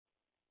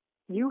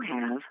You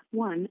have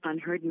one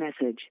unheard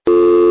message.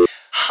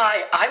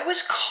 Hi, I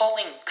was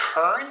calling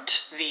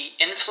Current, the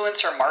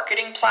influencer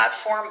marketing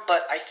platform,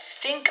 but I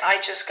think I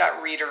just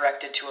got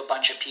redirected to a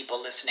bunch of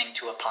people listening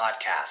to a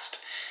podcast.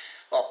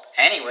 Well,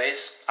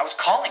 anyways, I was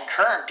calling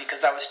Current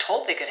because I was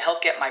told they could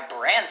help get my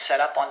brand set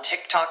up on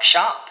TikTok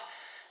Shop,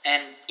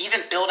 and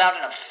even build out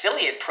an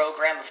affiliate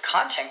program of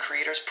content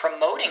creators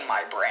promoting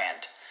my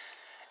brand,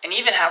 and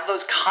even have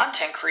those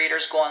content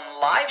creators go on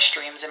live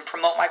streams and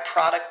promote my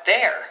product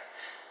there.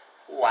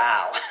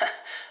 Wow,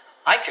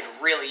 I could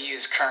really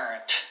use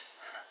Current.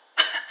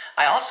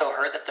 I also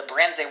heard that the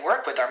brands they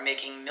work with are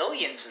making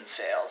millions in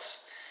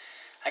sales.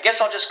 I guess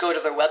I'll just go to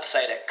their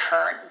website at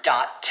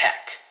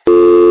current.tech.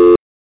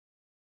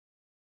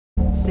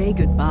 Say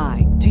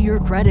goodbye to your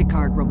credit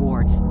card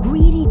rewards.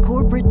 Greedy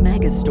corporate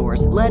mega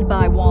stores, led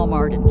by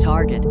Walmart and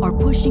Target, are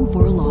pushing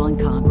for a law in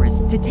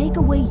Congress to take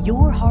away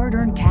your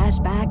hard-earned cash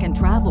back and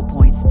travel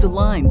points to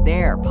line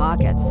their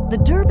pockets. The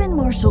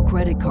Durbin-Marshall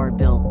credit card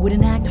bill would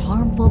enact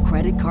harmful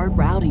credit card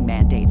routing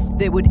mandates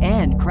that would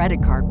end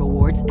credit card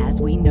rewards as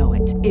we know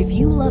it. If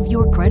you love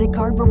your credit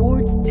card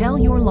rewards, tell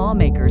your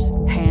lawmakers,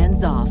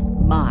 hands off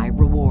my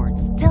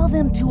rewards. Tell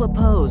them to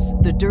oppose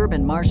the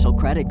Durbin-Marshall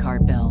credit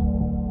card bill.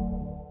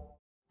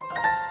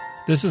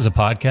 This is a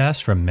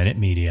podcast from Minute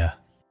Media.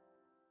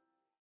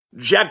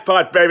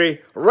 Jackpot, baby.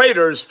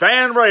 Raiders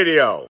Fan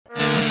Radio.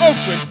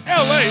 Oakland,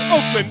 L.A.,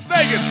 Oakland,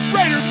 Vegas,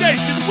 Raider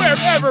Nation,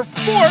 wherever,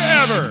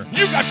 forever.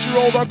 You got your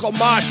old Uncle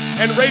Mosh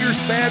and Raiders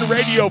Fan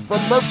Radio from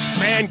Murph's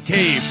Fan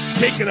Cave,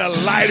 taking a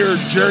lighter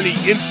journey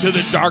into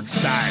the dark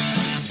side.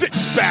 Sit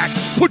back,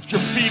 put your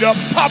feet up,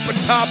 pop a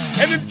top,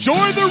 and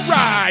enjoy the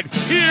ride.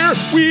 Here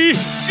we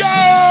go!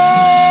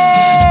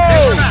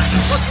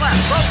 Look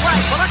left, look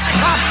right,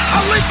 Paletnikov, a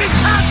leaping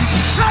pass,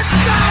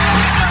 touchdown!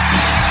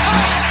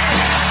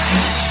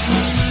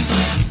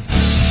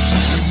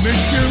 We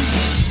miss you,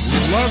 we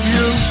love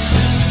you,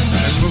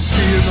 and we'll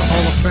see you in the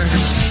Hall of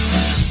Fame.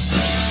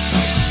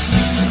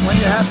 When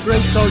you have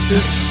great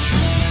coaches,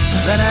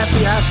 then after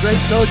you have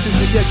great coaches,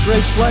 you get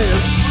great players,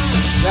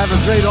 you have a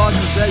great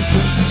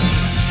organization,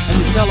 and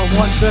you tell them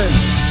one thing,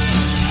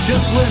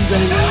 just win,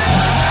 baby.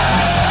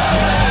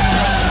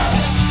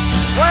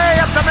 Way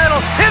up the middle,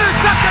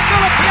 intercepted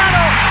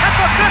Filipiano at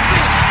the 50,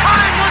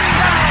 time running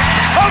down,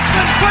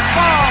 Oakland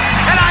football,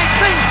 and I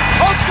think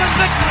Oakland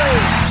victory.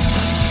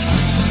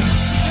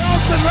 The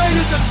Oakland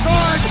Raiders have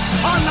scored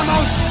on the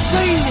most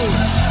zany,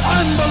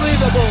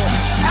 unbelievable,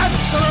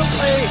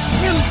 absolutely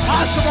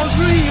impossible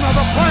dream of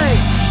a play.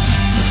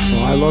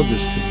 Well, I love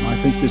this team. I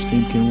think this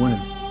team can win.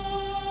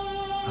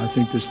 I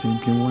think this team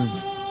can win.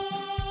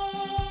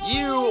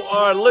 You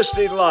are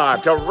listening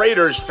live to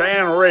Raiders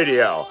Fan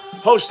Radio,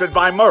 hosted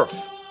by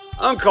Murph,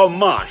 Uncle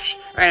Mosh,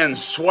 and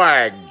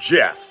Swag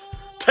Jeff.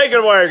 Take it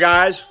away,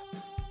 guys.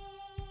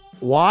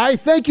 Why?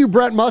 Thank you,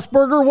 Brett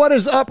Musburger. What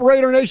is up,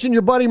 Raider Nation?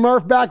 Your buddy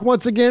Murph back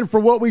once again for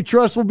what we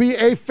trust will be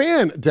a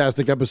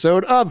fantastic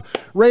episode of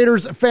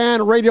Raiders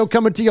Fan Radio,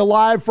 coming to you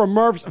live from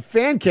Murph's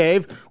Fan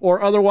Cave,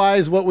 or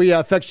otherwise what we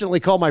affectionately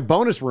call my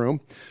bonus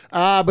room.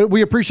 But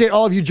we appreciate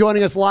all of you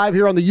joining us live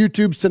here on the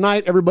YouTubes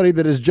tonight. Everybody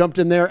that has jumped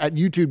in there at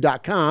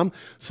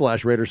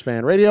youtube.com/Raiders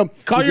Fan Radio.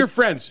 Call your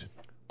friends.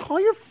 Call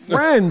your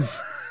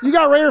friends. You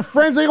got Raider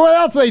friends. What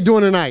else are they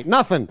doing tonight?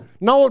 Nothing.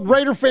 No,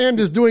 Raider fan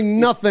is doing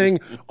nothing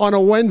on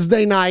a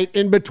Wednesday night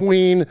in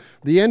between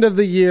the end of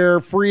the year,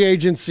 free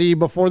agency,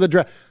 before the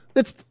draft.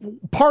 It's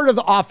part of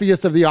the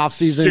offiest of the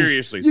offseason.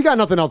 Seriously. You got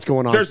nothing else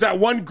going on. There's that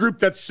one group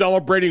that's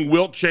celebrating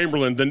Wilt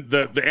Chamberlain,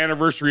 the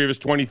anniversary of his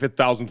 25th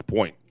thousandth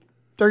point.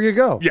 There you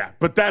go. Yeah,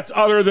 but that's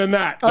other than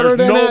that. There's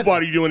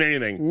nobody doing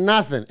anything.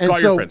 Nothing. And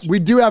so we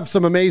do have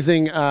some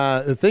amazing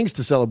things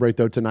to celebrate,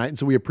 though, tonight. And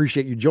so we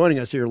appreciate you joining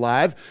us here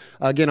live,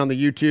 again, on the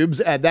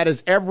YouTubes. That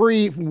is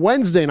every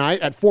Wednesday night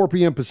at 4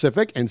 p.m.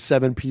 Pacific and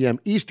 7 p.m.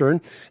 Eastern.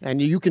 And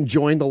you can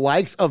join the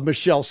likes of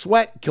Michelle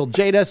Sweat,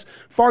 Kiljadas,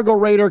 Fargo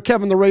Raider,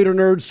 Kevin the Raider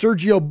Nerd,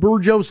 Sergio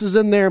Burgos is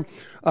in there.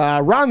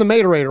 Ron the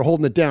Materator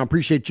holding it down.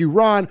 Appreciate you,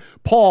 Ron.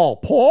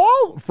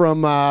 Paul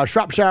from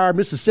Shropshire,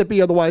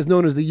 Mississippi, otherwise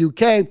known as the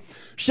UK.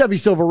 Chevy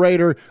Silver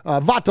Raider.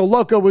 Vato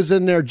Loco was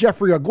in there.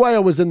 Jeffrey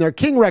Aguayo was in there.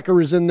 King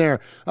Wrecker is in there.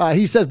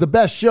 He says the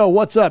best show.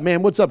 What's up,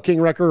 man? What's up,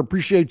 King Wrecker?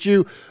 Appreciate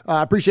you.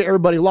 Appreciate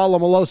everybody. Lalo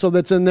Maloso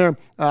that's in there.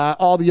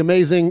 All the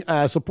amazing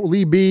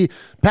Lee B,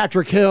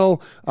 Patrick Hill,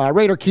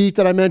 Raider Keith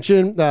that I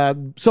mentioned.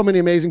 So many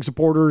amazing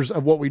supporters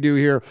of what we do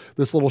here.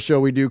 This little show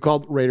we do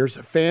called Raiders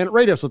Fan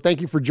Radio. So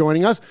thank you for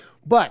joining us.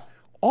 But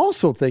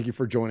also, thank you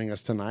for joining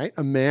us tonight,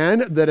 a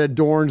man that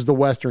adorns the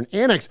Western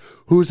Annex,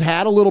 who's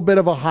had a little bit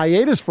of a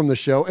hiatus from the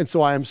show, and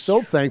so I am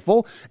so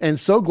thankful and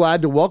so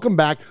glad to welcome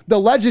back the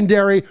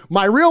legendary,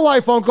 my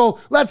real-life uncle.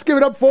 Let's give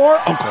it up for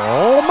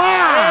Uncle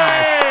Mosh!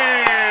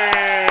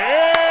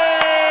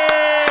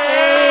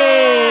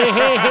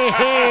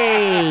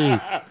 Hey.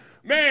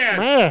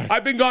 Man,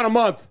 I've been gone a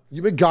month.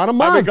 You've been gone a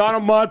month? I've been gone a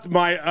month.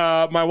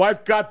 My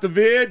wife got the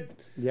vid.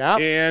 Yeah.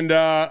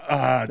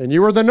 And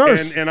you were the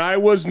nurse. And I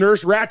was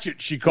Nurse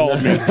Ratchet, she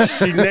called me.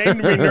 She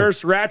named me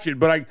Nurse Ratchet,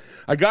 but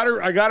I got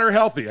her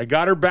healthy. I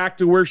got her back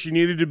to where she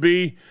needed to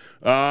be.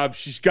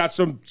 She's got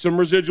some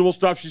residual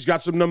stuff. She's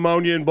got some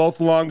pneumonia in both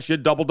lungs. She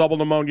had double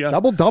pneumonia.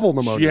 Double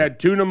pneumonia. She had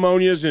 2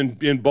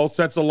 pneumonias in both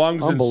sets of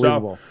lungs.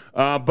 Unbelievable.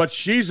 And so, but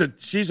she's an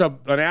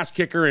ass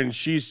kicker, and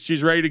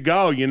she's ready to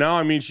go. You know,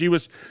 I mean, she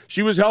was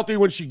healthy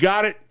when she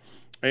got it.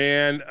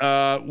 And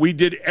we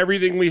did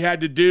everything we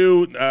had to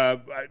do.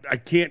 I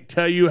can't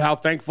tell you how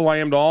thankful I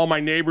am to all my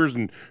neighbors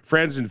and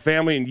friends and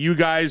family and you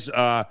guys.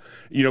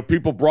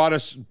 People brought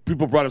us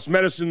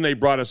medicine. They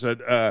brought us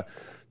a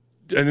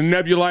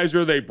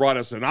nebulizer. They brought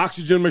us an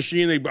oxygen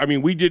machine.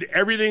 We did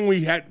everything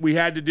we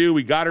had to do.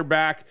 We got her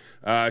back.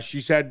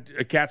 She's had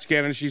a CAT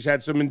scan, and she's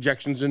had some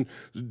injections and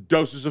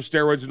doses of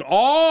steroids and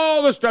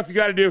all the stuff you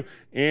got to do.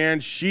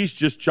 And she's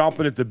just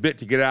chomping at the bit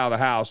to get out of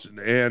the house.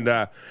 And,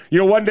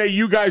 one day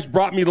you guys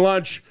brought me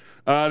lunch.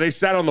 They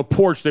sat on the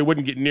porch. They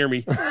wouldn't get near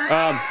me.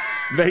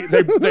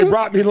 They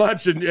brought me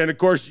lunch, and of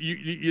course,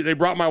 they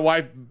brought my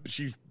wife.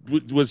 She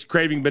was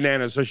craving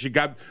bananas, so she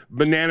got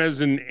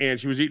bananas and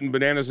she was eating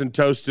bananas and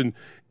toast, and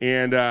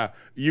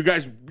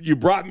you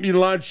brought me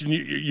lunch, and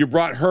you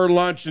brought her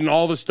lunch and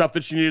all the stuff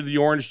that she needed, the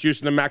orange juice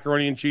and the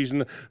macaroni and cheese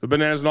and the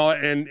bananas and all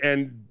that,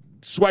 and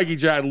Swaggy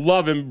J, I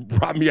love him,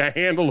 brought me a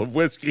handle of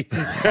whiskey.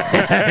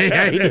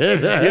 Yeah, he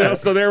did.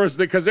 So there was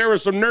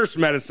some nurse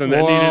medicine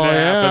that needed to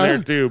happen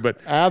there too. But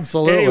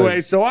absolutely.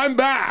 Anyway, so I'm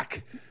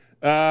back.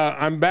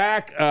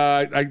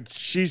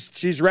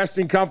 She's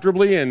resting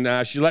comfortably,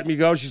 and she let me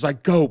go. She's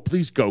like,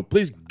 please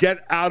get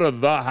out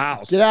of the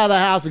house. Get out of the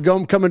house and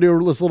come and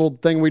do this little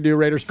thing we do,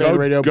 Raiders Fan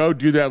Radio. Go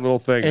do that little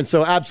thing. And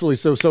so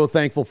absolutely, so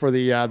thankful for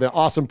the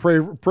awesome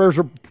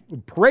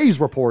praise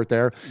report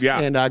there. Yeah.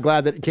 And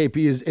glad that KP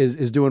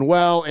is doing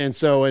well. And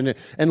so, and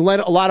let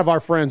a lot of our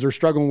friends are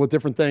struggling with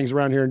different things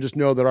around here, and just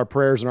know that our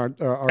prayers and our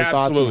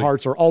thoughts and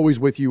hearts are always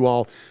with you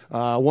all,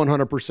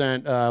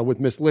 100% with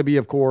Miss Libby,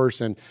 of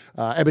course, and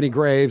Ebony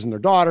Graves and their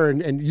daughter,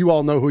 and you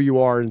all know who you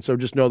are, and so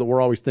just know that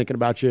we're always thinking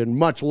about you, and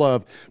much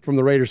love from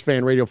the Raiders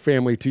Fan Radio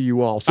family to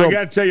you all. So I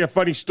got to tell you a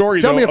funny story.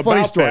 Tell me a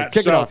funny about story. That.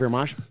 Kick it off here,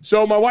 Mosh.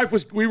 So my wife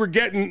we were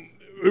getting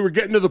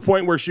to the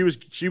point where she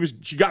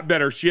got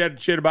better. She had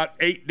about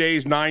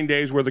 9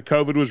 days where the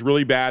COVID was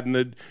really bad, and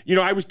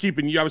I was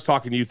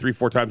talking to you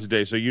 3-4 times a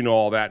day, so you know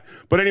all that.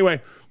 But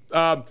anyway,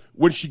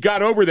 when she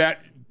got over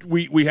that,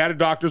 we had a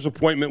doctor's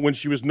appointment when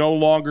she was no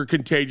longer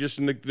contagious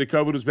and the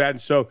COVID was bad,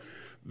 and so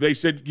they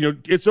said,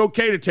 it's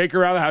okay to take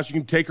her out of the house. You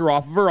can take her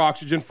off of her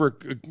oxygen for,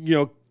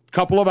 a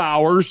couple of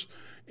hours.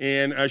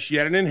 And she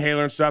had an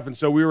inhaler and stuff. And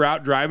so we were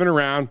out driving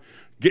around,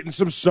 getting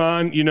some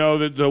sun,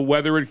 the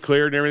weather had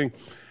cleared and everything.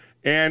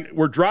 And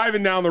we're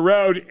driving down the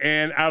road,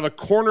 and out of the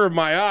corner of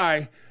my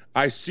eye,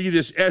 I see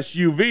this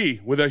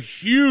SUV with a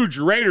huge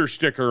Raider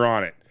sticker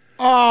on it.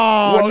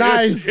 Oh, well,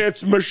 nice.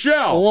 It's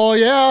Michelle. Well,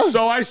 yeah.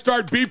 So I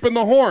start beeping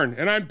the horn,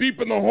 and I'm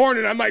beeping the horn,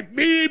 and I'm like,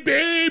 beep,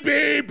 beep,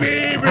 beep,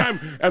 beep,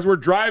 as we're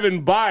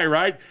driving by,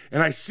 right?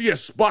 And I see a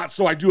spot,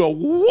 so I do a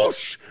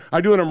whoosh. I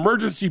do an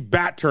emergency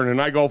bat turn,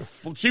 and I go,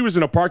 she was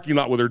in a parking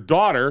lot with her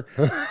daughter,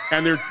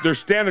 and they're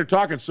standing there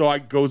talking, so I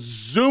go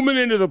zooming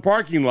into the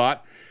parking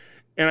lot,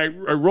 and I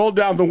roll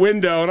down the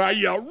window, and I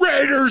yell,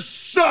 Raiders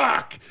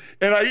suck!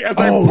 And I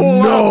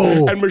pull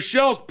up, and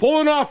Michelle's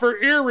pulling off her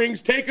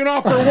earrings, taking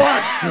off her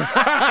watch. And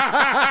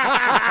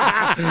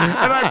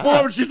I pull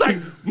up, and she's like,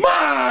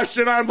 Mosh!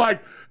 And I'm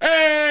like,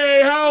 hey,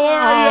 how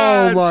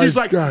are you? And she's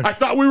like, gosh. I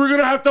thought we were going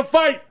to have to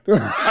fight.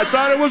 I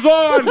thought it was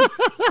on.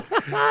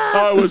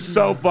 Oh, it was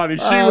so funny.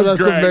 She was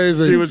great.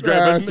 Amazing. She was great.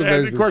 Amazing.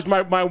 And of course,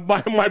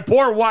 my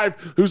poor wife,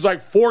 who's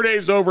like 4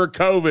 days over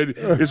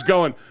COVID, is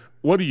going,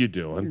 what are you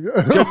doing?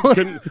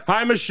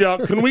 Hi, Michelle.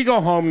 Can we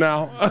go home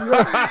now?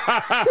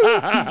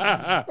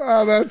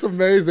 Oh, that's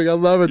amazing. I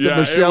love it that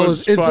Michelle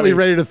is instantly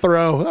ready to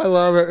throw. I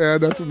love it,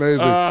 man. That's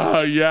amazing.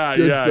 Yeah.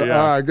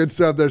 All right, good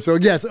stuff there. So,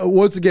 yes,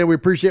 once again, we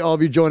appreciate all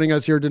of you joining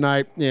us here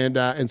tonight,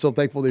 and so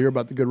thankful to hear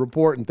about the good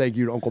report, and thank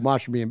you to Uncle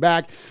Mosh for being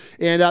back.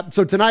 And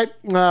so tonight,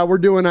 we're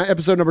doing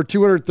episode number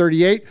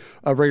 238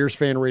 of Raiders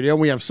Fan Radio,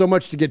 and we have so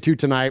much to get to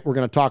tonight. We're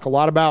going to talk a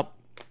lot about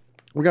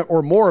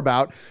more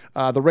about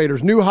the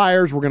Raiders' new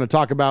hires. We're going to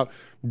talk about,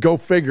 go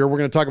figure, we're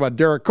going to talk about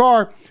Derek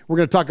Carr. We're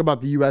going to talk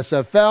about the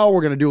USFL.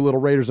 We're going to do a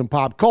little Raiders and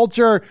pop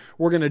culture.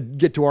 We're going to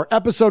get to our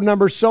episode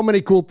numbers. So many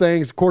cool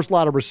things. Of course, a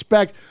lot of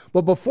respect.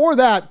 But before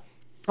that,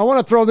 I want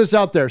to throw this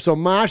out there. So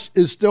Mosh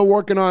is still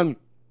working on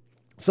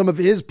some of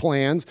his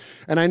plans,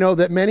 and I know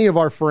that many of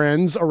our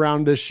friends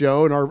around this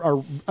show and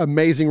our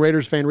amazing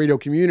Raiders Fan Radio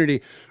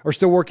community are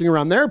still working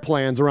around their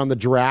plans around the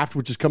draft,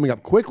 which is coming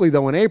up quickly,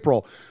 though, in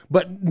April.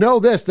 But know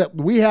this, that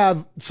we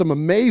have some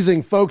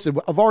amazing folks. I've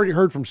already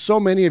heard from so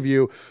many of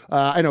you.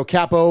 I know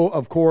Capo,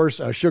 of course,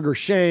 Sugar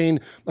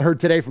Shane. I heard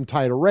today from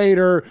Title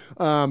Raider,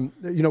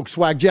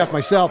 Swag Jeff,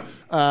 myself.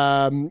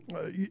 I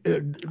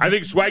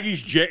think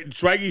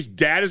Swaggy's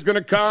dad is going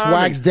to come.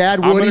 Swag's dad,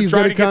 Woody's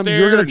going to come.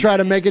 You're going to try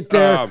to make it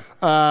there.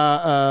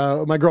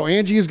 My girl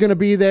Angie is going to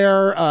be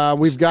there.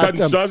 We've got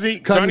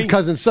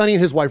cousin Sonny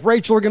and his wife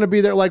Rachel are going to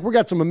be there. Like, we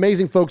got some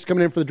amazing folks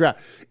coming in for the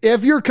draft.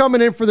 If you're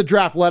coming in for the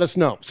draft, let us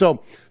know.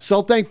 So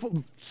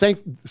thankful.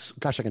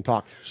 Gosh, I can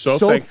talk.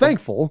 So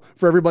thankful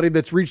for everybody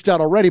that's reached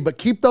out already, but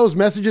keep those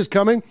messages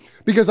coming,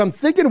 because I'm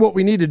thinking what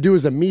we need to do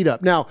is a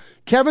meetup. Now,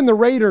 Kevin the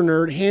Raider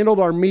Nerd handled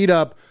our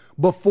meetup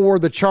before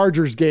the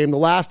Chargers game the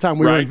last time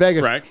we were in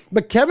Vegas. Right.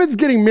 But Kevin's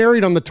getting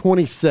married on the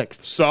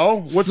 26th.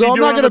 So what's he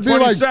doing on the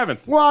 27th?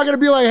 I'm going to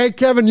be like, hey,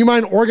 Kevin, you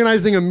mind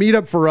organizing a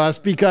meetup for us?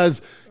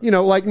 Because, I'm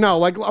going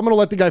to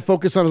let the guy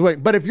focus on his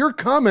wedding. But if you're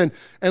coming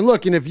and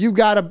look, and if you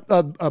got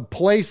a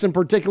place in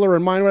particular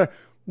in mind, whatever,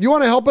 you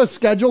want to help us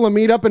schedule a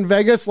meetup in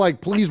Vegas,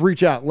 please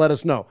reach out and let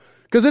us know.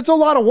 Because it's a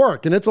lot of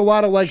work and it's a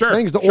lot of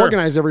things to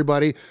organize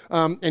everybody.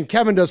 And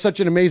Kevin does such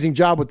an amazing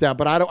job with that,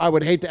 but I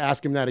would hate to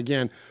ask him that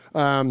again.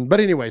 But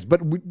anyways,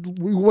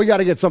 we got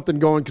to get something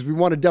going, because we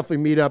want to definitely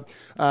meet up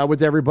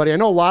with everybody. I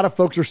know a lot of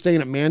folks are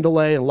staying at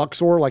Mandalay and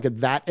Luxor,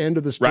 at that end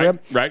of the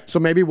strip. Right. So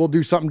maybe we'll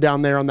do something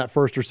down there on that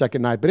first or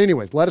second night. But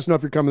anyways, let us know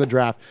if you're coming to the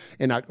draft.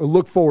 And I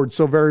look forward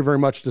so very, very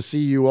much to see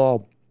you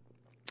all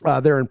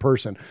there in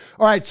person.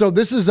 All right, so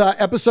this is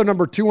episode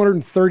number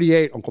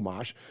 238, Uncle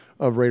Mosh,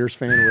 of Raiders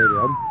Fan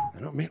Radio.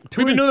 We've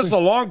been doing this a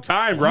long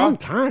time, bro. Long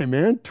time,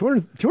 man.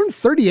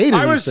 238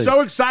 I was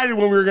so excited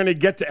when we were going to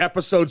get to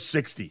episode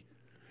 60,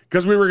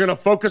 because we were going to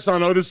focus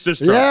on Otis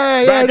Sistrunk.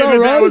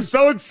 I was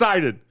so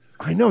excited.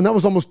 I know, and that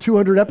was almost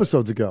 200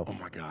 episodes ago. Oh,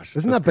 my gosh.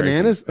 Isn't that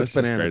bananas? That's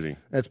bananas. Crazy.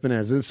 That's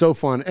bananas. It's so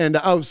fun. And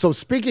so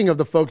speaking of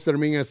the folks that are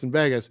meeting us in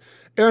Vegas,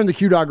 Aaron the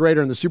Q-Dog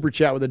Raider in the Super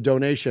Chat with a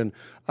donation.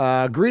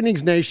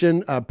 Greetings,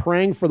 nation.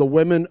 Praying for the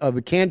women of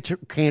the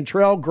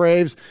Cantrell,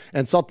 Graves,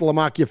 and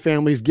Saltalamacchia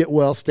families. Get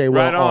well, stay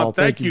well. Right on. All.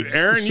 Thank you,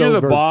 Aaron. You're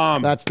the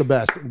bomb. That's the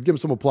best. Give him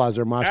some applause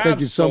there, Mosh.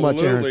 Thank you so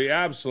much, Aaron.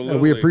 Absolutely.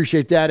 We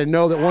appreciate that, and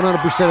know that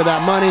 100% of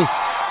that money,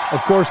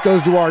 of course,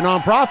 goes to our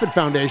nonprofit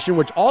foundation,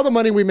 which all the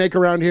money we make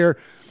around here,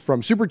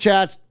 from Super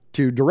Chats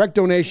to direct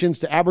donations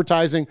to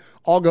advertising,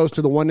 all goes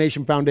to the One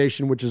Nation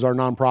Foundation, which is our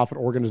nonprofit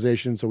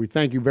organization. So we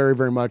thank you very,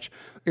 very much,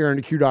 Aaron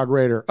the Q-Dog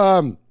Raider.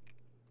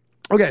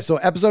 Okay, so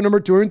episode number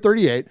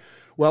 238.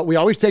 Well, we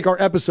always take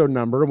our episode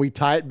number and we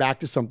tie it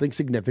back to something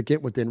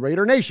significant within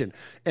Raider Nation.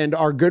 And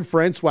our good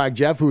friend Swag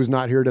Jeff, who is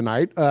not here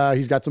tonight,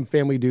 he's got some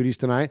family duties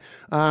tonight.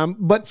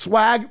 But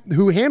Swag,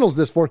 who handles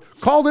this for us,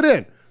 called it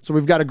in. So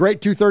we've got a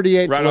great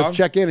 238. Right, so let's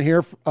check in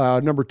here,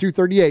 number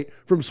 238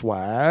 from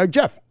Swag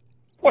Jeff.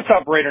 What's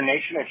up, Raider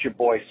Nation? It's your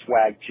boy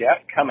Swag Jeff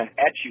coming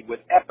at you with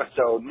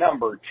episode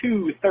number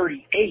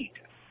 238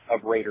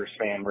 of Raiders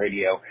Fan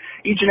Radio.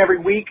 Each and every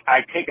week, I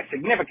take a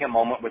significant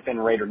moment within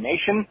Raider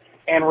Nation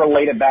and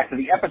relate it back to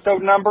the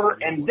episode number,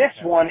 and this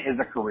one is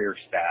a career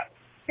stat.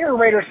 Here at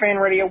Raiders Fan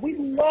Radio, we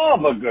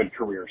love a good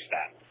career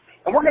stat.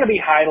 And we're going to be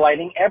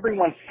highlighting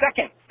everyone's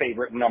second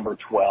favorite number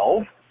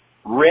 12,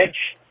 Rich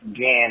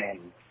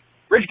Gannon.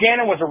 Rich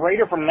Gannon was a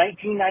Raider from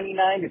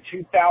 1999 to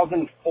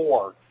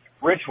 2004.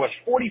 Rich was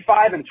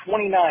 45 and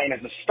 29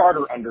 as a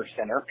starter under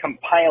center,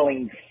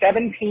 compiling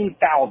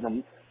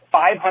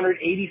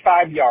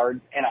 17,585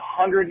 yards and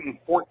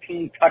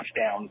 114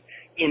 touchdowns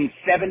in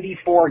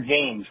 74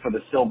 games for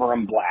the Silver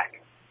and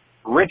Black.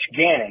 Rich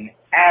Gannon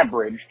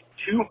averaged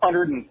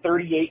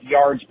 238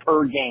 yards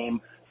per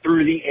game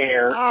through the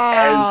air as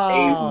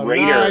a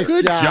Raider. Nice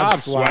Good job,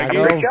 Swag.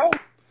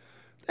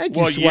 Thank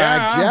you,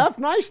 Swag Jeff.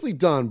 Nicely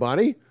done,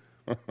 buddy.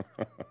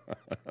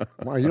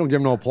 Wow, you don't give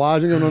him no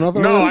applause. You give him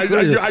nothing. No, you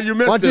missed it.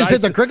 Why don't you just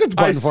hit the crickets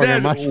button for me,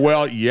 much?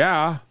 Well,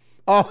 yeah.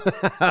 Oh,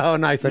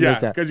 nice. I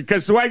missed that.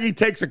 Because Swaggy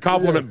takes a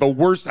compliment the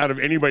worst out of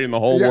anybody in the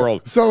whole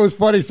world. So it was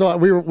funny. So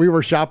we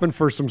were shopping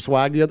for some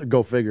swag the other.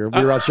 Go figure.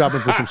 We were out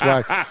shopping for some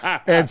swag,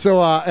 and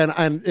so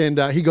and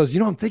he goes,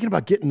 I'm thinking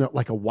about getting a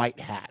white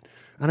hat.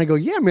 And I go,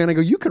 yeah, man. I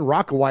go, you can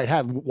rock a white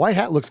hat. White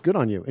hat looks good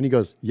on you. And he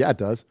goes, yeah, it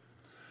does.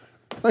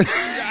 He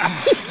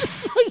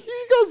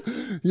goes,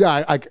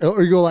 yeah.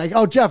 You go like,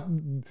 oh, Jeff,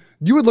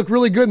 you would look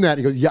really good in that.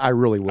 He goes, yeah, I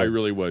really would. I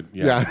really would.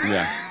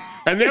 Yeah.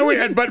 And then we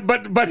had,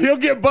 but he'll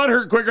get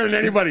butthurt quicker than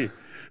anybody.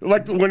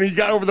 Like when he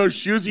got over those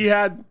shoes he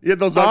had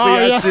those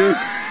ugly ass shoes.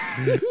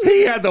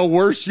 He had the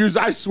worst shoes.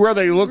 I swear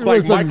they looked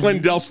like Mike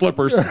Lindell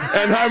slippers.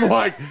 And I'm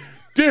like,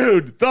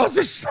 dude, those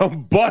are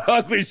some butt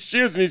ugly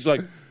shoes. And he's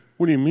like,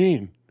 what do you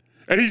mean?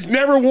 And he's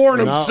never worn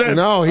them since.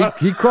 No,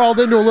 he crawled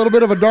into a little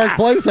bit of a dark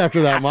place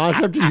after that, Mosh,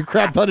 after you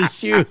crapped on his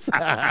shoes.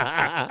 All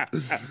right,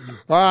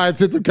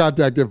 let's hit some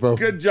contact info.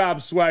 Good job,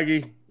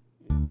 Swaggy.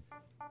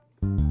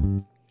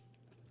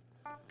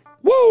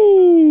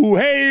 Woo!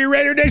 Hey,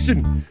 Raider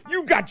Nation.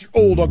 You got your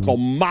old Uncle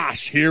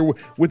Mosh here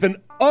with an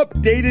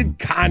updated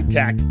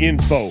contact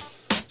info.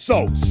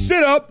 So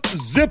sit up,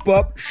 zip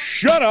up,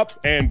 shut up,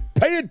 and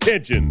pay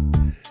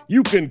attention.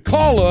 You can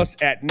call us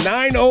at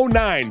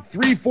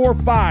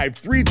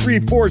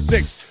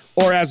 909-345-3346,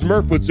 or as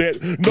Murph would say it,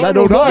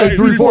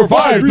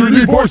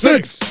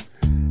 909-345-3346.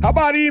 How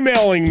about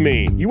emailing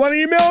me? You want to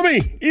email me?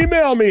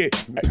 Email me at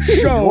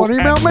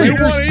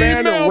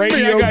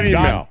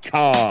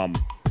show@RaidersFanRadio.com.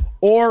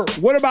 Or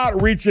what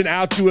about reaching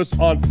out to us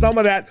on some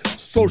of that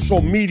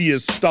social media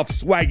stuff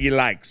Swaggy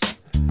likes?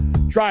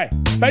 Try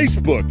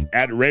Facebook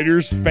at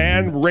Raiders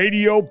Fan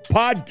Radio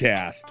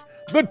Podcast.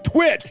 The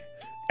Twit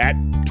at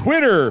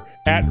Twitter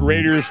at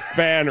Raiders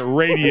Fan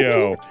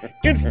Radio.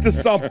 Insta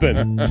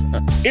something.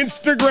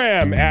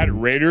 Instagram at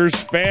Raiders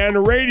Fan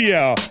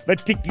Radio. The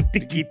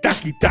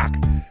tiki-tiki-taki-talk.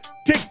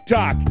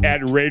 TikTok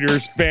at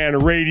Raiders Fan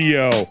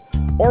Radio.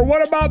 Or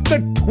what about the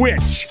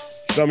Twitch?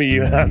 Some of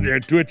you out there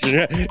twitching.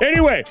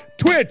 Anyway,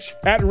 Twitch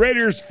at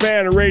Raiders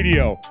Fan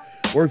Radio.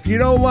 Or if you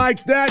don't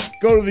like that,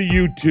 go to the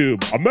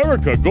YouTube.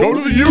 America, go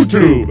to the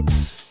YouTube.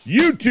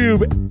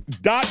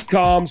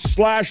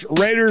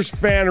 YouTube.com/Raiders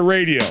Fan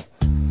Radio.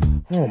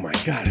 Oh my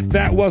God, if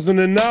that wasn't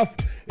enough,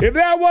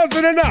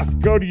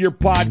 go to your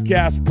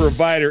podcast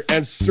provider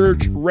and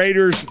search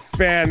Raiders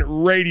Fan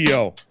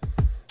Radio.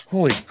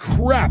 Holy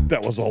crap,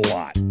 that was a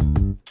lot.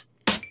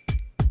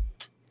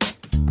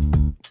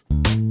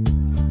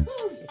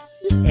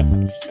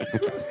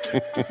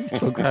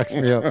 Still cracks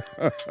me up.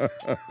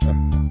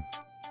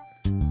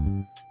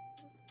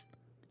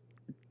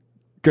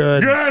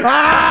 Good.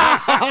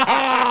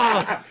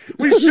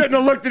 We shouldn't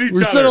have looked at each other.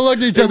 We should have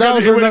looked at each other. That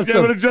was messed up. It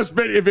would have just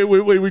been, if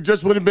we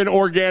just would have been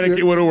organic,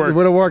 it would have worked. It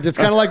would have worked. It's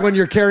kind of like when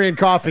you're carrying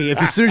coffee.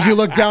 If as soon as you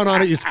look down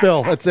on it, you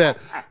spill. That's it.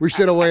 We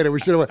should have waited.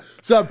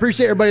 So I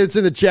appreciate everybody that's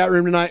in the chat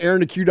room tonight.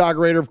 Aaron the Q-Dog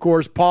Raider, of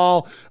course.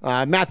 Paul,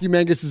 Matthew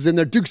Mangus is in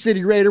there. Duke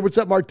City Raider. What's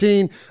up,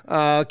 Martine?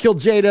 Kill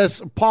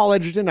Jadis. Paul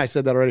Edgerton. I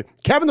said that already.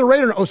 Kevin the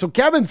Raider. Oh, so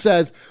Kevin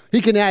says he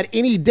can add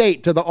any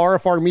date to the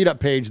RFR meetup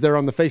page there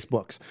on the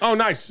Facebooks. Oh,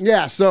 nice.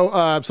 Yeah. So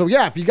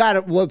yeah, if you got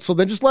it, so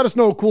then just let us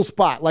know a cool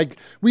spot. Like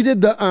we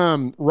did the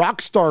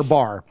Rockstar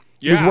Bar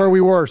was where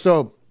we were.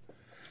 So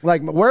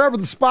like wherever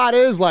the spot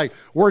is, like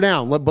we're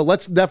down. But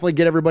let's definitely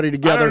get everybody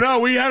together. I don't know.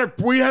 We had a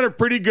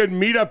pretty good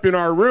meetup in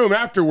our room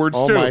afterwards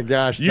too. Oh my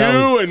gosh!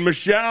 You and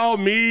Michelle,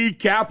 me,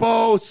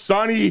 Capo,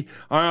 Sonny,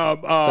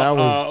 Lamont.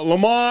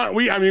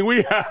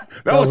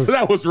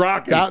 That was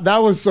rocking. That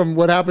was some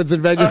what happens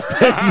in Vegas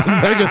stays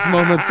in Vegas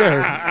moments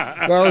there.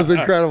 That was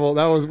incredible.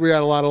 We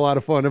had a lot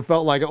of fun. It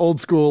felt like old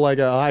school, like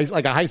a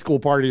high school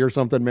party or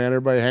something. Man,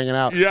 everybody hanging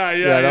out.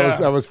 Yeah.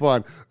 That was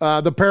fun.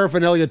 The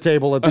paraphernalia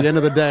table at the end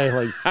of the day,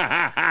 like.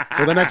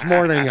 For the next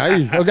morning.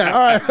 Okay,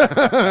 all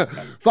right.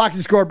 Foxy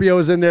Scorpio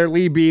is in there.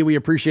 Lee B, we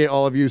appreciate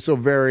all of you so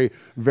very,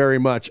 very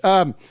much.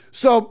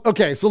 So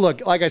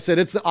look, like I said,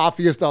 it's the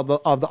offiest of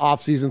the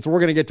off season. So we're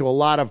going to get to a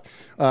lot of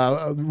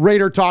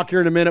Raider talk here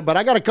in a minute. But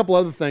I got a couple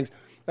other things.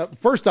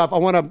 First off,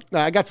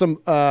 I got some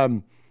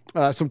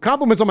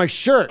compliments on my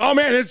shirt. Oh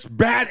man, it's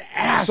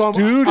badass,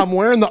 dude. I'm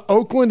wearing the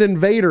Oakland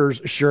Invaders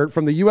shirt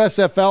from the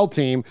USFL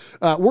team.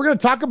 We're going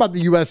to talk about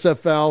the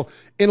USFL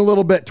in a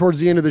little bit towards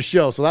the end of the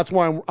show. So that's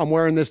why I'm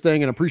wearing this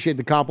thing and appreciate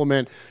the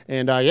compliment.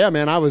 And yeah,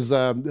 man, I was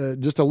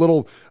just a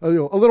little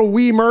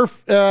wee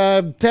Murph,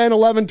 10,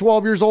 11,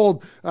 12 years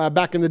old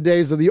back in the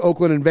days of the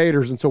Oakland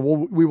Invaders. And so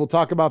we will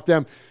talk about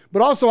them.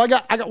 But also I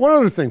got one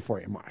other thing for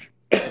you, Mosh.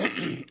 All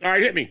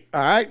right, hit me. All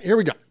right, here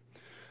we go.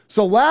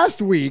 So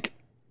last week,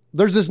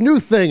 there's this new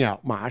thing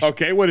out, Mosh.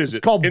 Okay, what is it?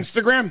 It's called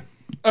Instagram?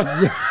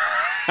 Yes,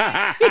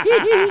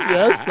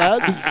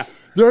 that.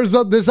 There's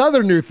this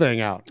other new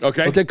thing out.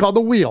 Okay, called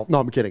The Wheel. No,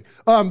 I'm kidding.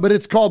 But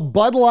it's called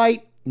Bud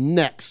Light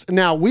Next.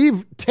 Now,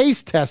 we've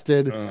taste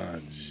tested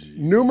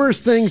numerous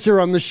things here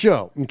on the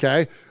show,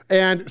 okay?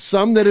 And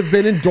some that have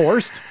been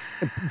endorsed.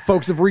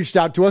 Folks have reached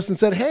out to us and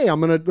said, hey, I'm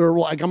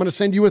gonna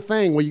send you a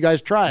thing. Will you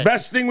guys try it?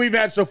 Best thing we've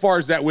had so far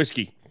is that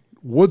whiskey.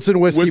 Woodson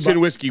Whiskey. Woodson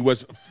Whiskey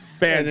was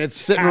fantastic. And it's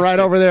sitting right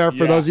over there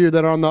for those of you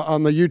that are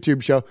on the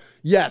YouTube show.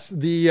 Yes,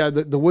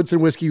 the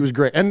Woodson Whiskey was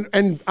great.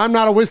 And I'm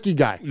not a whiskey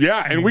guy.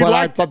 Yeah, and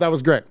I thought that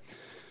was great.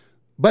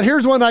 But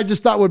here's one I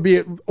just thought would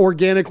be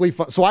organically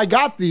fun. So I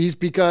got these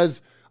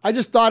because I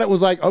just thought it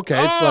was like, okay,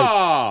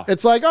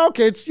 it's like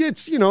okay, it's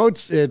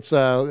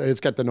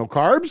got the no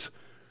carbs.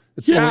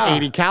 It's only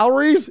 80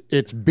 calories.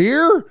 It's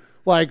beer.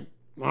 Like,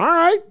 all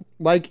right.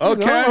 Like,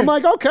 okay. I'm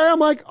like, I'll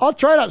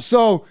try it out.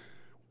 So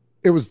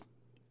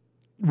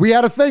we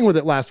had a thing with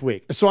it last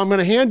week. So I'm going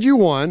to hand you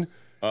one.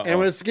 And I'm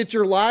going to get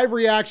your live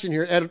reaction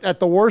here. At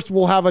the worst,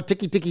 we'll have a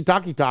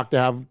tiki-tiki-taki talk to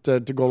have to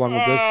go along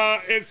with this.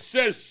 It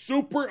says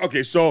super.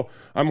 Okay, so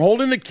I'm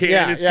holding the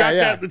can. It's got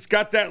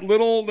that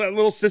little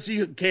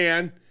sissy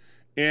can.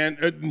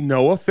 And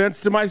no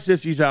offense to my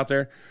sissies out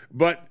there,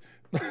 but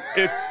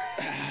it's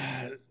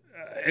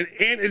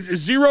and it's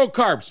 0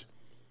 carbs.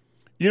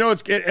 You know,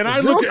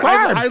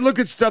 I look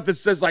at stuff that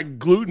says like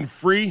gluten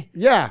free.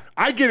 Yeah.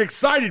 I get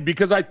excited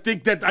because I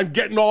think that I'm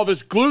getting all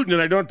this gluten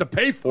and I don't have to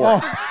pay for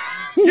it.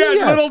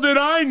 Yeah, little did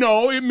I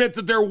know it meant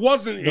that there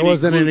wasn't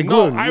any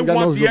gluten. No, I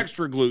want the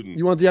extra gluten.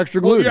 You want the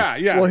extra gluten? Well,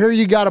 yeah. Well, here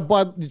you got a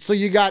Bud. So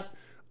you got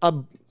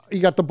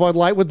the Bud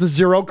Light with the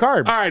 0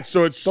 carbs. All right,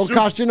 so it's don't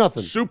cost you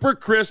nothing. Super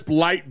crisp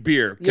light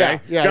beer.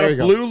 Okay, yeah. Got a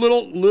blue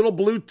little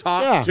blue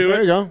top to it.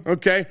 There you go.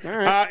 Okay,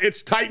 right.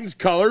 It's Titans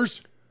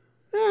colors.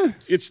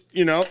 It's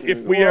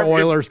if we have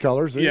Oilers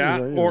colors,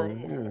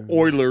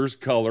 Oilers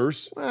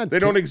colors. They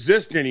don't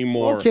exist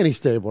anymore. Well, Kenny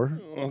Stabler,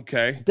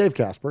 okay, Dave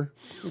Casper,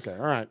 okay,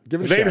 all right,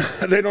 give it a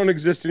shot. They don't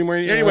exist anymore.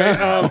 Anyway,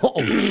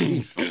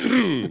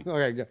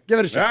 okay, give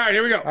it a shot. All right,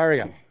 here we go. All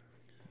right, we go.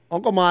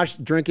 Uncle Mosh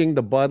drinking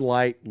the Bud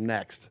Light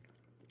next.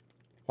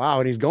 Wow,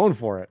 and he's going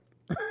for it.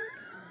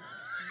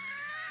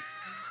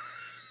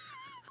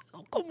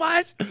 Uncle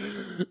Mosh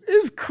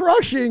is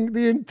crushing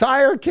the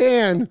entire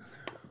can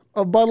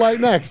of Bud Light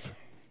next.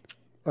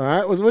 All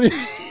right, what do you?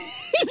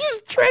 He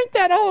just drank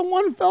that all in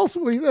one fell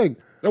swoop. What do you think?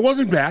 That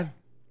wasn't bad.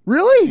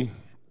 Really?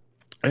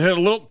 I had a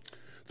little.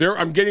 There,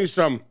 I'm getting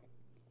some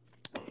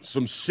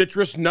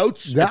citrus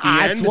notes at the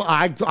end.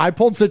 I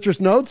pulled citrus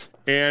notes,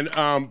 and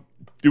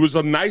it was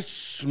a nice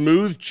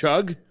smooth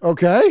chug.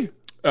 Okay,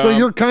 so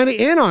you're kind of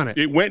in on it.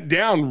 It went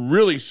down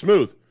really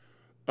smooth.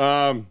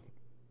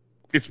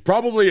 It's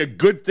probably a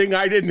good thing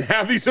I didn't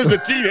have these as a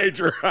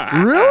teenager.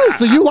 Really?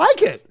 So you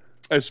like it?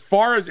 As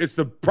far as it's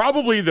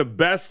probably the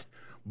best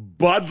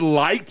Bud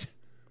Light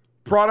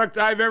product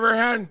I've ever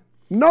had.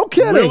 No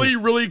kidding. Really,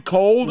 really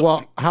cold.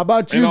 Well, how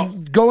about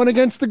you going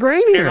against the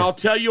grain here? And I'll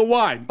tell you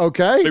why.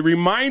 Okay. It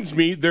reminds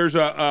me, there's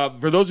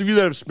for those of you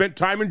that have spent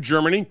time in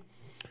Germany,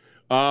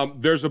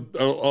 there's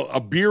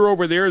a beer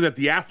over there that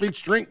the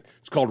athletes drink.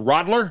 It's called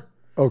Radler.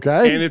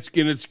 Okay. And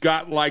it's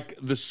got like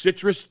the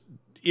citrus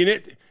in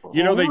it.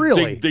 You know,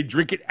 really? they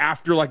drink it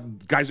after,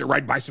 like guys that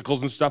ride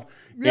bicycles and stuff.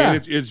 Yeah.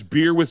 And it's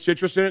beer with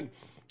citrus in it.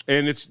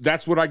 And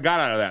that's what I got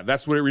out of that.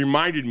 That's what it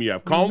reminded me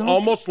of.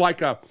 Almost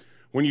like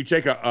when you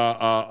take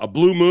a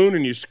Blue Moon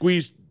and you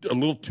squeeze a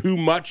little too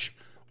much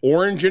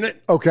orange in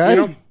it. Okay. You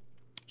know?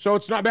 So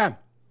it's not bad.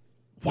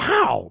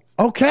 Wow.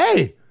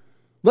 Okay.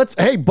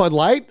 Hey, Bud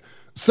Light.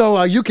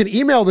 So you can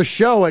email the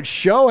show at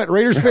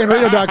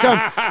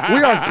RaidersFanRadio.com.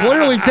 We are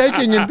clearly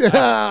taking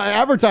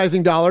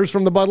advertising dollars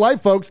from the Bud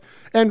Light folks.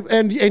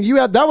 And you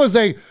had, that was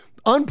a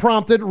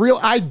unprompted,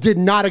 I did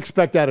not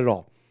expect that at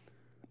all.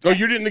 So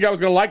you didn't think I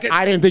was going to like it?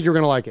 I didn't think you were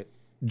going to like it.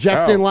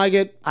 Jeff didn't like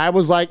it. I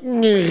was like,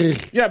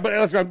 "Nyeh." Yeah, but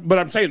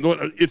I'm saying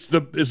it's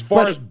as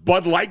far as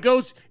Bud Light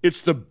goes,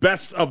 it's the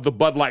best of the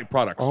Bud Light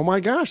products. Oh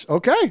my gosh!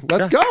 Okay,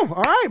 let's go.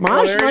 All right,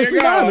 Mosh, well, nicely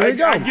done. There you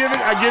go.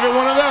 I give it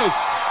one of those.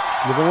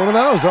 Give it one of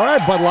those. All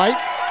right, Bud Light.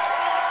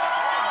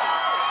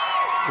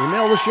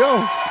 Email the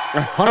show.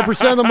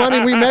 100% of the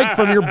money we make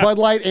from your Bud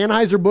Light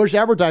Anheuser-Busch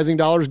advertising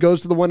dollars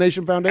goes to the One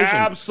Nation Foundation.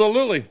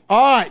 Absolutely.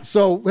 All right,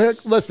 so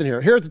listen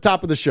here. Here at the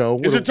top of the show.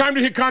 Is it time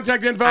to hit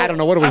contact info? I don't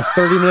know. What are we,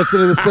 30 minutes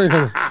into this thing?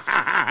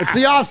 It's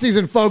the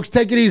offseason, folks.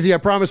 Take it easy. I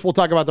promise we'll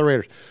talk about the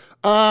Raiders.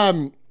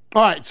 All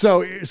right,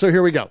 so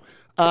here we go.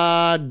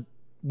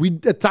 We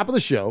at the top of the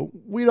show,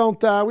 we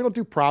don't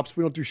do props,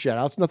 we don't do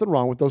shout-outs. Nothing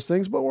wrong with those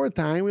things, but we're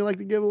Italian. We like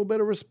to give a little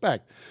bit of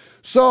respect.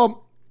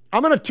 So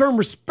I'm going to turn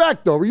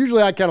respect over.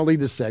 Usually I kind of lead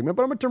this segment,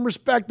 but I'm going to turn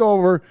respect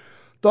over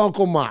to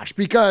Uncle Mosh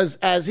because,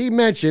 as he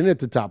mentioned at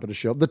the top of the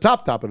show, the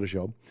top of the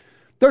show,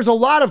 there's a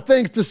lot of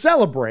things to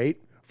celebrate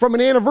from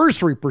an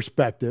anniversary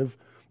perspective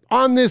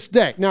on this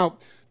day. Now,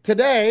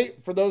 today,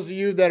 for those of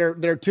you that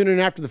are tuning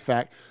in after the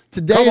fact,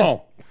 today is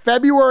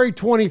February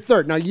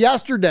 23rd. Now,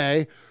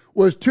 yesterday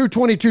was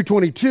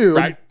 2/22/22,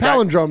 right,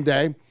 palindrome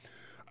day.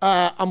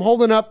 I'm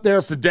holding up there.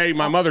 It's the day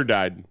my mother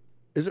died.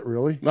 Is it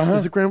really? Uh-huh.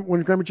 Is it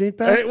when Grandma Jean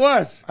passed? It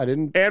was. I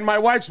didn't. And my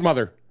wife's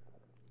mother.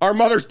 Our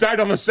mothers died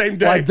on the same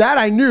day. Like that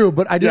I knew,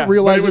 but I didn't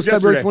realize it was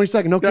February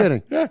 22nd. No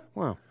kidding. Yeah.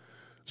 Wow.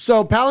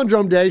 So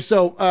palindrome day.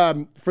 So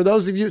for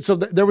those of you,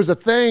 there was a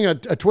thing, a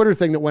Twitter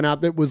thing that went out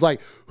that was like,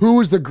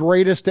 who is the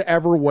greatest to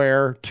ever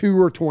wear 2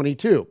 or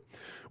 22?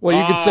 Well,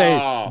 you could say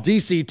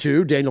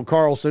DC2, Daniel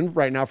Carlson,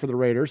 right now for the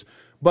Raiders.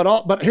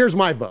 But here's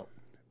my vote,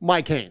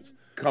 Mike Haynes.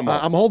 Come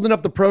on. I'm holding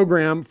up the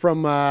program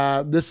from,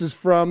 this is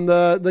from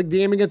the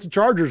game against the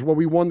Chargers where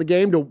we won the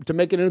game to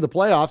make it into the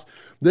playoffs.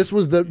 This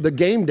was the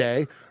game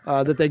day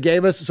that they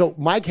gave us. So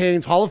Mike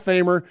Haynes, Hall of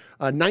Famer,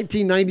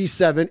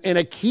 1997, and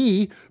a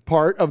key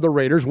part of the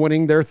Raiders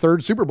winning their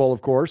third Super Bowl,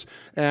 of course.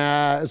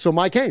 So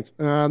Mike Haynes,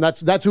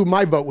 that's who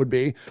my vote would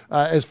be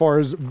as far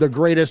as the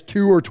greatest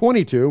 2 or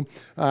 22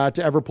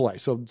 to ever play.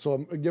 So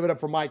give it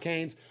up for Mike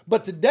Haynes.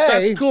 But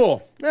today, that's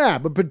cool. Yeah,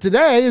 but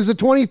today is the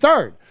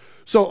 23rd.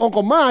 So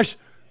Uncle Mosh,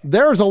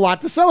 there's a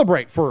lot to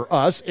celebrate for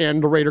us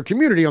and the Raider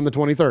community on the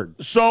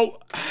 23rd. So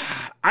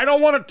I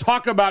don't want to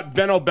talk about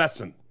Benno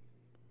Besson.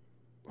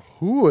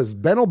 Who is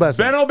Benno Besson?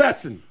 Benno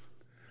Besson.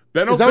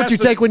 Is that what you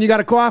take when you got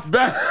a cough? No,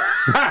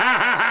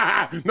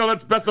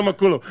 that's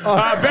Besamakulo.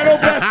 Benno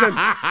Besson.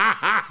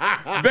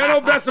 Benno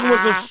Besson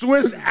was a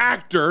Swiss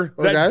actor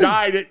that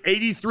died at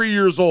 83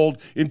 years old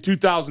in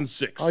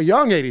 2006. A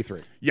young 83.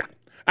 Yeah.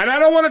 And I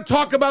don't want to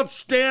talk about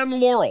Stan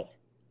Laurel.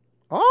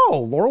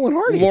 Oh, Laurel and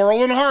Hardy.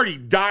 Laurel and Hardy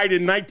died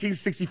in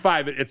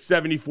 1965 at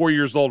 74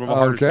 years old of a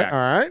heart attack. All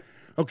right.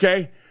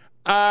 Okay.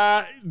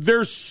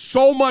 There's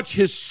so much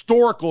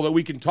historical that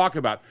we can talk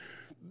about.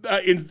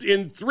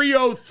 In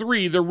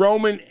 303, the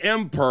Roman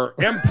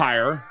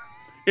Empire.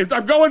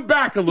 I'm going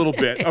back a little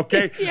bit,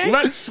 okay?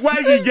 Let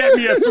Swaggy get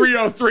me a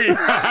 303.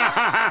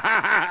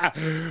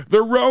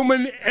 The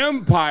Roman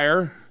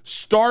Empire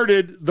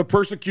started the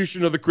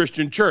persecution of the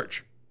Christian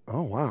church.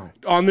 Oh, wow.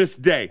 On this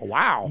day.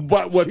 Wow.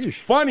 But what's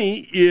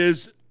funny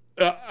is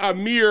a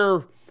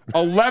mere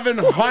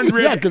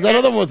 1,100. Yeah, because that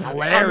other one was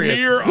hilarious. A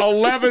mere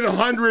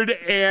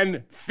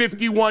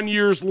 1,151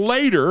 years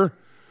later,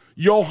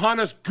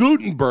 Johannes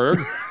Gutenberg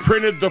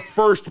printed the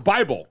first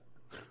Bible.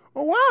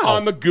 Oh, wow.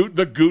 On the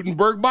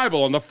Gutenberg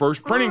Bible, on the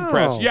first printing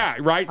press. Yeah,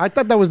 right? I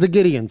thought that was the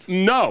Gideons.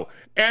 No.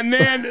 And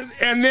then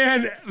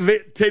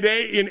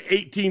today in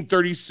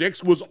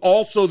 1836 was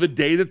also the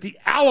day that the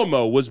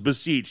Alamo was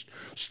besieged.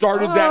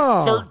 Started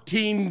that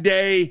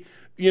 13-day,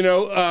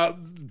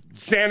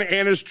 Santa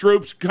Anna's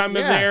troops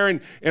coming there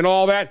and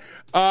all that.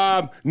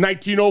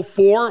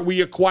 1904,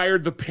 we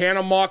acquired the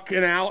Panama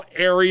Canal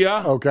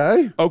area.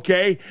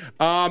 Okay.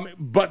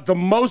 But the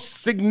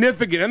most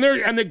significant,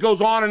 and it goes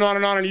on and on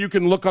and on, and you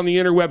can look on the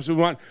interwebs if you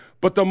want,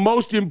 but the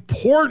most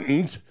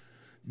important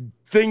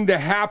thing to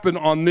happen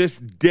on this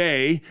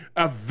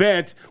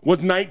event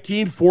was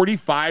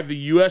 1945. The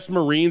U.S.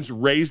 Marines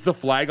raised the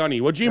flag on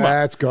Iwo Jima.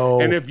 Let's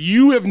go. And if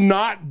you have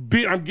not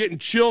been, I'm getting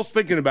chills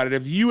thinking about it.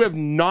 If you have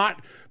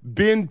not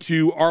been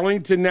to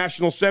Arlington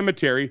National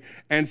Cemetery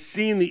and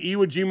seen the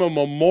Iwo Jima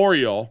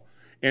Memorial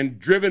and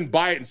driven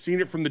by it and seen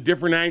it from the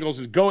different angles,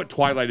 and go at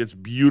twilight, it's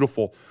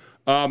beautiful.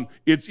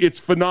 It's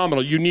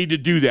phenomenal. You need to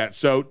do that.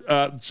 So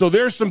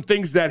there's some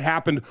things that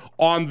happened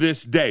on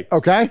this day.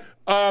 Okay.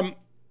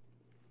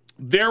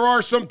 There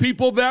are some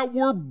people that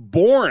were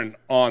born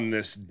on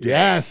this day.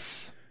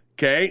 Yes.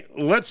 Okay.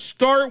 Let's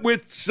start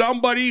with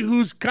somebody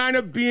who's kind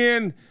of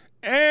being,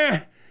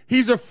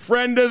 he's a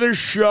friend of the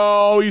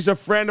show. He's a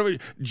friend of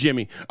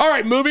Jimmy. All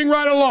right, moving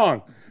right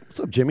along. What's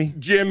up, Jimmy?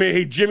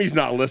 Jimmy's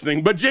not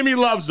listening, but Jimmy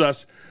loves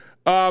us.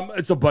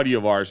 It's a buddy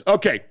of ours.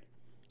 Okay.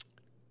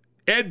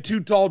 Ed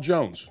Too Tall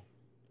Jones.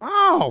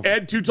 Oh.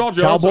 Ed Too Tall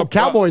Jones.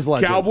 Cowboys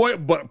legend. Cowboy,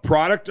 but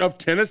product of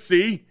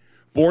Tennessee.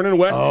 Born in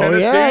West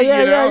Tennessee,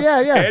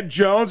 yeah. Ed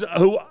Jones,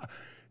 who,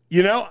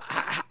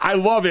 I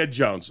love Ed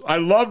Jones. I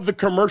love the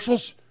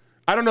commercials.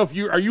 I don't know if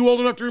are you old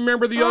enough to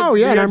remember the old? Oh,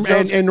 yeah,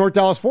 and North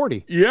Dallas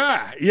 40.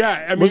 Yeah.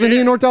 I mean, wasn't he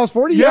in North Dallas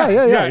 40?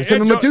 Yeah. He's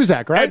in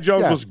Matuzak, right? Ed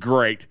Jones was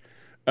great.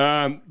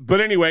 But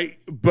anyway,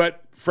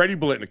 Freddie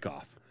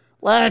Blitnikoff.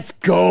 Let's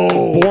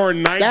go.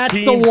 Born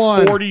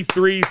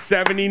 1943,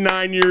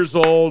 79 years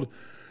old.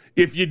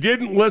 If you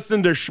didn't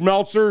listen to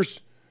Schmelzer's,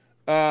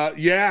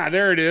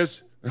 there it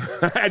is.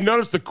 And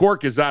notice the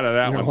cork is out of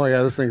that one. Oh,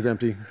 yeah, this thing's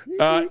empty.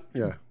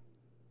 Yeah.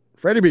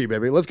 Freddie B,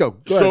 baby. Let's go.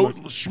 Go ahead,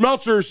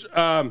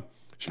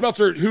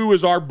 Schmelzer, who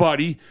is our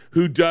buddy,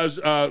 who does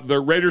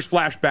the Raiders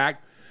Flashback,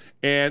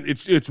 and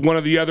it's one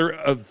of the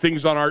other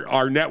things on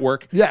our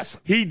network. Yes.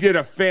 He did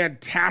a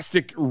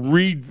fantastic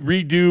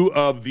redo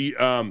of the,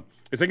 I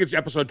think it's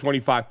episode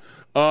 25,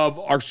 of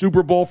our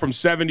Super Bowl from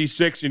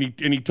 76, and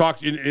he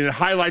talks and it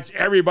highlights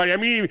everybody. I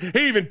mean,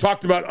 he even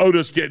talked about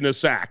Otis getting a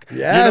sack.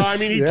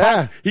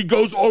 Yes, he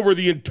goes over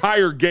the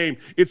entire game.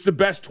 It's the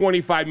best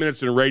 25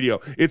 minutes in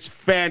radio. It's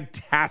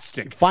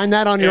fantastic. Find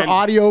that on your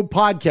audio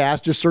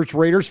podcast. Just search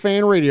Raiders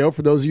Fan Radio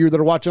for those of you that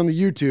are watching on the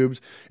YouTubes.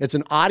 It's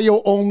an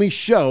audio-only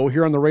show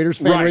here on the Raiders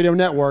Fan Radio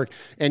Network.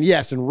 And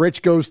yes, and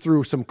Rich goes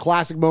through some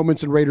classic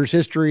moments in Raiders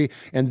history,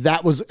 and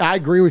I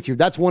agree with you.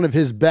 That's one of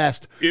his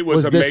best. It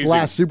was amazing. This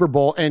last Super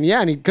Bowl. And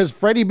yeah, because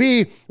Freddie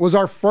B was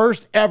our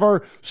first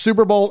ever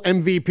Super Bowl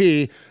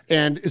MVP.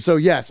 And so,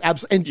 yes,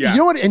 absolutely. And you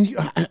know what?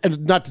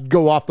 And not to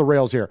go off the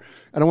rails here,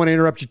 I don't want to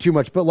interrupt you too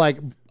much, but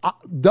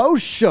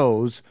those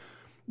shows,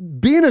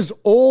 being as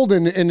old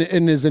and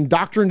as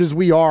indoctrinated as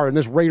we are in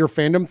this Raider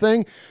fandom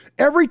thing,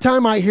 every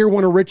time I hear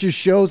one of Rich's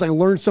shows, I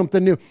learn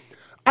something new.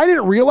 I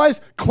didn't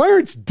realize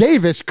Clarence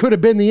Davis could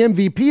have been the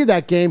MVP of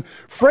that game.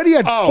 Freddie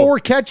had 4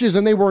 catches,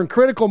 and they were in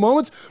critical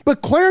moments,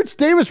 but Clarence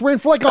Davis ran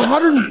for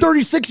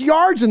 136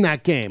 yards in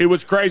that game. It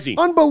was crazy.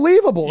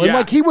 Unbelievable.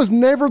 And he was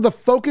never the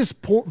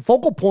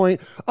focal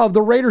point of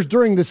the Raiders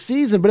during the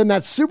season, but in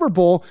that Super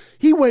Bowl,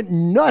 he went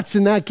nuts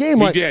in that game.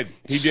 He did.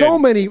 So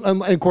many,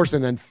 and of course,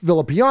 and then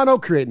Filippiano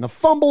creating the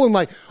fumble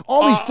and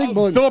all these things.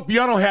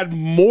 Filippiano had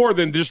more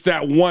than just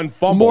that one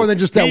fumble. More than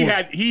just that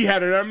one. He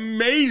had an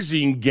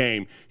amazing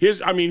game.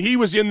 He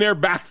was in their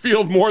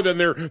backfield more than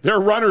their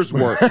runners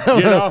were.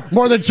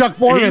 More than Chuck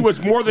Foreman. He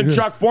was more than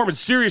Chuck Foreman,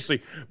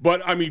 seriously.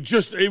 But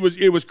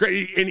it was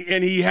great.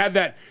 And he had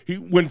that.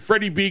 When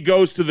Freddie B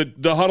goes to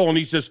the huddle and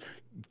he says,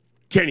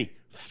 "Kenny,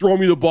 throw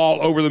me the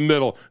ball over the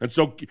middle." And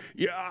so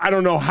I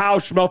don't know how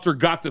Schmelzer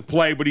got the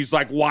play, but he's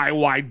like, why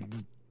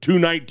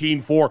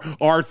 219 for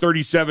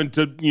R37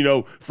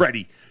 to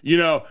Freddie,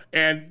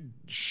 and.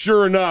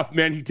 Sure enough,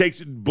 man,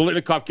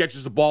 Blitnikoff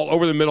catches the ball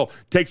over the middle,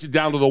 takes it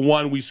down to the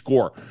 1, we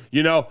score.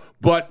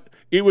 But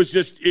it was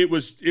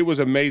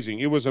amazing.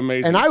 It was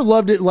amazing. And I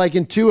loved it,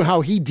 in too,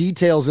 how he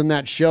details in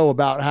that show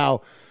about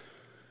how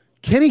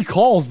Kenny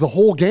calls the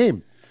whole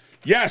game.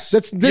 Yes.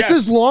 This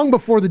is long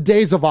before the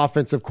days of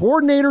offensive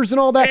coordinators and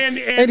all that. And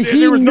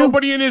there was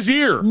nobody in his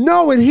ear.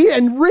 No,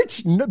 and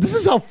Rich, this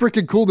is how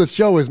freaking cool this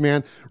show is,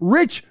 man.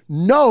 Rich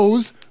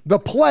knows the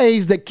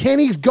plays that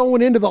Kenny's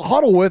going into the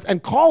huddle with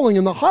and calling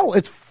in the huddle.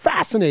 It's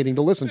fascinating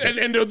to listen to.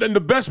 And the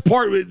best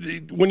part,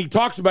 when he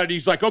talks about it,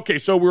 he's like, okay,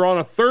 so we're on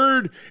a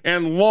 3rd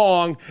and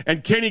long,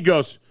 and Kenny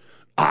goes,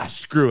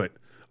 screw it.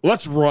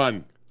 Let's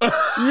run.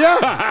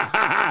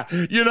 Yeah.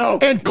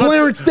 And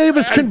Clarence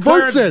Davis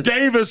converts Clarence it.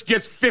 Davis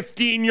gets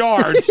 15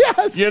 yards,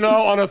 Yes.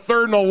 on a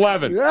 3rd and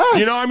 11.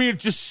 Yes.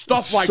 It's just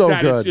stuff like So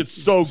that. good. It's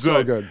so good.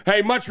 So good.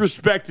 Hey, much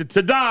respect to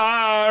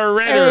Tada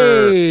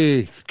Raider.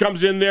 Hey.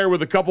 Comes in there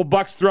with a couple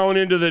bucks thrown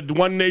into the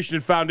One Nation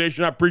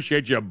Foundation. I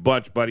appreciate you a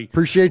bunch, buddy.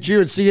 Appreciate you,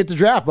 and see you at the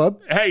draft, bub.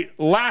 Hey,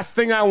 last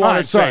thing I want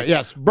to say. Sorry,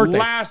 yes, birthdays.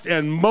 Last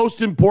and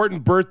most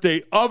important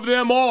birthday of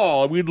them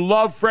all. We'd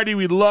love Freddie.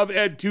 We'd love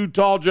Ed Too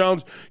Tall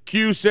Jones.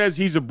 Q says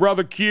he's a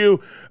brother Q.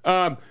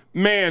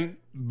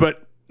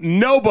 But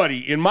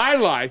nobody in my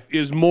life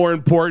is more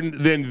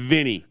important than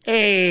Vinny.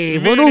 Hey,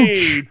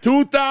 Vinny,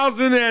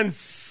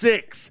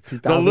 2006.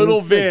 The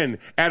little Vin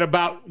at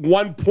about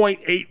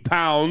 1.8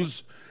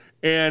 pounds.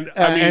 And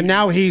and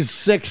now he's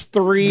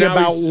 6'3",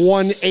 about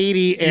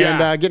 180,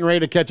 and getting ready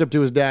to catch up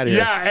to his dad here.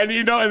 Yeah, and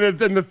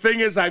the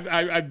thing is,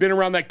 I've been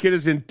around that kid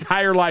his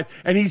entire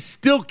life, and he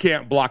still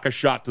can't block a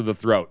shot to the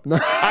throat.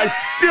 I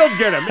still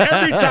get him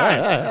every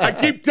time. I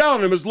keep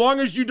telling him, as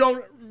long as you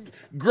don't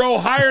grow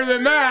higher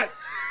than that,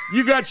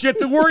 you got shit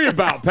to worry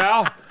about,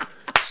 pal.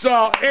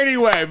 So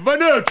anyway,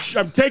 Vanuch,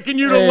 I'm taking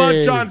you to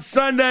lunch on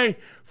Sunday.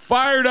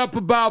 Fired up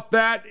about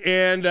that,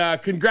 and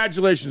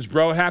congratulations,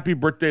 bro. Happy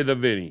birthday to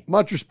Vinny.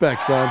 Much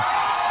respect, son.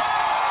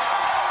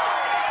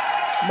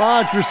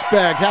 Much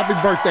respect. Happy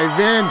birthday,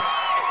 Vin.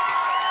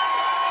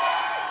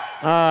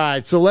 All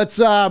right, so let's,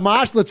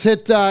 Mosh, let's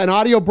hit an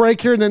audio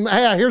break here, and then,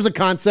 here's a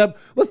concept.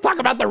 Let's talk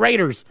about the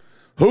Raiders.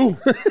 Who?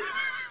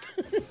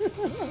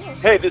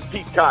 Hey, this is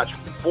Pete Koch,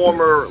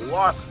 former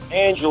Los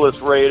Angeles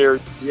Raider.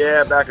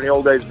 Yeah, back in the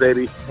old days,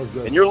 baby.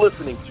 And you're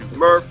listening to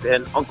Murph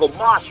and Uncle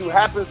Mosh, who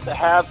happens to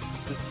have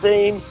the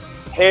same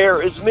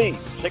hair as me.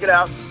 Check it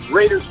out,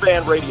 Raiders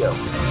Fan Radio.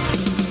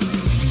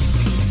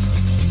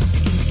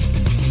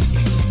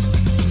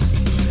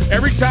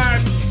 Every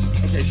time,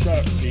 okay, shut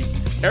up, Pete.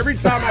 Every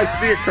time I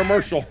see a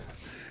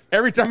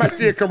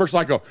commercial,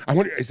 I go, I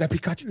wonder, is that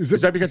Pikachu? Is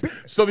that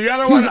Pikachu? So the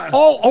other one, He's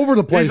all over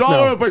the place. He's all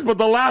over the place. But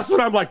the last one,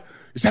 I'm like,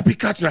 is that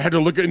Pikachu? And I had to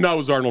look at it. No, it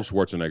was Arnold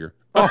Schwarzenegger.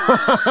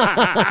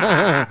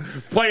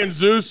 Playing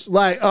Zeus.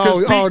 Nice.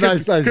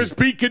 Because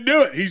Pete can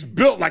do it. He's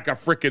built like a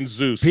freaking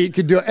Zeus. Pete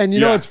could do it. And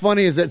you know what's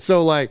funny is that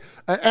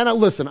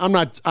listen, I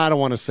don't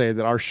want to say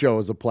that our show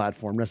is a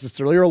platform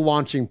necessarily or a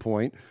launching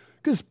point,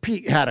 because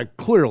Pete had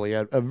clearly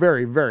a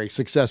very, very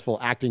successful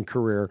acting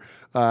career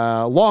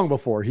long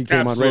before he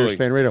came on Raiders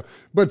Fan Radio.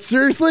 But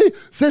seriously,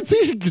 since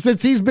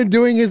he's been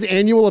doing his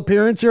annual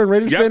appearance here on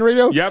Raiders Fan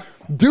Radio,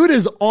 dude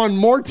is on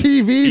more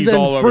TV than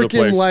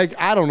freaking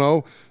I don't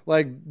know,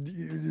 like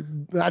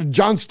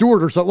Jon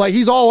Stewart or something. Like,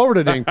 he's all over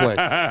the dang place.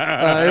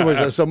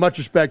 So much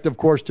respect, of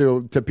course,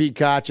 to Pete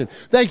Koch, and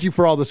thank you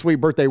for all the sweet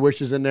birthday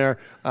wishes in there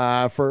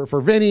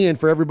for Vinny and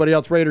for everybody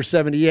else. Raiders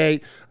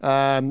 78.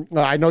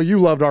 I know you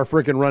loved our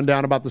freaking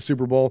rundown about the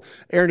Super Bowl.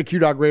 Aaron the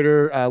Q-Dog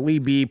Raider, Lee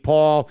B,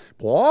 Paul,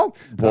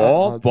 Tyrone,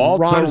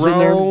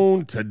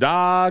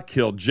 Tada,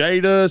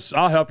 Kiljadis.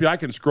 I'll help you. I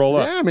can scroll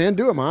up. Yeah, man,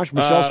 do it, Mosh.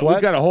 Michelle Sweat.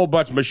 We've got a whole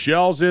bunch of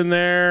Michelle's in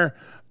there.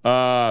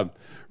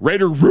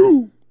 Raider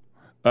Roo.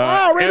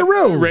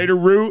 Raider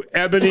Roo,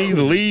 Ebony,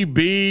 Lee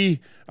B.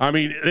 I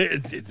mean,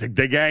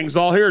 the gang's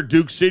all here.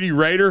 Duke City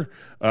Raider,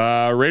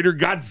 Raider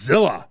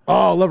Godzilla.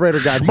 Oh, love Raider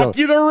Godzilla.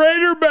 Schmucky the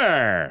Raider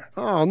Bear.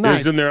 Oh, nice.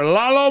 He's in there.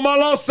 Lalo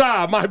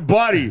Malosa, my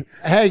buddy.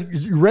 Hey,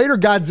 Raider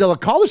Godzilla,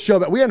 call the show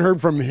back. We hadn't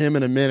heard from him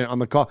in a minute on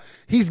the call.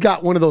 He's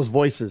got one of those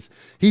voices.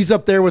 He's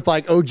up there with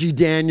like OG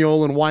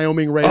Daniel and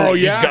Wyoming Raider. Oh,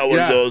 yeah. He's got one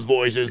of those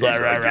voices.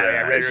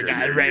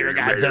 Raider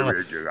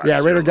Godzilla.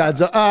 Yeah, Raider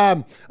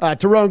Godzilla.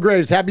 Tyrone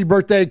Graves, happy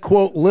birthday,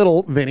 quote,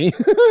 little Vinny.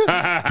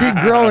 Keep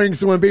growing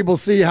so when people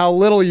see how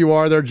little you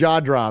are, their jaw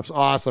drops.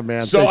 Awesome,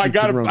 man. So I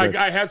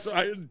had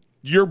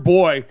your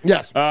boy,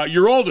 yes,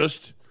 your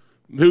oldest,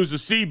 who's a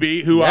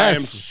CB, who I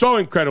am so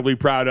incredibly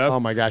proud of. Oh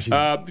my gosh,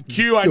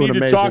 Q, I need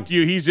to talk to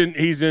you. He's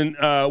in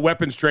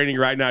weapons training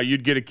right now.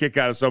 You'd get a kick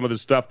out of some of the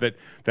stuff that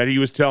he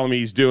was telling me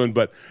he's doing.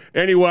 But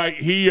anyway,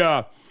 he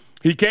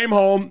came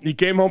home. He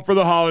came home for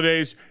the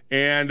holidays,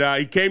 and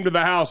he came to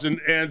the house,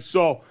 and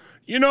so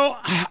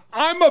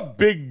I'm a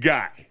big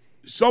guy.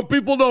 Some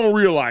people don't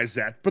realize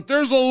that, but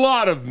there's a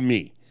lot of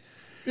me.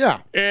 Yeah.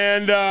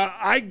 And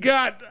I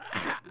got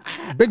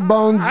big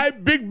bones.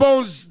 Big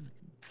bones,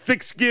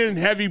 thick skin,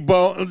 heavy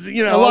bones, a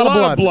lot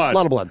of blood. A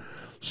lot of blood.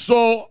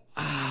 So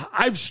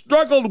I've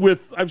struggled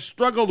with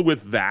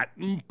that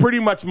pretty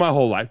much my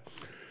whole life.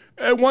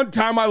 At one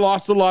time I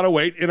lost a lot of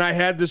weight, and I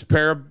had this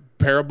pair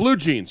of blue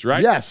jeans,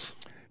 right? Yes.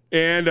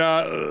 And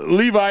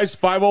Levi's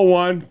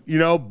 501,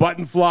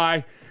 button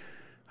fly.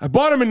 I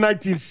bought them in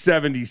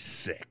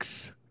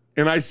 1976.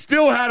 And I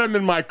still had them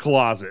in my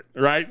closet,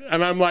 right?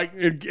 And I'm like,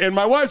 and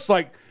my wife's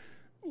like,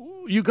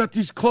 you got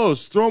these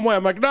clothes, throw them away.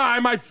 I'm like, no,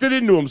 I might fit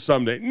into them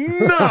someday.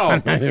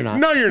 No, you're not.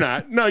 No, you're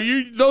not. No,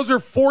 those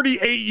are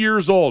 48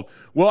 years old.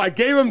 Well, I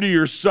gave them to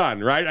your son,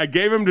 right? I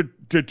gave them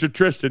to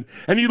Tristan,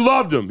 and he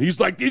loved them.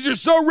 He's like, these are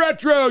so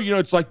retro.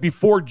 It's like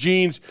before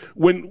jeans,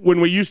 when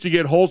we used to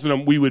get holes in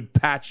them, we would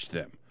patch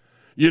them.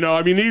 These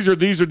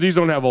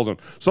don't have holes in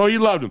them. So he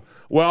loved them.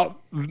 Well,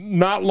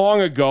 not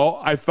long ago,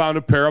 I found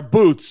a pair of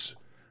boots.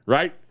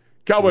 right?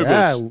 Cowboy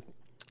Yeah. boots.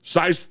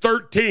 Size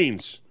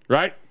 13s,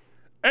 right?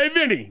 Hey,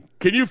 Vinny,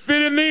 can you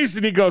fit in these?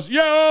 And he goes,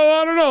 yeah,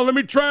 I don't know. Let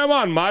me try them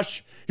on,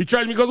 Mosh. He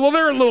tries me. He goes, well,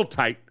 they're a little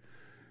tight.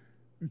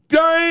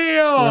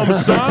 Damn,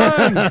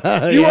 son.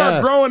 You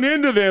are growing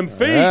into them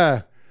feet.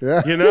 Yeah.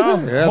 You know?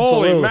 Yeah,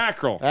 Holy absolutely.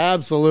 mackerel.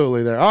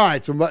 Absolutely there. All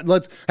right, so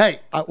let's,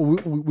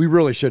 we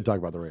really should talk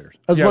about the Raiders.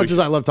 As much as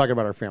I love talking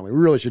about our family, we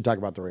really should talk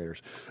about the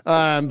Raiders.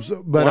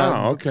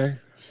 Okay.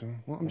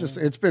 Well,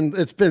 it's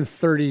been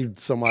 30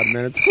 some odd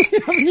minutes. We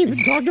haven't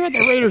even talked about the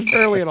Raiders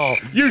barely at all.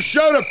 You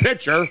showed a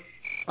picture.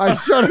 I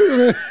showed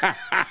it.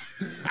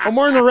 I'm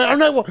wearing I'm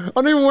not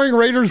even wearing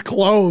Raiders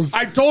clothes.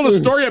 I told a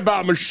story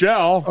about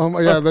Michelle. Oh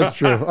my, yeah, that's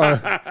true. All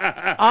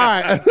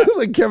right.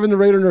 Like Kevin the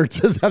Raider nerd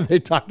says, have they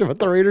talked about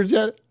the Raiders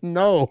yet?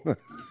 No.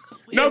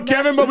 No,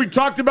 Kevin, but we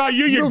talked about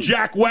you, you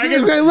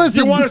jackwagon. Okay,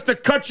 listen. You want us to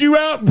cut you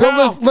out, pal?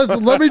 Well,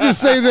 listen, let me just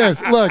say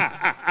this. Look,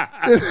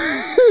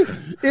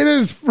 it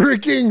is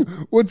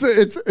freaking,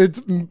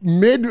 it's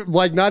mid,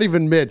 like not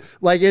even mid.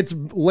 Like it's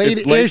late-ish.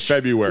 It's late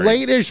February.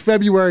 Late-ish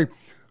February.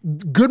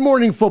 Good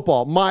Morning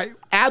Football, my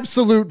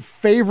absolute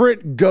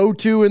favorite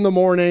go-to in the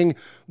morning.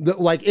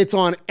 Like it's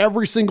on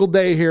every single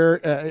day here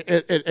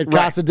at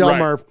Casa Del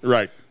Mar.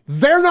 Right.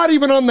 They're not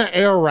even on the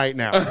air right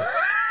now.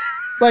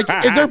 Like,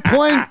 they're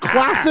playing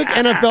classic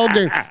NFL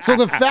games. So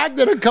the fact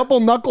that a couple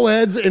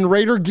knuckleheads in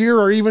Raider gear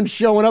are even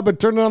showing up and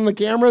turning on the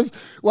cameras,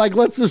 like,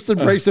 let's just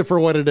embrace it for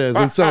what it is.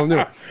 And so,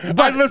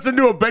 I listened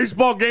to a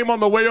baseball game on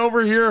the way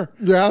over here.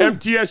 Yeah.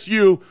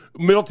 MTSU,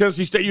 Middle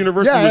Tennessee State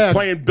University, was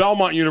playing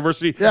Belmont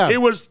University. Yeah. It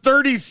was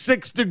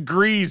 36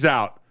 degrees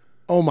out.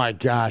 Oh my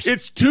gosh.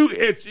 It's too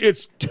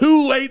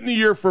late in the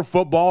year for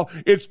football.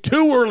 It's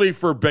too early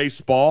for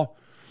baseball.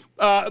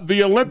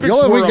 The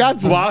Olympics were a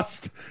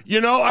bust. You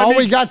know, all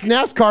we got's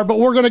NASCAR, but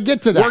we're going to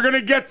get to that. We're going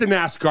to get to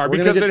NASCAR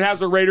because it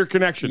has a Raider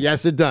connection.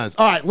 Yes, it does.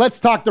 All right, let's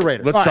talk the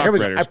Raiders. Let's talk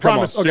Raiders. I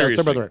promise. Okay, let's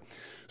talk about the Raiders.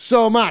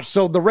 So, Mosh,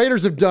 so the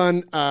Raiders have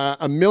done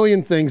a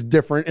million things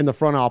different in the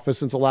front office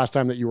since the last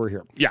time that you were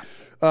here. Yeah.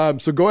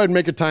 So go ahead and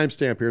make a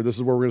timestamp here. This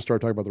is where we're going to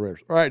start talking about the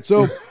Raiders. All right,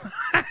 so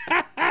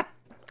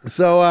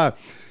so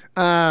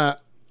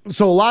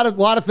a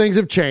lot of things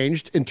have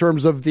changed in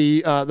terms of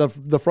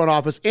the front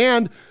office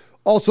and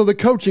also the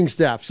coaching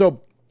staff.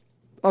 So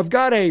I've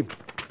got a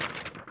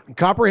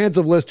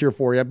comprehensive list here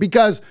for you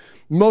because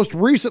most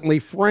recently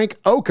Frank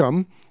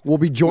Oakham will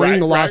be joining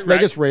the Las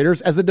Vegas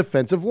Raiders as a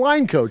defensive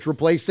line coach,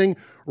 replacing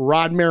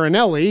Rod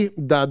Marinelli,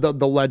 the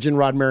legend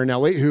Rod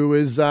Marinelli, who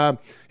is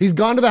he's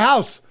gone to the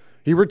house.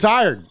 He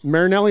retired.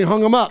 Marinelli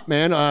hung him up,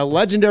 man. A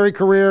legendary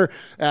career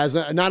as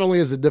not only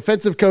as a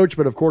defensive coach,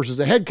 but of course as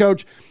a head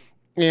coach.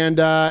 And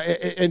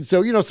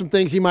so, you know, some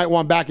things he might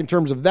want back in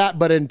terms of that,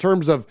 but in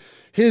terms of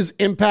his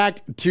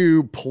impact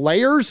to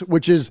players,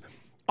 which is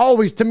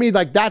always, to me,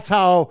 like that's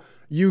how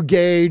you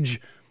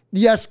gauge.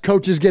 Yes,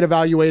 coaches get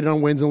evaluated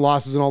on wins and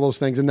losses and all those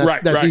things, and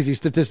that's easy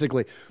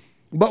statistically.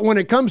 But when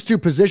it comes to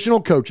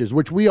positional coaches,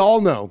 which we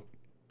all know,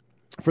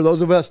 for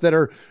those of us that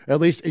are at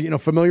least, you know,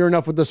 familiar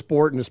enough with the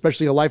sport, and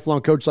especially a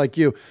lifelong coach like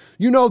you,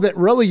 you know that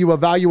really you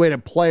evaluate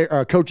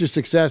a coach's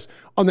success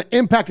on the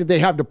impact that they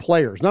have to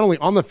players, not only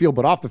on the field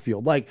but off the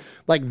field. Like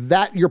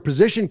that, your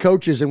position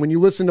coaches, and when you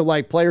listen to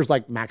like players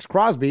like Max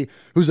Crosby,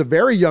 who's a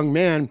very young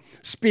man,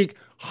 speak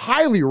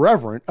highly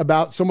reverent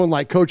about someone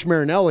like Coach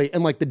Marinelli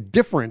and like the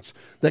difference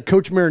that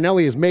Coach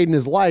Marinelli has made in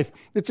his life.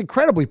 It's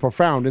incredibly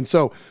profound. And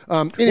so,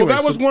 anyway,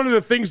 that was one of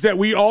the things that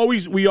we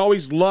always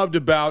loved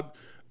about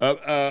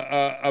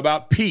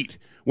Pete.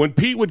 When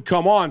Pete would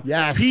come on,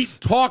 Pete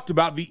talked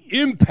about the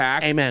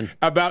impact,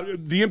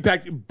 about the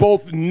impact,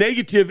 both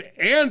negative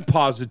and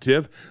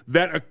positive,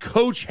 that a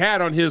coach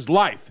had on his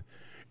life.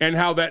 And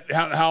how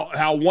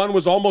one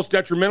was almost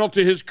detrimental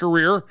to his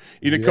career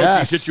in a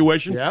coaching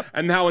situation,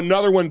 and how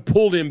another one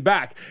pulled him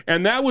back.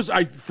 And that was,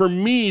 for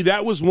me,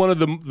 that was one of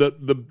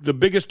the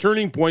biggest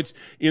turning points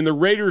in the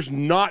Raiders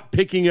not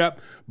picking up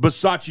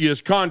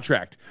Bisaccia's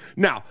contract.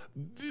 Now,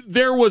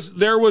 there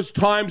was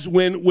times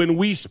when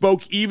we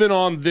spoke, even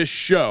on this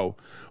show,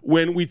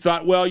 when we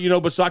thought, well, you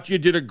know, Bisaccia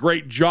did a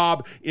great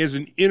job as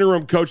an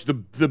interim coach, the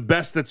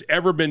best that's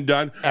ever been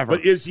done. Ever.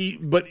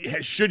 But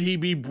should he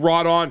be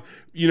brought on,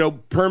 you know,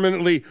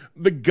 permanently?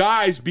 The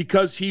guys,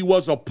 because he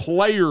was a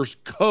player's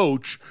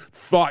coach,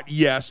 thought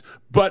yes,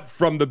 but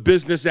from the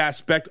business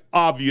aspect,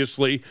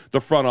 obviously, the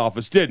front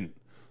office didn't.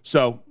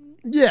 So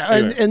yeah,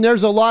 anyway. and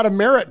there's a lot of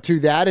merit to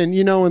that. And,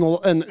 you know,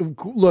 and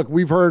look,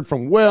 we've heard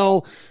from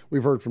Will,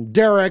 we've heard from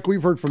Derek,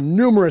 we've heard from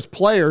numerous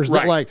players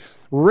that, like,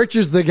 Rich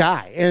is the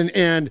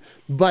guy.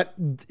 But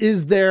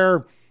is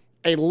there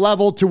a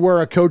level to where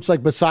a coach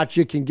like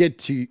Bisaccia can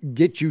get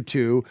you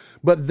to,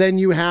 but then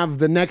you have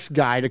the next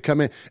guy to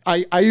come in?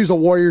 I use a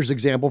Warriors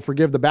example,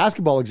 forgive the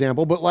basketball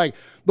example, but like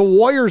the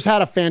Warriors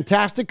had a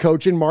fantastic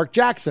coach in Mark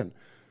Jackson,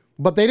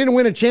 but they didn't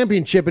win a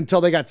championship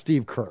until they got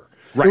Steve Kerr.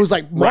 Right. It was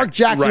like Mark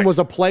Jackson was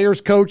a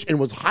player's coach and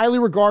was highly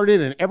regarded,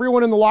 and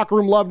everyone in the locker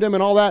room loved him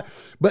and all that.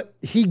 But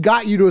he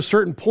got you to a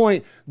certain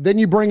point. Then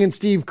you bring in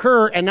Steve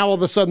Kerr, and now all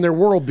of a sudden they're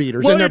world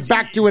beaters, and they're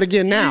back to it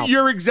again now.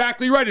 You're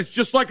exactly right. It's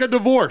just like a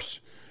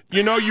divorce.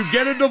 You know, you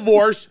get a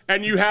divorce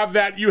and you have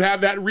that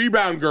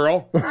rebound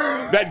girl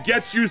that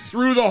gets you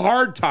through the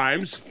hard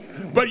times,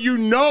 but you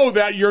know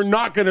that you're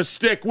not going to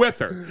stick with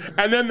her.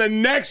 And then the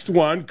next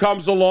one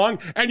comes along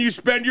and you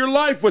spend your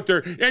life with her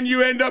and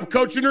you end up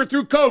coaching her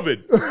through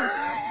COVID.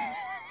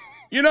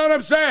 You know what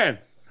I'm saying?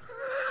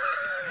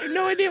 I have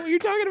no idea what you're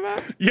talking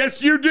about.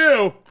 Yes, you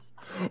do.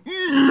 Here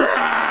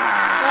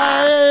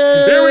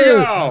we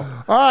go.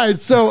 All right,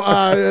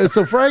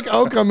 so Frank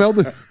Oakham held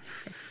the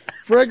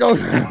Frank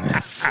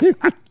Oakham.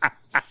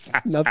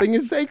 Nothing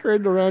is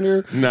sacred around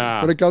here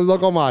when it comes to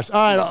Uncle Mosh.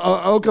 All right,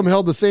 Oakham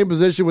held the same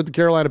position with the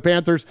Carolina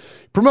Panthers,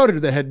 promoted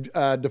to the head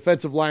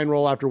defensive line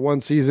role after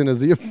one season as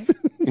the.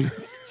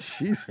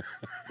 Jeez,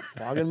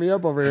 fogging me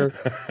up over here.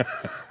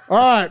 All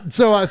right,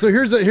 so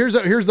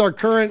here's our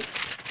current.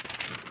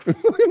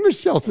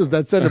 Michelle says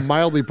that sounded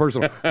mildly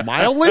personal.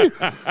 Mildly?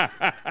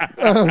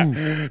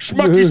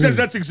 Schmucky says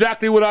that's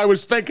exactly what I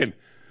was thinking.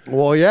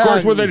 Well, yeah. Of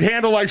course, with a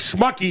handle like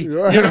Schmucky.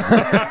 You know?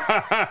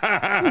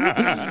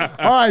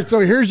 All right, so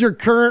here's your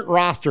current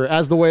roster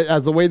as the way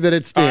that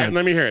it stands. All right,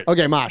 let me hear it.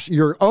 Okay, Mosh,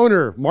 your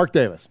owner, Mark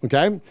Davis,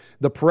 okay?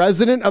 The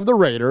president of the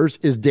Raiders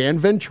is Dan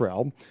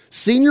Ventrell.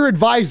 Senior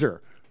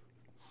advisor,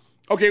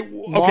 Okay.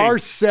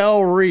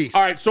 Marcel Reese.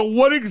 All right, so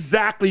what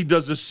exactly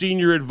does a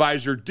senior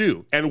advisor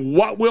do? And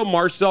what will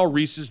Marcel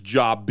Reese's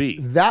job be?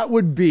 That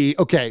would be,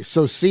 okay,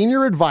 so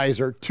senior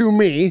advisor to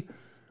me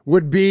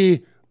would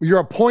be your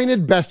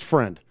appointed best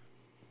friend.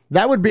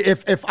 That would be,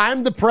 if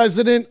I'm the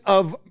president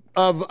of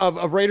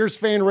Raiders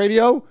Fan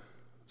Radio,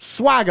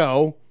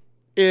 Swaggo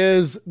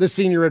is the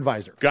senior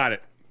advisor. Got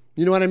it.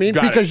 You know what I mean?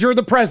 Got because it. you're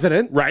the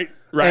president. Right.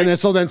 And then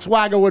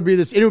Swaggo would be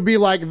this. It would be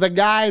like the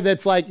guy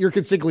that's like your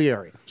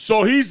consigliere.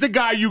 So he's the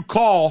guy you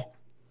call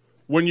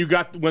when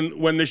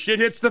when the shit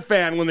hits the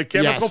fan, when the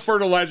chemical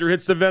fertilizer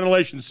hits the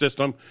ventilation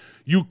system,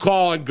 you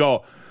call and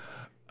go,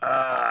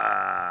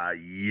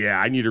 yeah,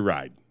 I need a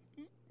ride.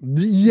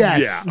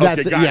 Yes. Yeah.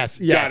 That's Okay, it.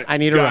 Yes. I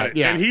need a ride.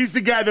 Yeah. And he's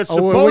the guy that's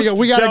supposed to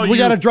tell you. We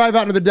got to drive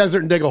out into the desert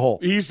and dig a hole.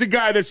 He's the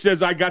guy that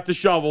says, I got the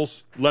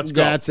shovels. Let's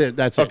go. That's it.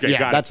 Okay,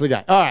 Yeah, that's the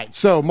guy. All right.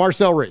 So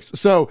Marcel Reese.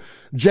 So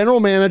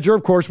general manager,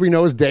 of course, we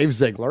know is Dave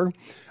Ziegler.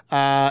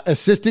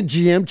 Assistant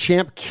GM,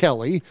 Champ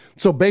Kelly.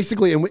 So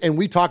basically, and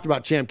we talked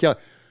about Champ Kelly.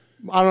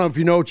 I don't know if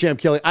you know Champ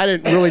Kelly. I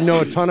didn't really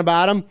know a ton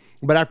about him,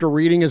 but after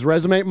reading his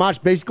resume, Mosh,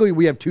 basically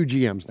we have two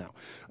GMs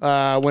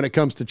now when it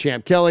comes to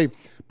Champ Kelly.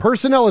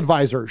 Personnel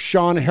advisor,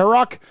 Sean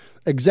Herrock.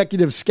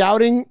 Executive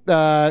scouting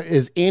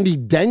is Andy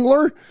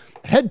Dengler.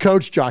 Head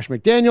coach, Josh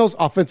McDaniels.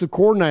 Offensive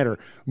coordinator,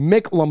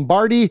 Mick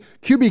Lombardi.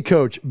 QB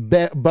coach,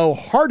 Bo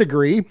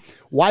Hardigree.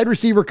 Wide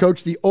receiver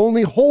coach, the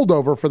only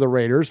holdover for the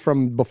Raiders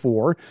from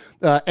before,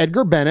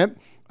 Edgar Bennett.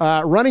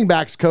 Running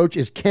backs coach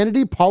is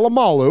Kennedy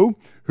Polamalu,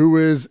 who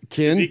is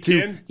kin to.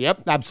 Kin?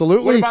 Yep,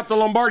 absolutely. What about the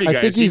Lombardi guy?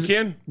 Is he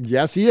kin?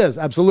 Yes, he is.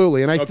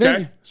 Absolutely. And I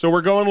think. So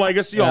we're going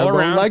legacy all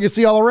around.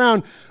 Legacy all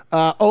around.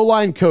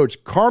 O-line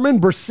coach,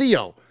 Carmen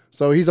Bercillo.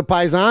 So he's a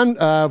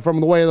Paisan from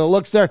the way that it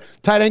looks there.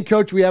 Tight end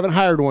coach, we haven't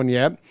hired one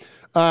yet.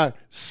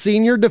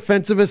 Senior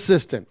defensive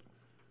assistant.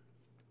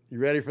 You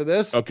ready for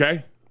this?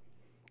 Okay.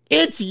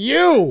 It's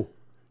you.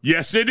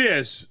 Yes, it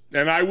is.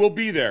 And I will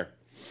be there.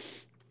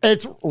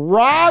 It's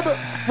Rob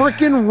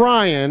frickin'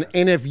 Ryan.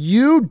 And if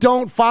you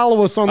don't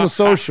follow us on the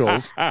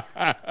socials,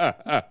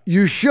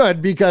 you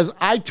should, because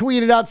I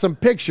tweeted out some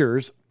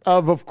pictures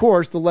of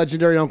course, the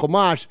legendary Uncle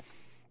Mosh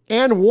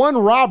and one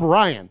Rob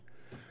Ryan.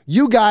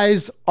 You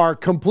guys are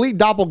complete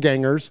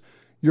doppelgangers.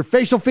 Your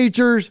facial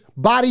features,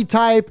 body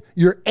type,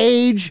 your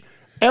age,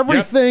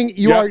 everything.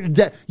 You are.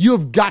 You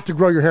have got to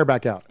grow your hair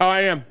back out. Oh,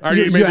 I am. I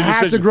you made the have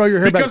decision. to grow your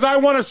hair because back. I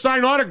want to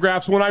sign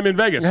autographs when I'm in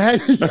Vegas.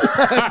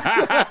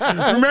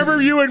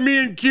 Remember you and me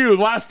and Q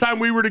last time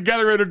we were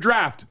together at a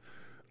draft.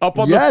 Up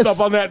on that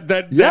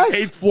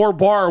 8th floor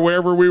bar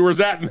wherever we was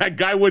at, and that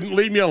guy wouldn't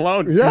leave me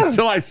alone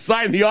until I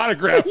signed the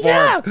autograph for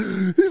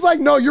him. He's like,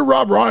 no, you're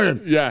Rob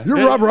Ryan. Yeah. You're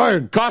Rob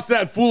Ryan. Cost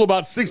that fool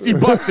about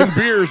 $60 in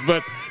beers,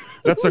 but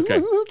that's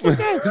okay.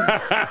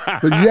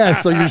 But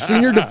yes, so your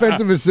senior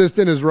defensive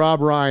assistant is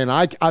Rob Ryan.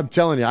 I'm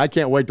telling you, I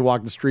can't wait to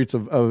walk the streets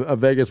of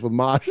Vegas with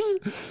Mosh.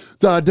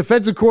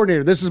 Defensive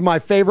coordinator, this is my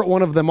favorite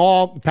one of them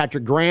all.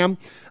 Patrick Graham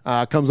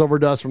comes over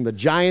to us from the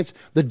Giants.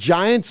 The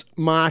Giants,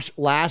 Mosh,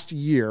 last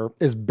year,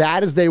 as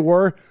bad as they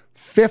were,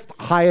 5th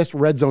highest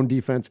red zone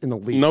defense in the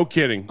league. No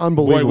kidding.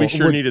 Unbelievable. Boy, we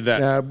sure needed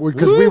that.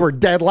 Because we were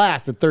dead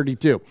last at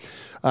 32.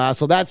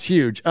 So that's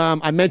huge.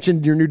 I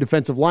mentioned your new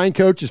defensive line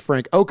coach is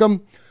Frank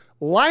Oakham.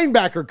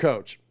 Linebacker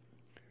coach,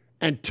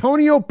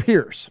 Antonio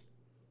Pierce.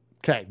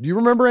 Okay, do you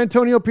remember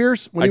Antonio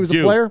Pierce when he was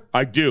a player?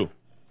 I do.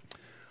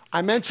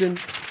 I mentioned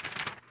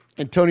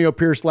Antonio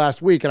Pierce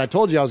last week, and I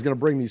told you I was going to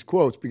bring these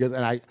quotes because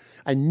I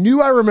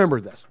knew I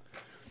remembered this.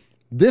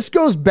 This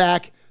goes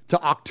back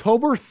to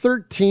October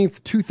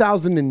 13th,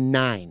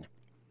 2009.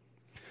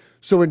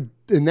 So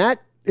in that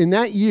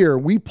year,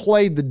 we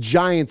played the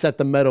Giants at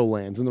the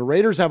Meadowlands, and the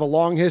Raiders have a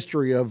long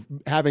history of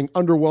having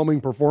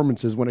underwhelming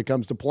performances when it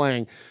comes to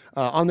playing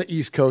on the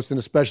East Coast and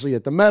especially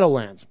at the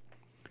Meadowlands.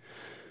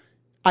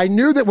 I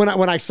knew that when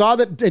I saw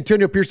that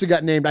Antonio Pierce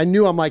got named,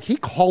 I'm like, he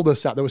called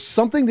us out. There was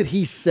something that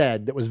he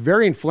said that was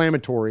very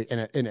inflammatory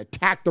and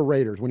attacked the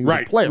Raiders when he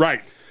was a player.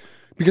 Right.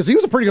 Because he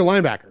was a pretty good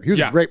linebacker. He was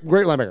a great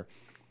linebacker.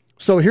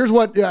 So here's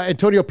what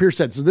Antonio Pierce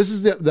said. So this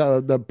is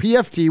the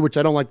PFT, which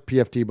I don't like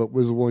PFT, but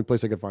was the only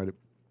place I could find it.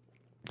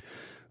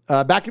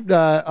 Back in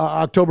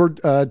October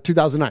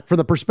 2009. From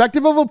the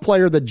perspective of a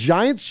player, the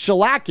Giants'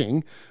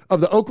 shellacking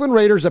of the Oakland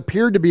Raiders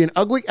appeared to be an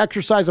ugly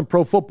exercise in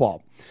pro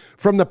football.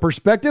 From the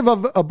perspective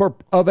of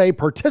a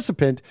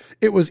participant,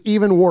 it was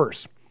even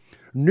worse.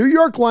 New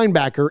York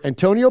linebacker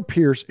Antonio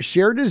Pierce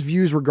shared his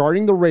views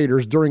regarding the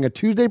Raiders during a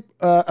Tuesday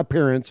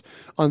appearance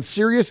on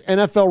Sirius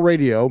NFL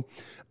Radio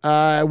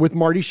with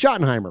Marty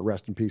Schottenheimer.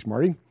 Rest in peace,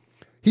 Marty.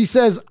 He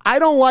says, I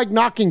don't like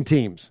knocking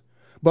teams,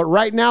 but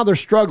right now they're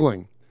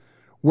struggling.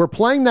 We're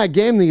playing that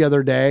game the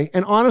other day,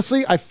 and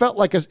honestly, it felt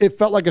like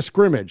a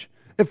scrimmage.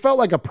 It felt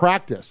like a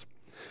practice.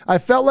 I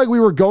felt like we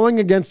were going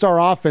against our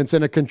offense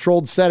in a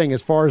controlled setting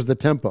as far as the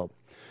tempo.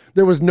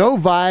 There was no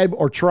vibe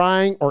or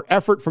trying or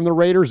effort from the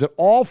Raiders at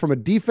all from a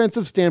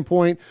defensive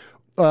standpoint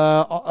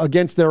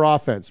against their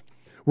offense.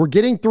 We're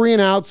getting 3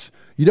 and outs.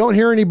 You don't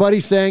hear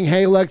anybody saying,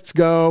 hey, let's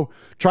go,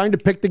 trying to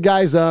pick the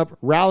guys up,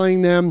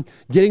 rallying them,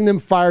 getting them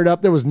fired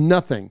up. There was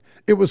nothing.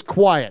 It was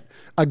quiet.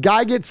 A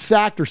guy gets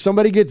sacked or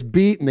somebody gets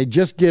beat and they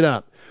just get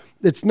up.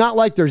 It's not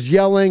like there's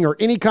yelling or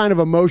any kind of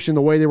emotion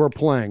the way they were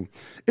playing.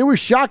 It was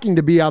shocking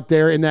to be out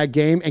there in that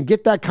game and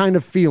get that kind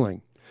of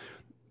feeling.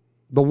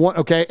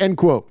 End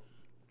quote.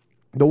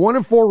 The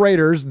 1-4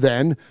 Raiders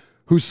then,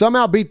 who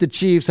somehow beat the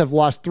Chiefs, have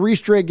lost 3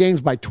 straight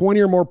games by 20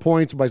 or more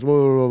points.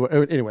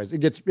 Anyways,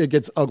 it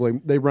gets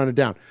ugly. They run it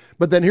down.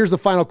 But then here's the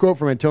final quote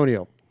from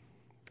Antonio.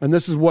 And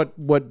this is what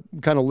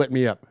kind of lit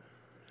me up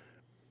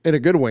in a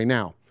good way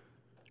now.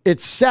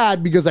 It's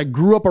sad because I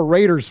grew up a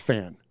Raiders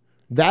fan.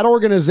 That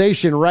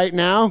organization right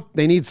now,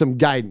 they need some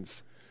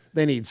guidance.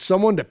 They need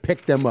someone to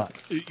pick them up.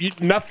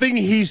 Nothing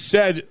he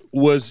said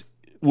was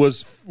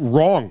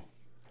wrong.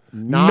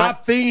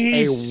 Nothing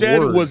he said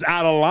was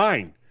out of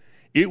line.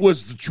 It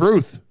was the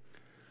truth.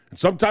 And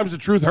sometimes the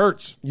truth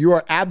hurts. You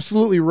are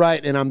absolutely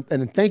right,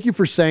 and thank you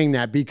for saying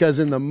that, because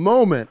in the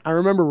moment, I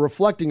remember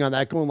reflecting on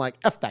that, going like,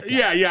 F that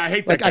guy. Yeah, I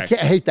hate that guy.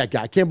 I hate that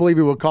guy. I can't believe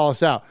he would call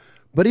us out.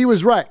 But he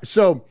was right.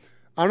 So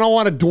I don't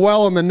want to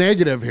dwell on the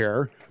negative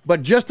here,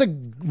 but just a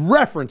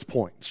reference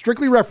point,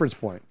 strictly reference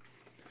point.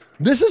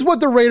 This is what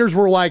the Raiders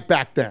were like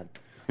back then.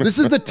 This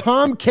is the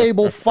Tom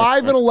Cable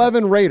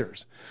 5-11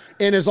 Raiders.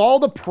 And is all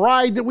the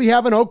pride that we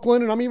have in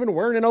Oakland, and I'm even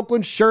wearing an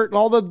Oakland shirt, and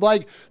all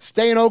the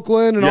stay in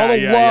Oakland and all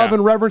the love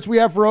and reverence we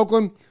have for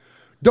Oakland.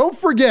 Don't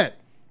forget,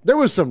 there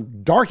was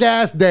some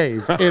dark-ass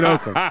days in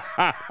Oakland.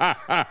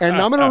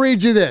 And I'm going to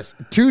read you this.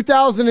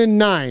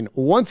 2009,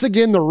 once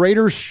again, the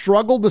Raiders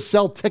struggled to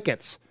sell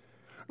tickets.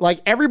 Like,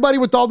 everybody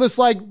with all this,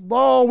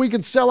 we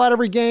can sell out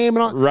every game.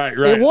 And all. Right.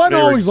 It wasn't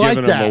always like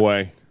that. Them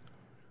away.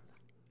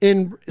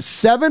 In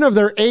 7 of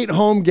their 8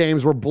 home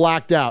games were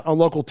blacked out on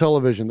local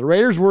television. The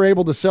Raiders were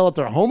able to sell at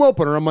their home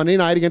opener on Monday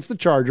night against the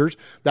Chargers.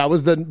 That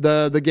was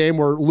the game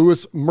where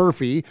Louis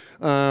Murphy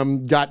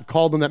got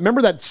called on that.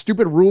 Remember that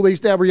stupid rule they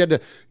used to have where you had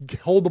to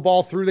hold the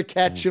ball through the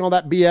catch and all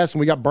that BS, and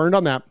we got burned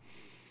on that.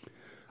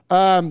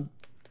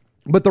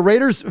 But the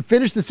Raiders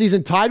finished the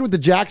season tied with the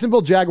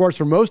Jacksonville Jaguars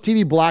for most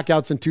TV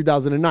blackouts in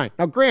 2009.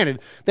 Now, granted,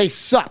 they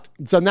sucked,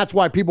 so that's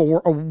why a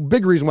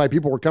big reason why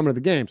people were coming to the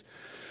games.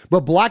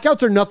 But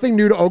blackouts are nothing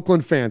new to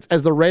Oakland fans,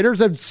 as the Raiders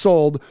have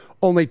sold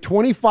only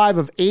 25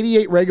 of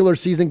 88 regular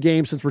season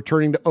games since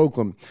returning to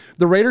Oakland.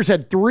 The Raiders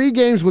had 3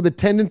 games with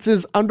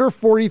attendances under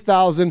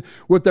 40,000,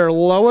 with their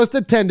lowest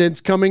attendance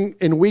coming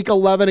in Week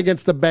 11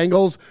 against the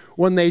Bengals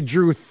when they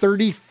drew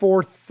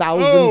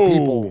 34,000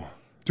 people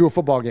to a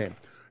football game.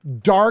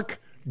 Dark,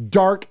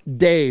 dark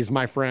days,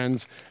 my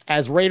friends,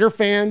 as Raider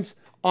fans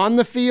on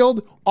the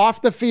field,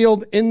 off the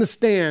field, in the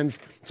stands.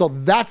 So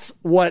that's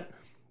what...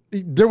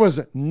 There was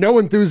no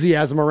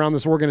enthusiasm around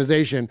this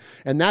organization,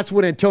 and that's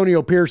what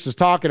Antonio Pierce is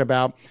talking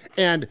about.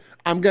 And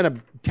I'm going to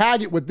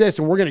tag it with this,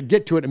 and we're going to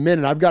get to it in a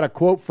minute. I've got a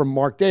quote from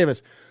Mark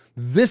Davis.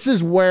 This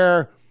is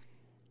where,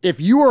 if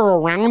you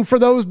were around for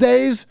those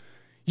days,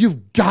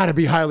 you've got to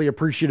be highly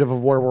appreciative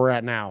of where we're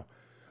at now.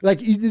 Like,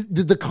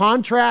 the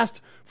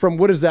contrast from,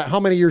 what is that? How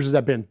many years has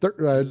that been?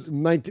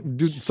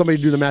 19, somebody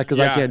do the math, because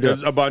I can't do it.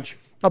 A bunch.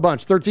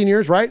 13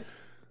 years, right?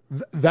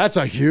 That's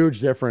a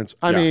huge difference.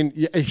 I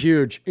mean,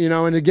 huge.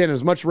 And again,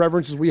 as much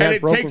reverence as we have for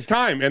Oakland. And it takes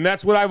time, and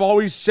that's what I've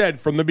always said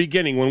from the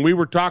beginning when we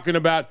were talking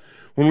about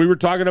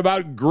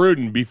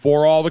Gruden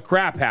before all the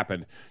crap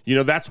happened.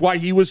 That's why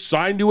he was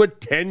signed to a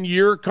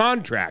 10-year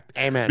contract.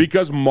 Amen.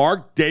 Because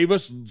Mark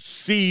Davis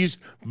sees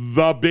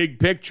the big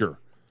picture.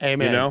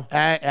 Amen.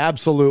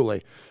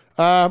 Absolutely.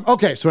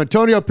 Okay, so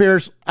Antonio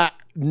Pierce.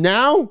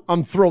 Now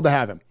I'm thrilled to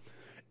have him.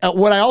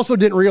 What I also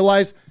didn't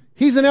realize,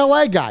 he's an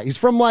LA guy. He's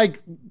from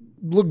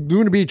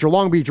Laguna Beach or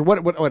Long Beach or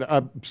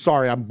what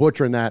sorry, I'm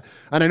butchering that.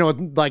 And I know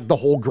the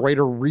whole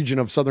greater region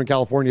of Southern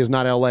California is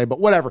not LA, but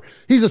whatever.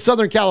 He's a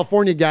Southern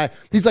California guy.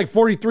 He's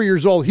 43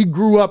 years old. He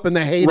grew up in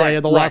the heyday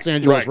of the Los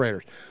Angeles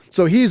Raiders.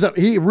 So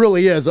he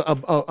really is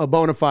a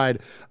bona fide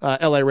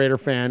LA Raider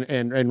fan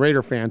and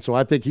Raider fan. So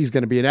I think he's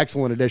going to be an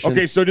excellent addition.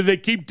 Okay, so do they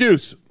keep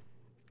Deuce?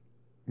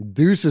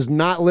 Deuce is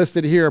not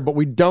listed here, but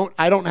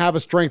I don't have a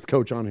strength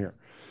coach on here.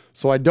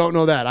 So I don't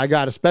know that. I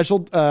got a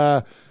special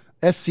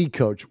SC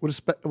coach. What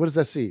is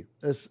SC?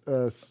 Because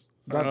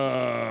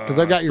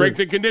I got strength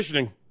and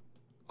conditioning.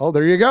 Oh,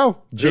 there you go,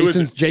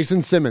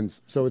 Jason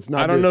Simmons. So it's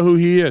not. I don't know who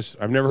he is.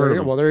 I've never heard of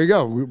him. Well, there you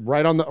go.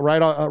 Right on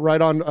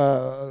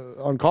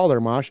call there,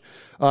 Mosh.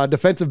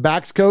 Defensive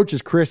backs coach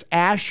is Chris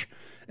Ash,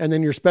 and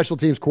then your special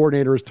teams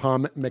coordinator is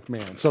Tom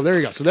McMahon. So there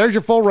you go. So there's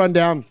your full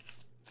rundown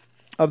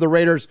of the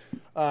Raiders'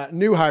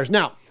 new hires.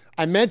 Now,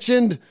 I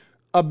mentioned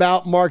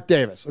about Mark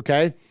Davis.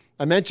 Okay,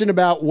 I mentioned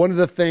about one of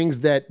the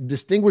things that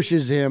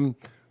distinguishes him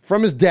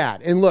from his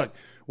dad. And look,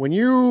 when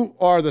you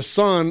are the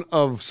son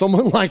of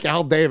someone like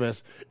Al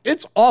Davis,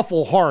 it's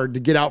awful hard to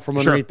get out from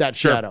underneath that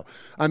shadow.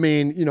 I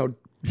mean,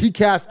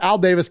 Al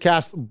Davis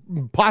cast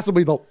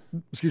possibly the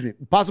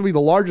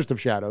largest of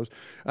shadows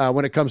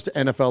when it comes to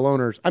NFL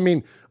owners. I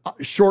mean,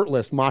 short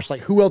list, Mosh.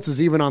 Like, who else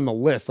is even on the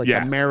list? Like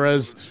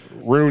Amaras,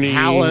 Rooney,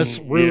 Hallis,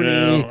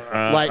 Rooney.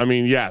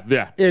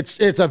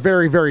 It's a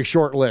very, very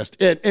short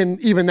list. And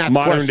even that's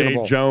modern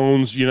questionable. Day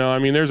Jones.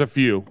 There's a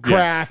few.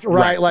 Kraft,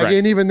 right?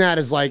 And even that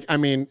is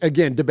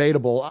again,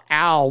 debatable.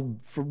 Al,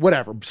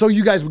 whatever. So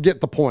you guys would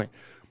get the point.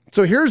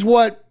 So here's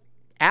what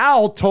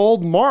Al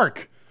told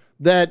Mark,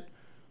 that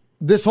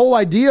this whole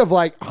idea of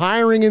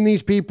hiring in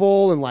these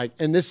people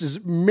and this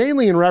is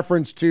mainly in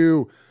reference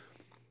to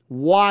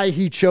why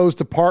he chose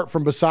to part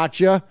from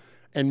Bisaccia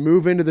and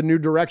move into the new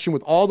direction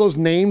with all those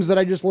names that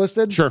I just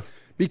listed. Sure.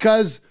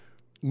 Because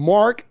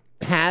Mark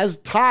has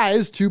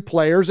ties to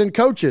players and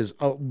coaches.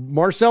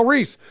 Marcel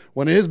Reese,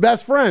 one of his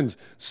best friends,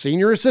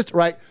 senior assistant,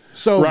 right?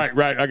 So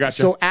right, I got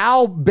you. So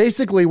Al,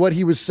 basically what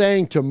he was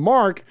saying to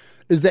Mark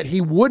is that he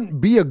wouldn't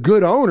be a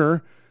good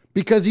owner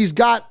because he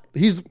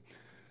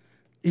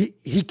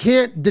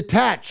can't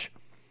detach.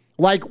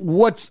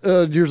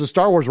 Here's a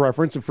Star Wars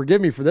reference, and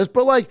forgive me for this,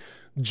 but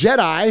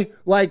Jedi,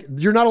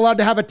 you're not allowed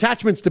to have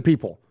attachments to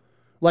people.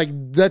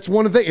 That's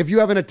one of the, if you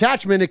have an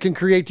attachment, it can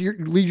lead to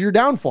your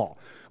downfall.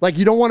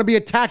 You don't want to be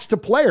attached to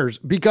players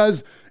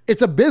because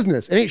it's a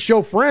business. It ain't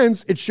show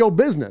friends, it's show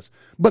business.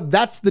 But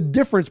that's the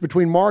difference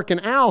between Mark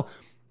and Al.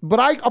 But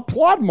I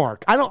applaud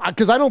Mark. I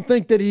don't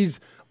think that he's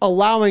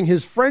allowing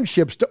his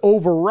friendships to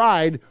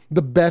override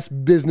the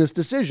best business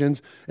decisions.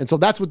 And so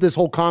that's what this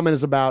whole comment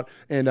is about.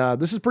 And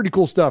this is pretty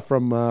cool stuff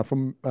from our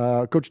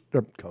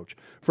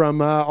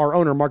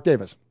owner, Mark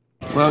Davis.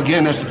 Well,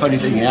 again, that's the funny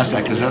thing you asked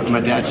that, because my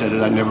dad said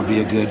that I'd never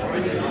be a good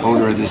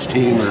owner of this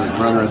team or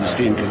runner of this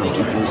team because I'm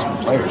too close to the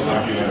players.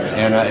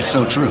 And it's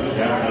so true,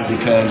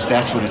 because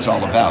that's what it's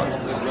all about.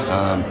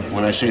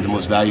 When I say the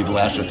most valuable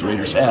asset the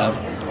Raiders have,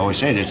 I always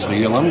say it's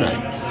the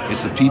alumni.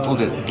 It's the people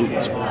that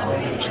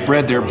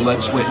spread their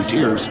blood, sweat, and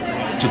tears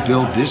to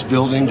build this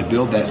building, to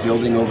build that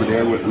building over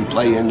there, what we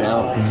play in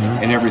now,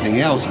 and everything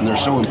else. And they're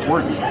so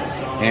important.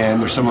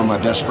 And they're some of my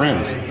best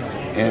friends.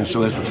 And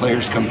so as the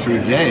players come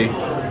through today,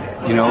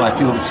 I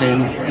feel the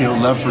same,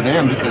 love for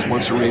them, because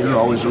once a Raider,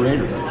 always a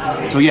Raider.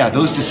 So yeah,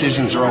 those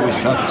decisions are always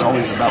tough. It's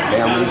always about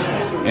families,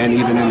 and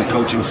even in the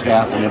coaching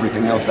staff and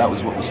everything else, that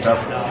was what was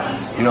tough.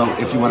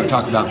 If you want to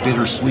talk about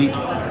bittersweet,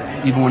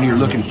 even when you're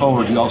looking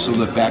forward, you also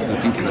look back to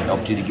the people that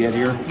helped you to get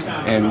here.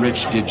 And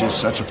Rich did just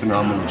such a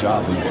phenomenal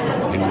job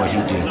in what he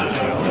did.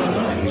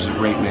 He was a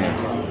great man.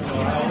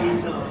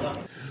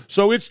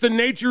 So it's the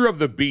nature of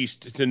the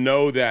beast to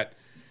know that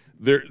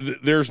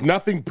there's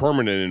nothing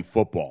permanent in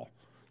football.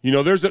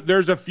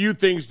 There's a few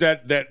things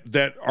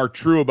that are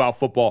true about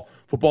football.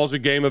 Football is a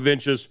game of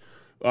inches.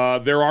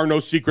 There are no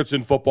secrets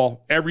in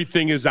football.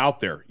 Everything is out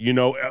there.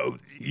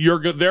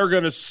 They're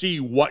going to see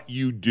what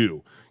you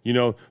do.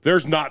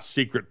 There's not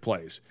secret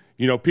plays.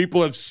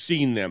 People have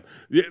seen them.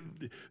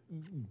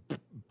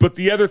 But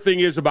the other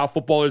thing is about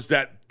football is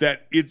that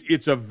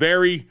it's a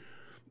very,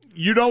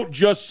 you don't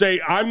just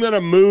say, I'm going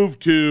to move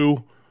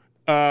to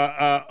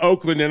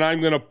Oakland and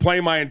I'm going to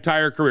play my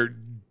entire career.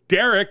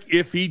 Derek,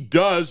 if he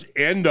does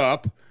end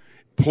up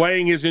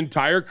playing his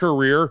entire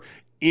career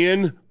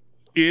with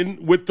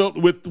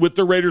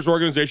the Raiders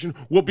organization,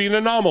 will be an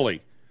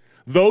anomaly.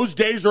 Those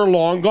days are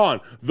long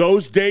gone.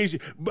 Those days,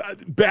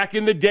 back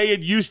in the day, it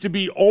used to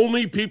be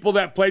only people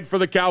that played for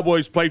the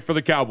Cowboys played for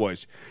the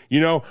Cowboys.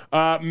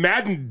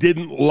 Madden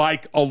didn't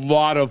like a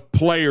lot of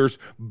players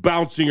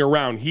bouncing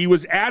around. He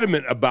was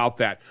adamant about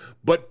that.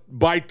 But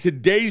by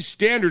today's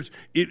standards,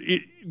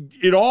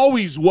 it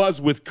always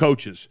was with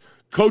coaches.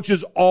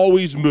 Coaches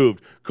always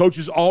moved.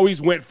 Coaches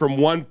always went from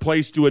one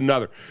place to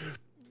another.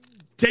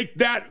 Take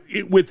that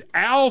with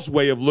Al's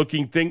way of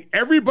looking thing.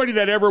 Everybody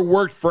that ever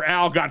worked for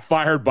Al got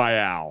fired by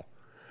Al.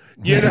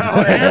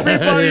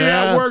 Everybody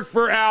that worked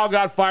for Al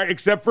got fired,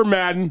 except for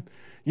Madden.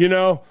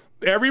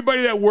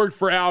 Everybody that worked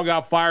for Al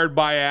got fired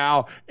by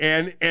Al,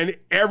 and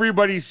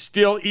everybody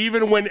still,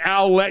 even when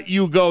Al let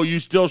you go, you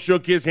still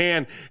shook his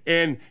hand,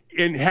 and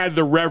and had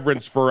the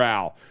reverence for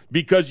Al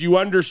because you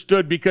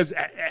understood, because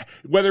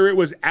whether it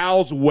was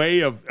Al's way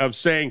of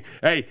saying,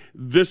 hey,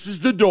 this is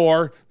the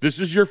door, this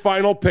is your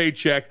final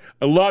paycheck,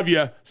 I love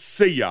you,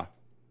 see ya.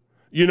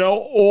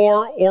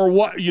 Or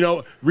what,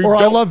 Or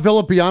I love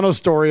Villapiano's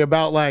story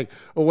about like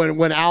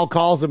when Al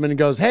calls him and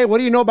goes, hey, what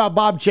do you know about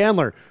Bob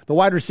Chandler, the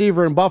wide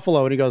receiver in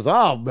Buffalo? And he goes,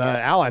 Al,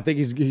 I think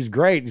he's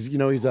great.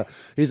 He's a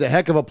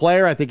heck of a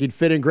player. I think he'd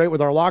fit in great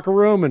with our locker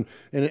room.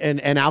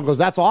 And Al goes,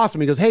 that's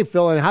awesome. He goes, hey,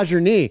 Phil, and how's your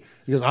knee?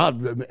 He goes,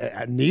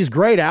 knee's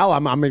great, Al.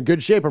 I'm in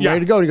good shape. I'm ready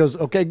to go. And he goes,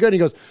 okay, good. And he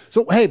goes,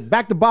 so, hey,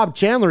 back to Bob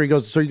Chandler. He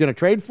goes, so you're going to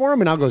trade for him?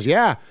 And Al goes,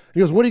 yeah.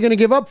 He goes, what are you going to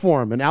give up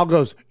for him? And Al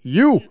goes,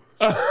 you.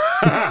 And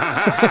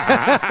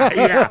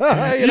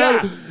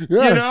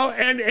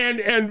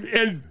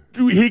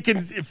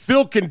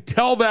Phil can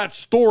tell that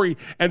story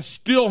and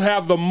still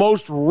have the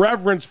most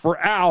reverence for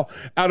Al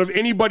out of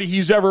anybody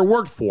he's ever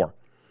worked for.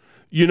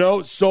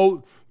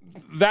 So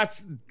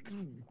that's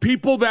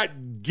people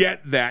that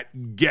get that.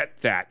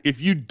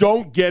 If you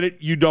don't get it,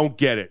 you don't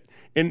get it.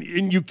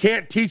 And you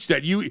can't teach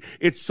that.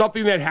 It's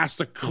something that has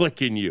to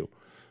click in you.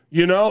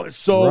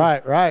 So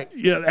right.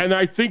 And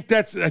I think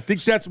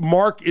that's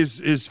Mark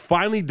is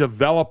finally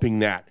developing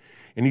that,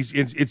 and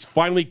it's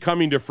finally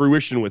coming to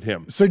fruition with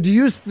him. So do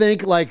you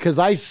think, because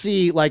I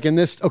see in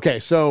this, okay,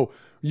 so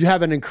you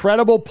have an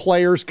incredible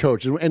players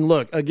coach, and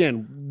look,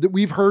 again,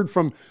 we've heard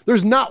from,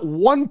 there's not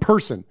one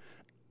person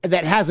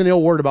that has an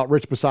ill word about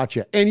Rich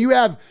Bisaccia, and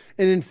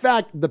in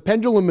fact, the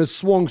pendulum has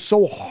swung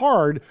so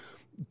hard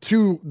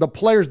to the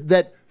players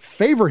that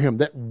favor him,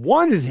 that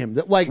wanted him,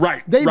 that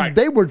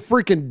they would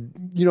freaking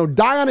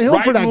die on a hill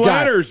for that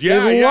letters. guy.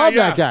 They love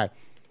that guy.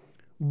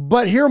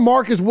 But here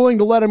Mark is willing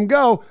to let him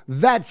go.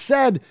 That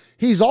said,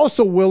 he's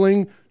also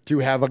willing to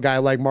have a guy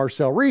like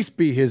Marcel Reese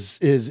be his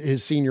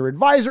senior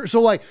advisor.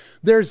 So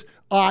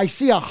I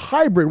see a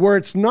hybrid where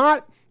it's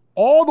not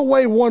all the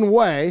way one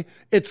way,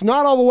 it's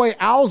not all the way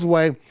Al's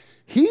way.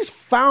 He's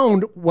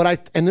found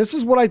and this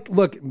is what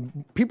look,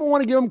 people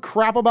want to give him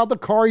crap about the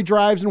car he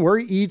drives and where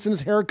he eats and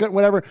his haircut and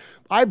whatever.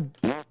 I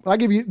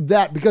give you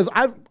that because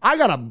I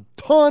got a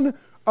ton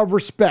of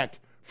respect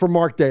for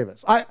Mark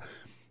Davis.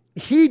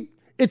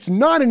 It's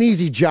not an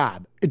easy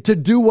job to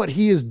do what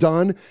he has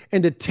done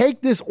and to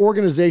take this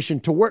organization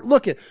to where,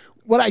 look at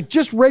what I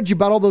just read you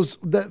about all those,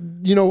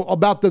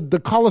 about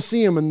the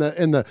Coliseum and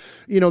the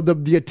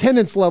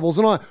attendance levels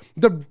and all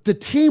that. The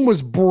team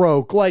was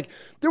broke.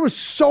 There was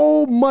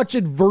so much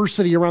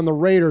adversity around the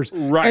Raiders.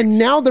 Right. And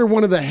now they're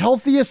one of the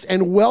healthiest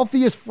and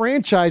wealthiest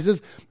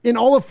franchises in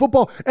all of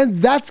football.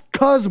 And that's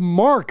 'cause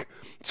Mark.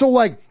 So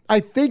I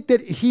think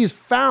that he's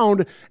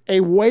found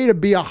a way to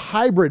be a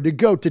hybrid,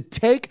 to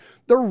take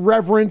the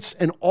reverence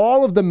and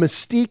all of the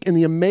mystique and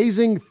the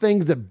amazing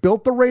things that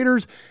built the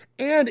Raiders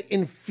and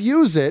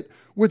infuse it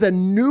with a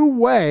new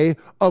way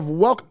of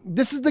welcome.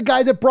 This is the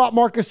guy that brought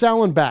Marcus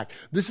Allen back.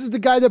 This is the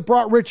guy that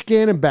brought Rich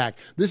Gannon back.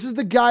 This is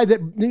the guy that,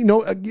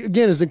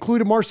 again, has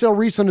included Marcel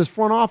Reese in his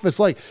front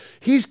office.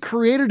 He's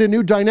created a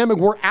new dynamic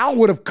where Al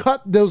would have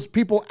cut those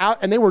people out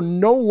and they were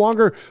no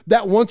longer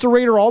that once a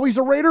Raider, always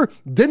a Raider.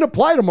 Didn't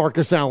apply to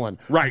Marcus Allen.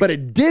 Right. But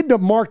it did to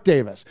Mark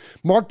Davis.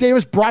 Mark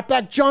Davis brought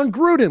back John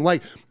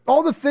Gruden.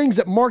 All the things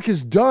that Mark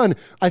has done,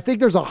 I think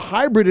there's a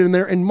hybrid in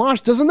there. And Mosh,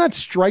 doesn't that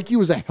strike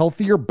you as a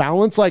healthier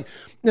balance?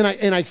 And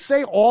I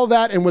say all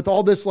that and with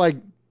all this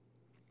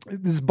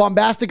this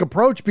bombastic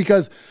approach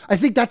because I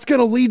think that's going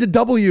to lead to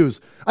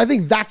W's. I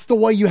think that's the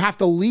way you have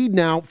to lead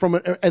now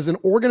as an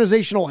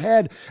organizational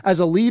head, as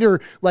a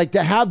leader,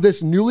 to have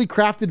this newly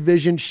crafted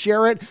vision,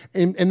 share it,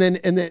 and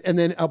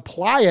then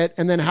apply it,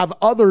 and then have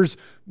others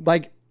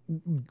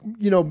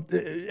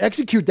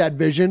execute that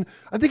vision.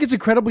 I think it's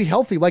incredibly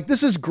healthy.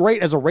 This is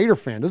great as a Raider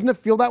fan. Doesn't it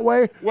feel that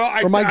way? Well,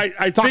 I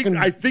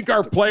think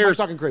our players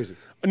am I talking crazy.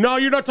 No,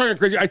 you're not talking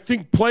crazy. I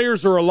think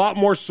players are a lot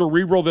more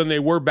cerebral than they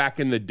were back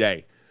in the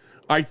day.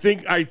 I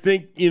think back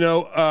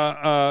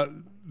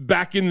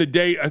in the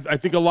day, I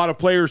think a lot of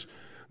players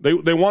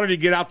they wanted to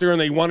get out there and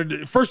they wanted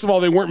to. First of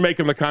all, they weren't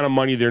making the kind of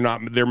money they're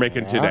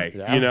making today.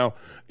 Yeah.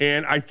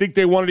 And I think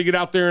they wanted to get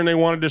out there and they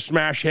wanted to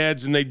smash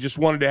heads and they just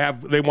wanted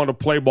to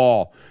play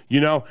ball.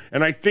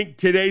 And I think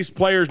today's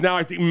players now.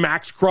 I think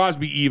Max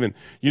Crosby even,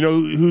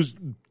 who's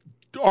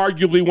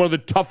arguably one of the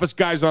toughest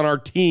guys on our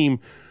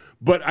team.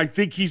 But I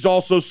think he's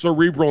also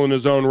cerebral in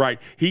his own right.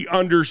 He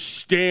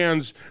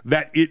understands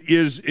that it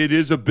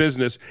is a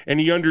business, and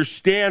he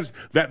understands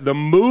that the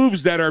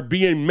moves that are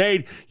being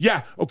made,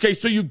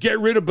 so you get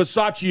rid of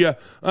Bisaccia.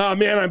 Oh,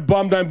 man, I'm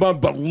bummed.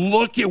 But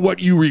look at what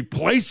you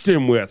replaced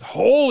him with.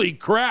 Holy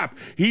crap.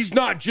 He's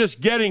not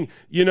just getting,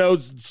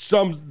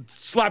 some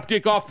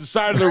slapdick off the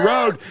side of the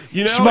road.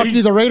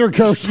 Schmucky the Raider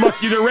coach.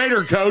 Schmucky the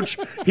Raider coach.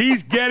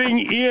 He's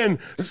getting in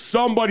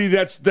somebody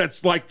that's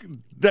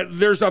that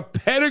there's a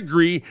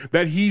pedigree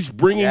that he's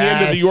bringing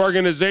into the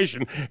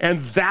organization. And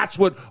that's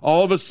what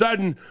all of a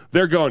sudden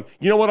they're going,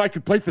 you know what, I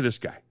could play for this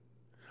guy.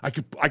 I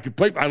could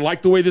play. I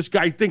like the way this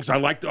guy thinks. I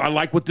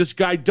like what this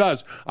guy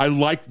does. I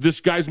like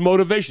this guy's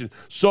motivation.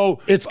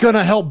 So it's going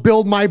to help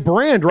build my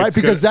brand, right?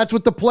 Because that's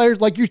what the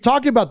players, like you're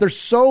talking about,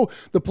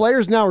 the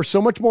players now are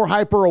so much more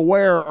hyper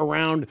aware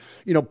around,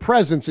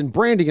 presence and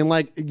branding, and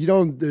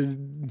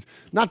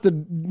not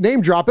to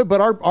name drop it,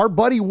 but our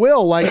buddy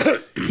Will, like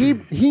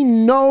he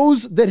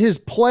knows that his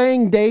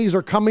playing days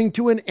are coming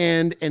to an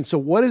end, and so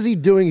what is he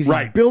doing? He's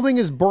building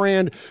his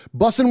brand,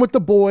 bussing with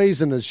the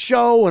boys and his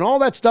show and all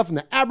that stuff, and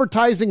the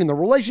advertising and the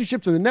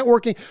relationships and the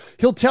networking.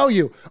 He'll tell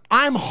you,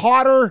 I'm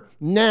hotter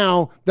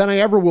now than I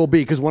ever will be,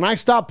 because when I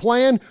stop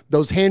playing,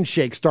 those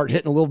handshakes start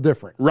hitting a little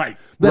different. Right.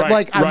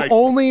 I'm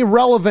only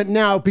relevant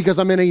now because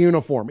I'm in a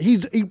uniform.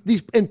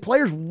 And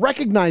players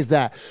recognize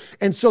that.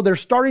 And so they're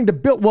starting to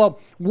build. Well,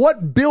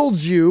 what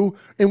builds you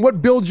and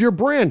what builds your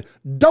brand?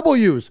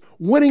 W's,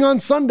 winning on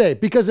Sunday.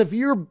 Because if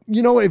you're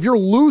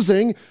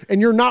losing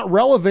and you're not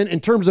relevant in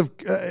terms of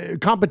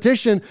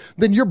competition,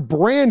 then your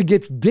brand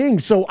gets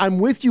dinged. So I'm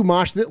with you,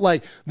 Mosh,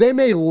 that they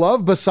may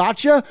love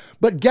Bisaccia,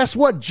 but guess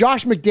what?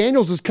 Josh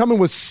McDaniels is coming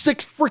with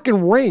 6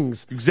 freaking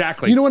rings.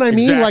 Exactly. You know what I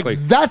mean? Exactly.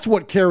 That's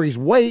what carries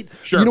weight.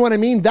 Sure. You know what I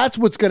mean? That's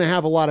what's going to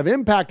have a lot of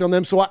impact on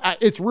them. So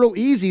it's real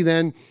easy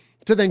then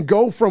to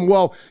go from,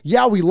 well,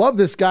 yeah, we love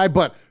this guy,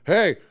 but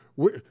hey,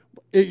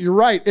 you're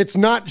right. It's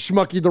not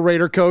Schmucky, the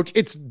Raider coach.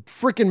 It's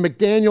freaking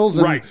McDaniels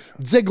and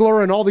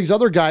Ziegler and all these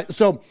other guys.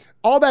 So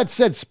all that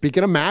said,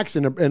 speaking of Max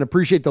and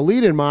appreciate the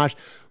lead in, Mosh,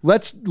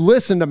 let's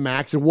listen to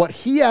Max and what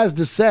he has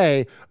to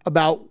say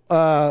about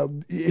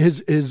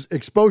his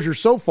exposure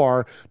so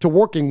far to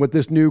working with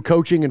this new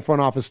coaching and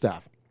front office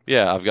staff.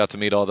 Yeah, I've got to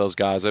meet all those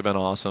guys. They've been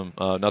awesome.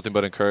 Nothing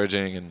but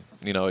encouraging and,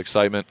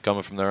 excitement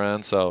coming from their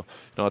end. So,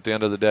 at the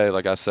end of the day,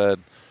 like I said,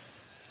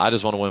 I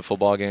just want to win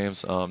football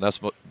games.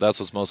 That's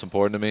what's most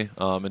important to me.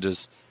 And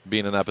just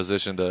being in that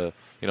position to,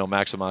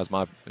 maximize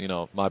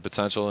my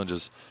potential and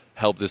just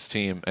help this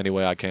team any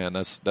way I can.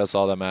 That's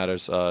all that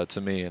matters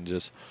to me. And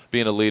just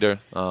being a leader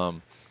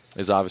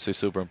is obviously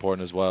super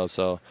important as well.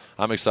 So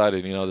I'm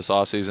excited. This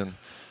offseason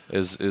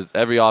is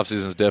every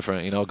offseason is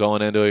different.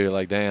 Going into it, you're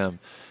like, damn.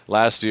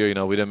 Last year,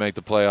 we didn't make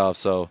the playoffs,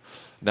 so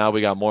now we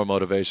got more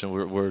motivation.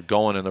 We're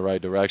going in the right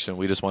direction.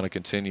 We just want to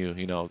continue,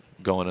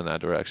 going in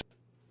that direction.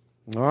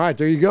 All right,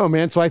 there you go,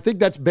 man. So I think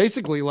that's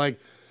basically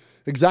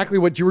exactly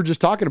what you were just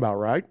talking about,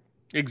 right?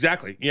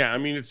 Exactly. Yeah. I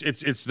mean,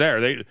 it's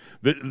there. The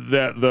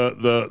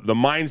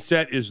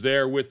mindset is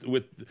there with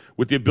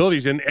the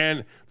abilities,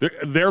 and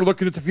they're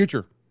looking at the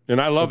future, and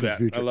I love that.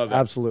 I love that.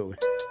 Absolutely.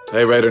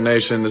 Hey, Raider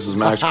Nation, this is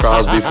Max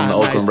Crosby from the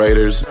Oakland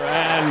Raiders.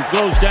 And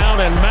goes down,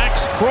 and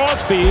Max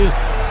Crosby,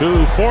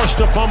 who forced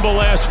a fumble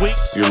last week.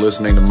 You're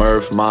listening to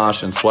Murph,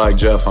 Mosh, and Swag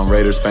Jeff on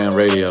Raiders Fan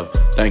Radio.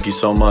 Thank you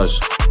so much.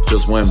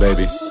 Just win,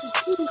 baby.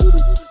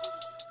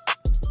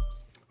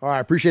 All right,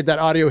 appreciate that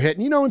audio hit.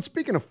 And, and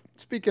speaking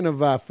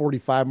of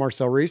 45,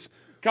 Marcel Reese.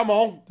 Come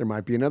on. There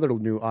might be another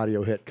new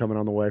audio hit coming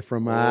on the way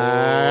from,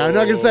 I'm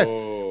not going to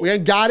say, we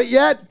ain't got it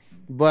yet.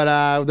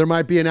 But there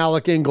might be an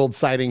Alec Ingold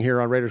sighting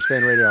here on Raiders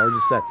Fan Radio. I'll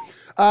just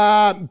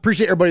say.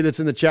 Appreciate everybody that's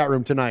in the chat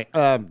room tonight.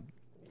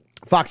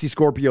 Foxy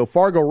Scorpio,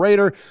 Fargo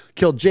Raider,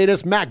 Killed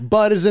Jadis, Mac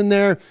Bud is in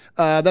there.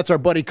 That's our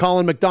buddy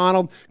Colin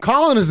McDonald.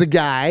 Colin is the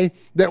guy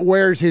that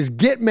wears his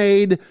Get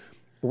Made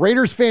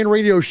Raiders Fan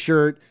Radio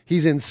shirt.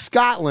 He's in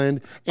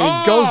Scotland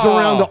and goes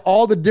around to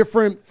all the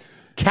different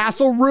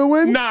castle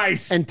ruins.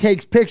 Nice. And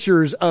takes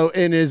pictures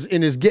in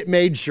his Get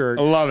Made shirt.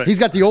 I love it. He's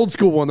got the old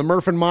school one, the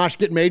Murph and Mosh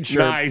Get Made shirt.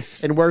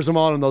 Nice. And wears them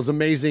all on those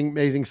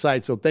amazing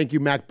sites. So thank you,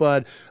 Mac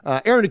Bud.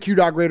 Aaron the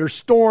Q-Dog Raider,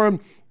 Storm.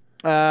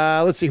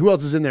 Let's see, who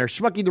else is in there?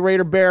 Schmucky the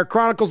Raider Bear,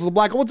 Chronicles of the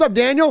Black. What's up,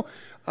 Daniel?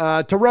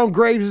 Tyrone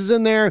Graves is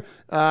in there.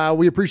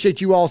 We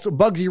appreciate you also.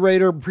 Bugsy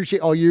Raider,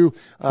 appreciate all you.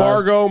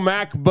 Fargo,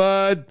 Mac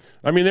Bud.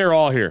 I mean, they're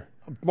all here.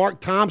 Mark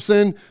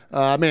Thompson,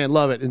 man,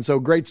 love it. And so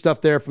great stuff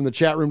there from the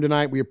chat room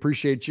tonight. We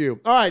appreciate you.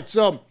 All right,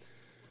 so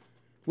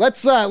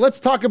let's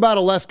talk about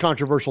a less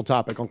controversial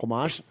topic, Uncle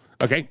Mosh.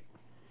 Okay.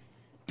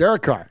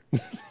 Derek Carr.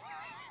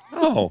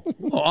 Oh,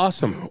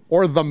 awesome.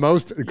 Or the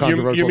most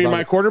controversial You mean topic.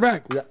 my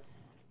quarterback? Yeah.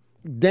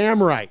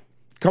 Damn right.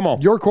 Come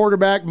on. Your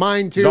quarterback,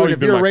 mine too. And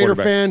if you're a Raider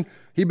fan,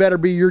 he better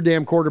be your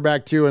damn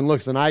quarterback too. And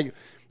listen,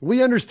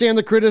 we understand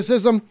the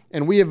criticism,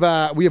 and we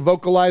have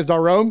vocalized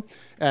our own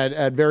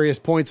at various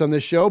points on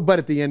this show. But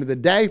at the end of the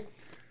day,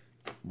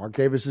 Mark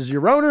Davis is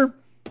your owner,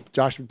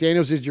 Josh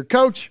McDaniels is your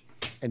coach,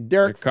 and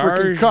Derek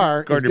freaking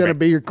Carr is going to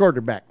be your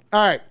quarterback.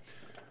 All right.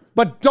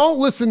 But don't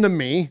listen to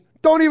me.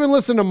 Don't even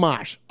listen to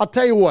Mosh. I'll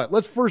tell you what.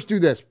 Let's first do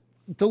this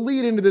to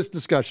lead into this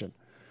discussion.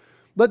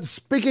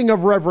 Speaking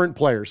of reverent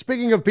players,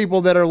 speaking of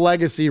people that are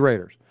legacy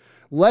Raiders,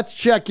 let's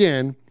check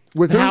in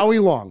with Howie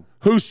Long,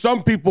 who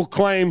some people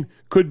claim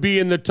could be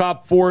in the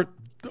top 4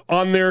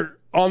 on their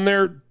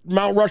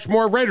Mount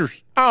Rushmore of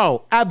Raiders.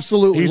 Oh,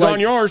 absolutely. He's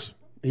on yours.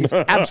 He's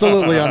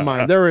absolutely on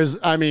mine.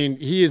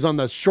 He is on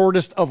the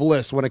shortest of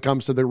lists when it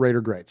comes to the Raider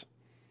grades.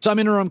 Some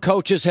interim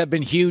coaches have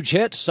been huge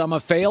hits. Some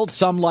have failed.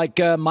 Some, like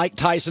Mike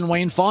Tyson,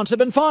 Wayne Fontes, have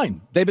been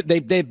fine.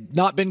 They've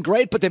not been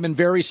great, but they've been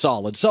very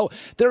solid. So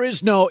there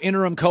is no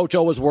interim coach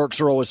always works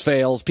or always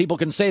fails. People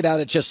can say that.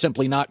 It's just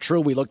simply not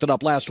true. We looked it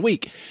up last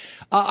week.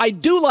 I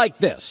do like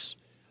this.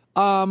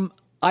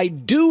 I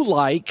do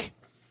like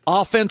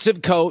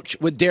offensive coach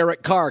with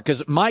Derek Carr,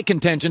 because my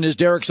contention is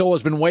Derek's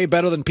always been way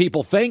better than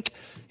people think.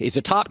 He's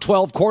a top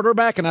 12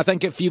 quarterback, and I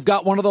think if you've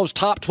got one of those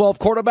top 12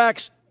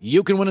 quarterbacks,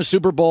 you can win a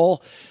Super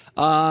Bowl.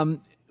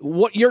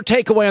 What your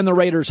takeaway on the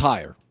Raiders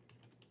hire?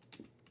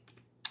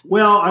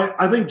 Well,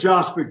 I think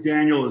Josh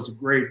McDaniel is a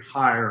great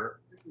hire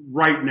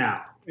right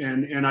now.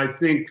 And I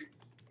think,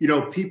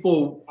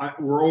 people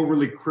were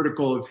overly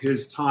critical of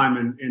his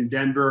time in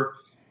Denver.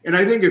 And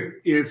I think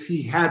if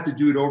he had to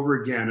do it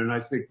over again, and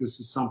I think this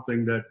is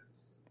something that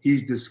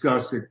he's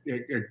discussed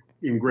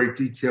in great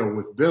detail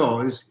with Bill,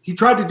 is he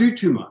tried to do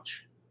too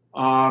much.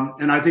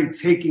 And I think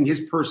taking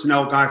his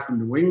personnel guy from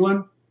New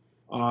England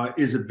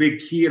is a big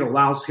key. It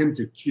allows him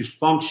to just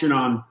function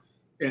on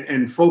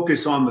and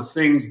focus on the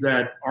things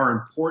that are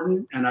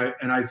important. And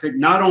I think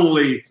not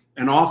only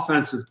an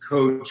offensive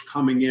coach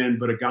coming in,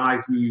 but a guy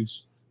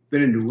who's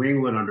been in New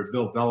England under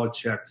Bill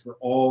Belichick for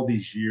all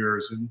these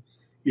years, and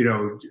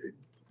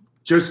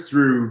just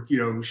through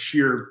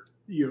sheer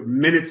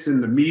minutes in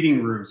the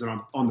meeting rooms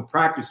and on the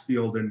practice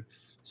field and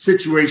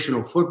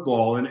situational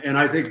football. And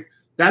I think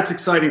that's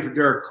exciting for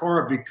Derek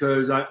Carr,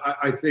 because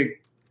I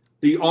think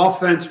the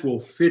offense will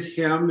fit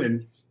him,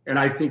 and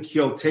I think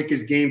he'll take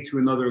his game to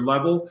another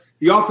level.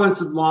 The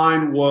offensive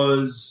line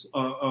was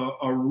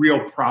a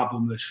real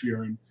problem this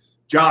year, and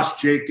Josh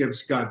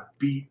Jacobs got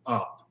beat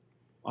up.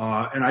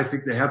 And I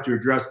think they have to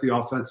address the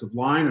offensive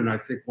line, and I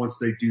think once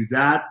they do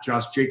that,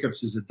 Josh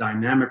Jacobs is a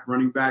dynamic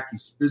running back.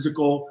 He's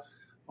physical.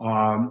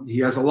 He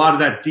has a lot of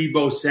that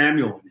Deebo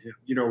Samuel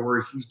in him,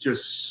 where he's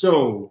just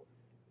so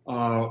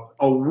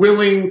a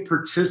willing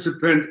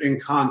participant in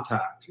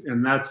contact,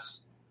 and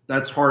that's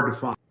hard to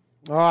find.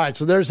 All right,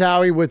 so there's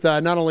Howie with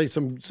not only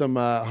some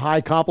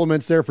high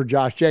compliments there for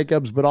Josh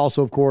Jacobs, but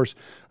also, of course,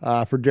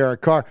 for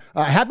Derek Carr.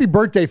 Happy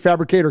birthday,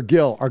 Fabricator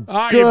Gil, our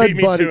good you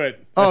beat buddy. Me to it.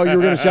 Oh, you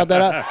were going to shout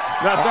that out?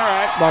 That's all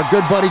right. Our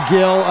good buddy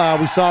Gil,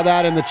 we saw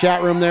that in the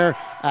chat room there.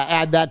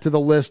 Add that to the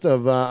list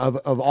of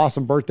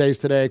awesome birthdays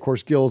today. Of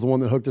course, Gil is the one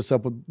that hooked us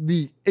up with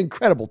the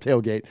incredible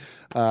tailgate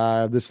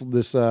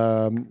this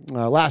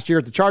last year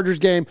at the Chargers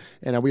game,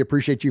 and we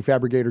appreciate you,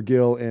 Fabricator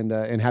Gil,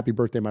 and happy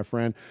birthday, my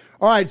friend.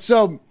 All right,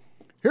 so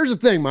here's the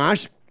thing,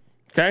 Mosh.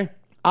 Okay.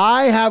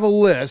 I have a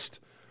list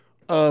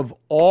of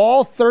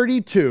all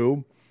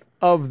 32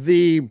 of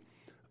the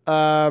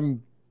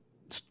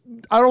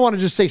I don't want to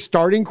just say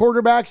starting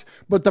quarterbacks,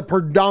 but the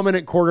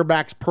predominant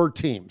quarterbacks per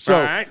team. So,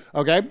 all right.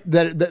 Okay,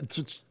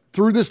 that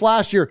through this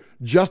last year,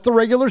 just the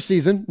regular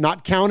season,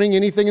 not counting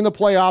anything in the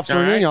playoffs or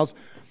anything else.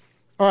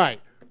 All right.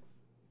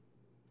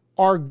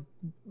 Our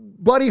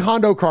buddy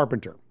Hondo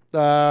Carpenter,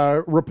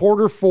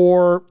 reporter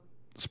for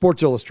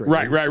Sports Illustrated.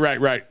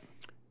 Right.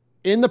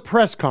 In the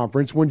press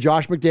conference when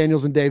Josh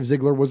McDaniels and Dave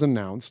Ziegler was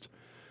announced,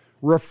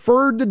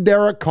 referred to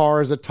Derek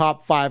Carr as a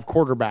top 5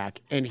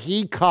 quarterback, and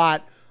he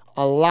caught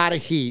a lot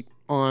of heat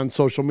on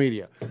social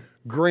media.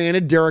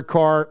 Granted, Derek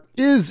Carr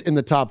is in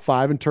the top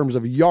 5 in terms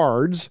of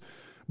yards,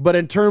 but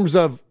in terms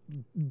of,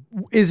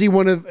 is he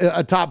one of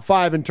a top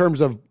 5 in terms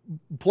of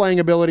playing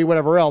ability,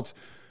 whatever else,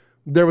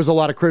 there was a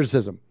lot of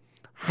criticism.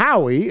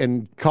 Howie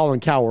and Colin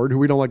Cowherd, who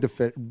we don't like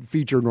to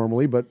feature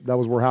normally, but that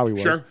was where Howie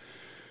was. Sure.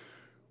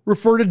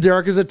 Refer to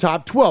Derek as a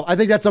top 12. I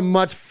think that's a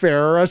much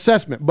fairer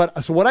assessment.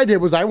 But so what I did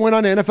was I went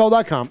on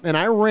NFL.com and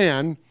I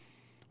ran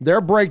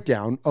their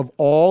breakdown of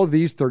all of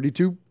these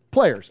 32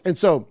 players. And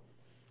so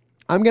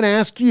I'm going to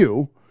ask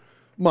you,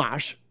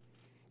 Mosh,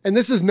 and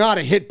this is not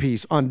a hit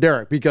piece on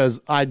Derek because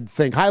I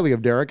think highly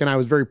of Derek and I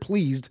was very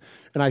pleased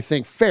and I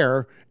think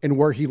fair in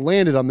where he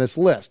landed on this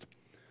list.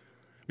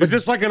 Is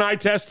this like an eye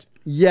test?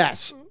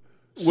 Yes.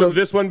 So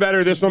this one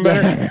better, this one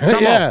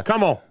better?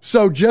 Come on.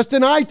 So just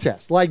an eye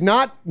test, like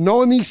not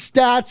knowing these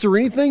stats or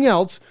anything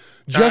else,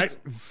 just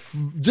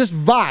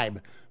vibe.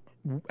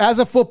 As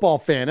a football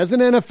fan, as an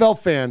NFL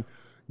fan,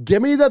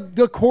 give me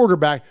the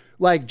quarterback,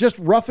 like just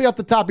roughly off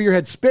the top of your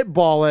head,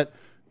 spitball it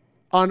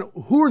on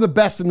who are the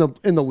best in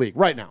the league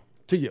right now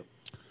to you.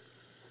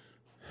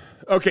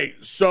 Okay,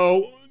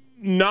 so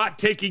not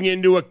taking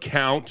into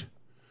account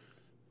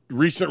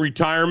recent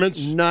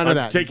retirements. None of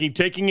that.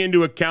 Taking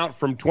into account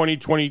from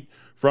 2020,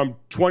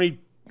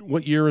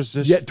 what year is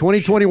this? Yeah,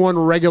 2021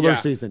 regular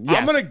season. Yes.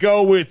 I'm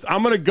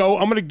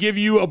going to give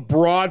you a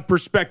broad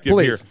perspective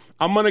here.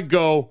 I'm going to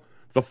go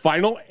the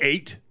final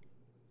 8.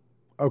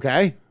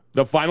 Okay.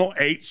 The final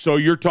 8. So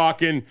you're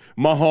talking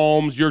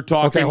Mahomes, you're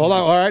talking. Okay, hold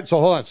on. All right. So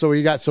hold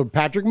on. So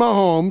Patrick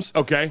Mahomes.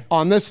 Okay.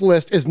 On this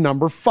list is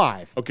number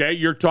 5. Okay.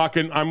 You're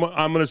talking, I'm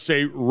going to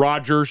say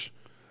Rodgers.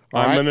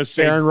 I'm going to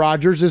say Aaron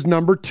Rodgers is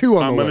number 2 on the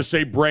list. I'm going to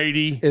say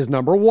Brady is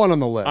number 1 on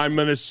the list. I'm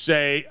going to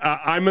say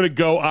I'm going to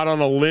go out on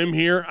a limb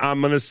here.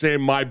 I'm going to say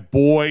my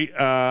boy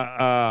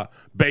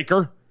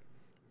Baker.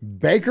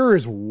 Baker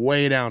is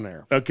way down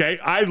there. Okay,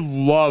 I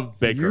love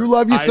Baker. You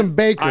love you some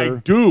Baker. I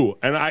do,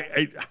 and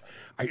I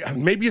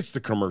maybe it's the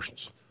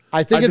commercials.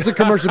 I think it's a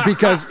commercial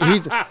because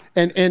he's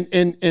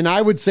and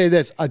I would say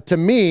this to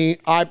me.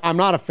 I'm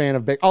not a fan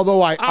of Baker,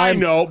 although I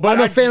know, but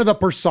I'm a fan of the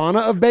persona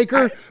of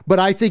Baker. But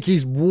I think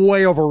he's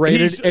way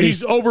overrated.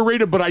 He's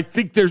overrated, but I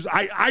think there's.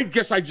 I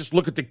guess I just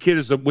look at the kid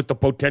with the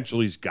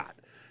potential he's got.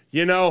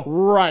 You know,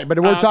 right? But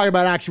we're talking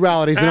about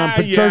actualities,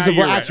 and in terms of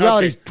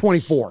actualities, right.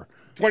 24.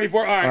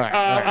 24. All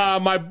right.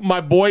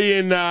 My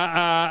boy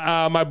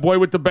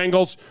with the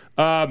Bengals.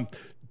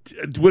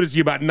 What is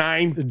he, about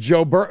 9?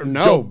 Joe Burrow.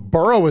 No,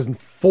 Burrow is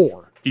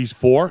 4. He's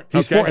 4?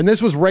 He's 4. And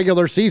this was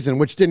regular season,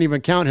 which didn't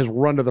even count his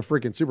run to the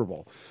freaking Super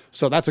Bowl.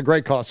 So that's a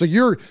great call. So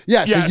you're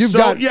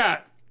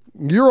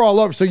all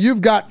over. So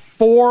you've got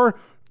 4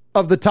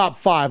 of the top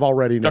 5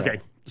 already now. Okay.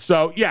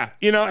 So, yeah,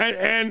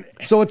 and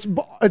so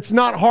it's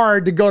not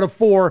hard to go to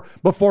 4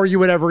 before you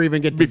would ever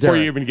even get to Derek. Before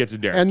you even get to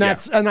Derek. And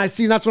that's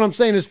what I'm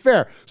saying is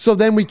fair. So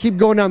then we keep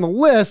going down the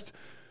list.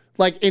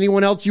 Like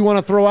anyone else you want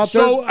to throw out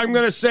there? So I'm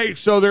going to say,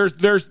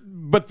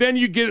 but then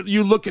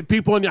you look at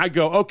people and I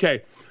go,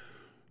 okay,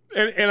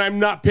 and I'm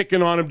not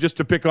picking on him just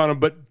to pick on him,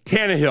 but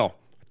Tannehill,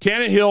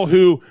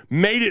 who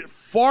made it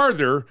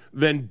farther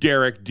than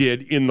Derek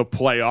did in the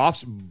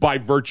playoffs by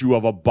virtue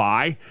of a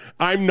bye,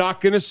 I'm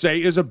not going to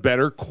say is a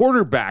better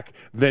quarterback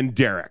than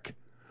Derek.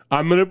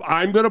 I'm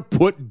gonna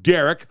put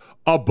Derek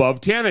above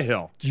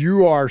Tannehill.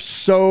 You are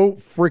so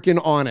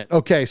freaking on it.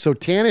 Okay, so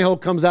Tannehill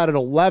comes out at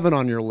 11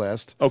 on your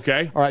list.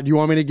 Okay. All right. Do you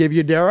want me to give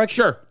you Derek?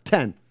 Sure.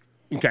 10.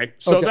 Okay.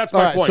 So that's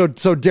my point.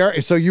 So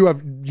Derek. So you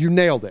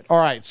nailed it. All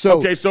right.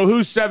 So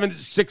who's 7,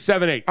 6,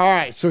 7, 8? All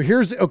right. So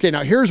here's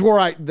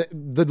where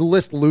the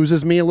list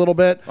loses me a little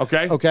bit.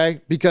 Okay.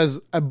 Okay.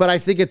 But I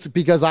think it's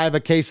because I have a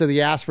case of the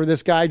ass for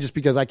this guy, just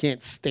because I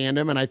can't stand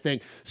him. And I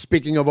think,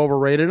 speaking of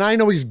overrated, and I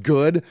know he's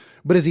good,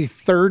 but is he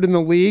 3rd in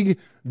the league?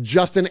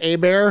 Justin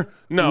Hebert?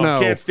 No,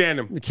 can't stand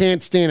him.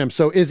 Can't stand him.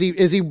 So is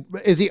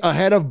he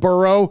ahead of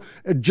Burrow,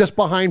 just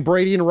behind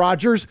Brady and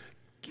Rodgers?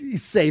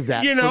 Save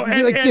that.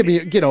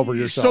 Get over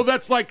yourself. So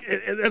that's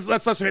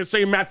let's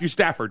say Matthew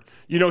Stafford.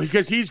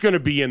 Because he's going to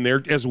be in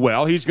there as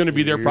well. He's going to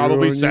be there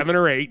probably 7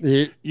 or 8.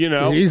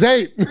 He's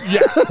 8.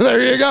 Yeah,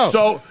 there you go.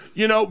 So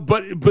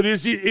but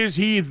is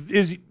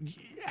he?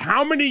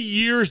 How many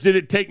years did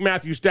it take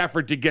Matthew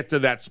Stafford to get to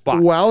that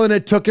spot? Well, and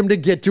it took him to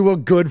get to a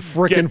good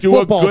freaking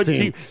football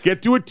team.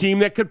 Get to a team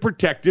that could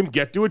protect him.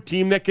 Get to a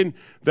team that can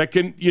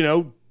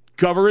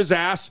cover his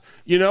ass,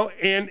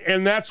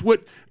 and that's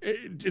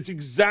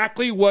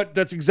exactly what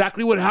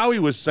Howie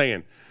was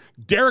saying.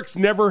 Derek's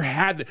never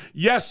had.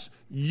 Yes,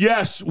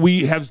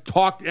 we have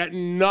talked ad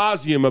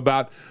nauseum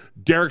about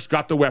Derek's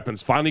got the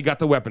weapons. Finally got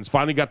the weapons.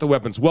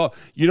 Well,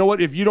 you know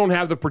what? If you don't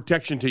have the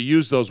protection to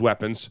use those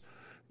weapons,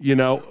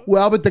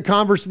 Well, but the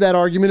converse to that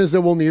argument is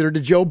that neither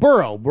did Joe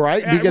Burrow,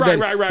 right?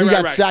 Because he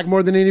got sacked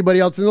more than anybody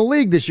else in the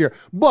league this year.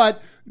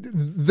 But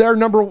their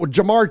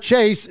Jamar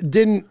Chase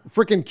didn't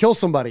freaking kill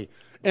somebody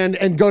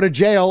and go to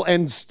jail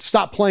and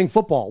stop playing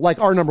football like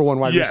our number 1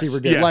 wide receiver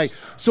did. Yes.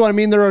 So I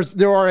mean, there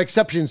are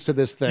exceptions to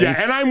this thing.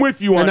 Yeah, and I'm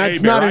with you on that. And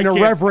that's not an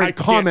irreverent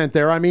comment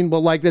there. I mean,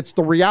 but that's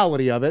the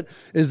reality of it.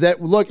 Is that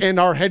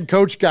and our head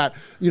coach got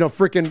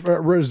freaking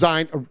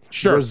resigned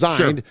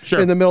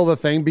in the middle of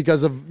the thing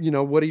because of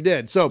what he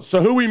did. So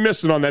who we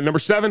missing on that, number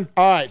 7?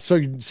 All right,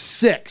 so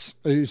 6.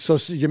 So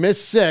you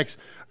missed 6,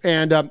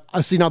 and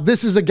see, now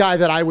this is a guy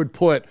that I would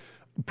put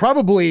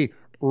probably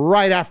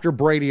right after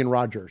Brady and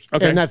Rodgers.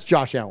 Okay. And that's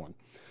Josh Allen.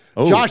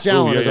 Josh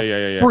Allen is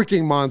a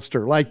freaking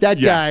monster. That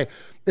guy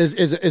is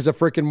a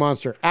freaking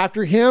monster.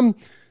 After him,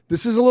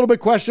 this is a little bit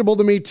questionable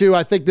to me too.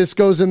 I think this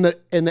goes in the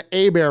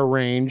Hebert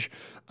range.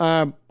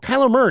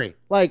 Kyler Murray.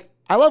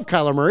 I love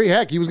Kyler Murray.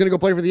 Heck, he was going to go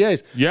play for the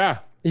A's. Yeah.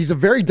 He's a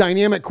very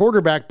dynamic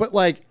quarterback, but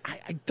I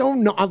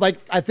don't know.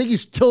 I think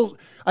he's still.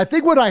 I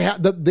think what I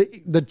have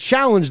the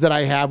challenge that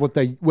I have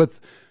with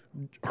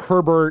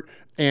Herbert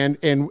and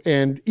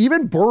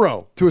even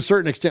Burrow to a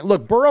certain extent.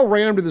 Look, Burrow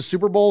ran him to the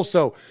Super Bowl,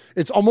 so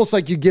it's almost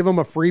like you give him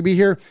a freebie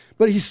here.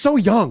 But he's so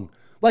young.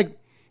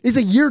 He's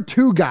a year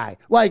 2 guy.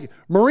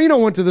 Marino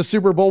went to the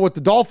Super Bowl with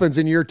the Dolphins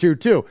in year 2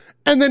 too,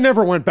 and then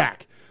never went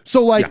back.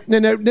 So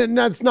and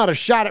that's not a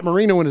shot at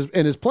Marino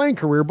in his playing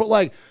career,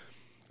 but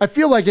I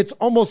feel like it's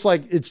almost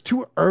like it's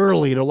too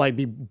early to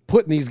be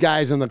putting these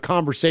guys in the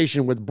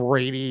conversation with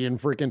Brady and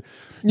freaking.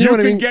 You know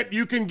what I mean?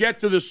 You can get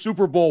to the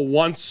Super Bowl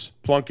once,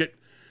 Plunkett.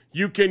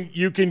 You can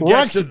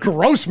Rex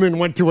Grossman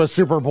went to a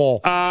Super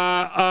Bowl.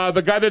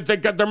 The guy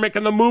that they're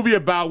making the movie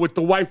about with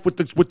the wife with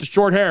the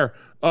short hair.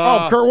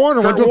 Kurt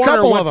Warner went to a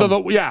couple of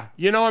them.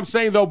 You know what I'm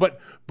saying though,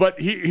 but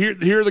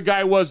here the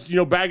guy was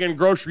bagging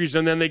groceries,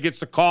 and then they gets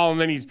the call,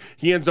 and then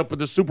he ends up with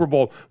the Super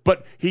Bowl.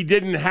 But he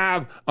didn't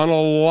have an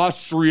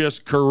illustrious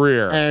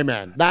career.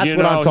 Amen. That's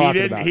what I'm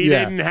talking about. He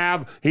didn't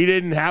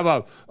have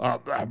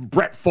a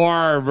Brett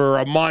Favre or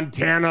a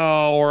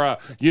Montana or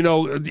he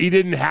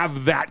didn't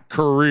have that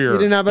career. He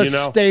didn't have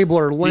Travis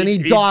Stabler, Lenny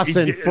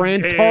Dawson,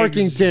 Fran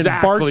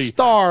Tarkington, Bart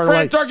Starr.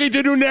 Fran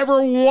Tarkington, who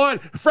never won.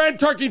 Fran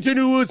Tarkington,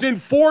 who was in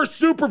 4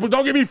 Super Bowls.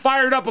 Don't get me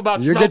fired up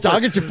about Smeltzer. I'll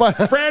get you fired.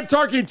 Fran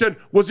Tarkington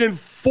was in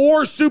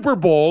 4 Super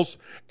Bowls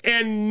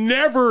and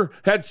never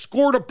had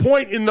scored a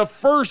point in the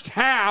first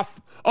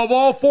half of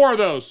all 4 of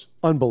those.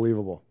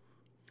 Unbelievable.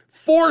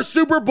 4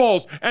 Super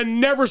Bowls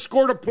and never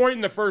scored a point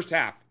in the first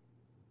half.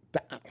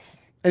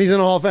 And he's in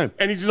the Hall of Fame.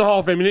 And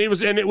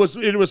it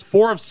was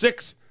 4 of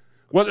 6,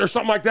 or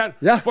something like that.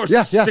 Yeah, 4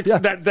 yeah, 6. yeah.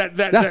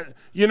 That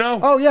you know.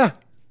 Oh yeah,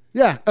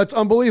 yeah. That's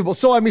unbelievable.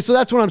 So so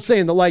that's what I'm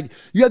saying. That like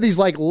you have these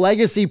like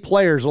legacy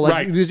players,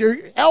 like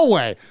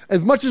Elway.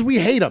 As much as we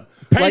hate him,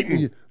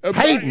 Peyton.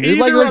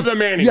 Either of the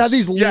Mannings. You have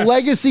these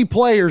legacy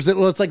players that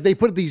it's like they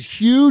put these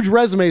huge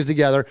resumes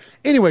together.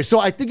 Anyway, so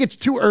I think it's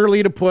too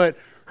early to put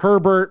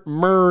Herbert,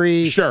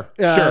 Murray, sure,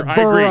 Burrow. I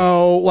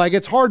agree. Like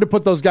it's hard to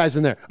put those guys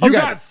in there. You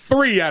got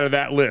 3 out of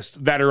that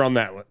list that are on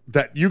that list.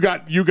 That you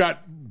got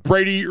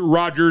Brady,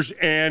 Rodgers,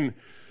 and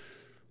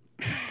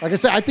like I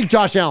said, I think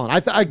Josh Allen.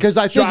 Because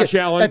I think Josh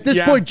Allen, at this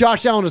point,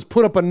 Josh Allen has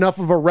put up enough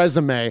of a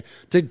resume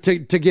to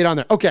get on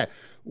there. Okay,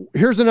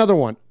 here's another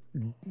one,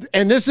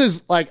 and this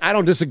is like I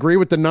don't disagree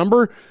with the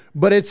number,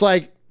 but it's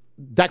like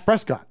Dak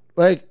Prescott.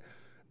 Like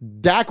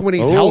Dak when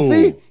he's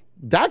healthy,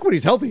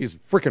 he's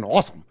freaking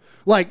awesome.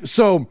 Like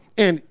so,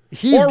 and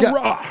he's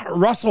got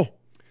Russell.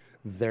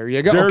 There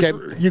you go. There's,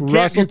 okay, you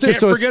can't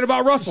forget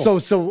about Russell.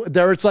 So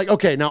there, it's like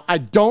okay. Now I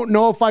don't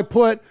know if I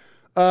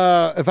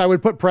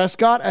would put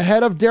Prescott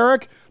ahead of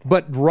Derek,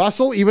 but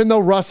Russell, even though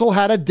Russell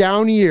had a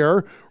down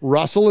year,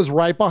 Russell is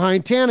right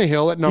behind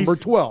Tannehill at number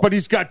 12. But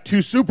he's got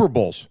 2 Super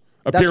Bowls.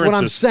 That's what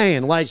I'm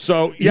saying. Like,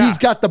 so he's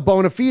got the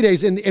bona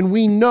fides, and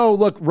we know.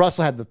 Look,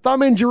 Russell had the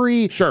thumb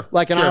injury. Sure.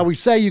 I always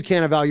say, you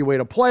can't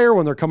evaluate a player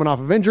when they're coming off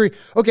of injury.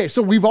 Okay,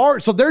 so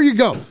so there you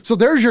go. So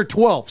there's your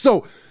 12.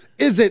 So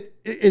is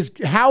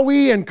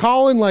Howie and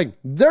Colin like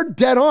they're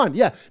dead on?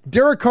 Yeah,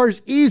 Derek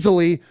Carr's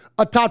easily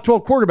a top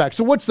 12 quarterback.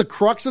 So what's the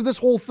crux of this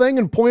whole thing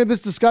and point of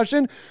this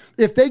discussion?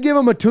 If they give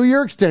him a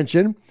 2-year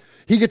extension,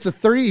 he's a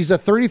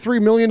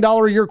 $33 million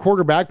a year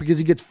quarterback because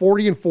he gets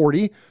 40 and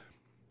 40.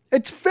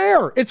 It's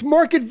fair. It's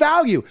market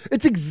value.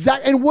 It's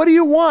exact. And what do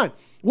you want?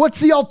 What's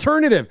the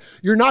alternative?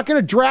 You're not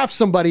going to draft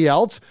somebody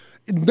else.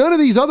 None of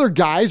these other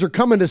guys are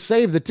coming to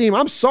save the team.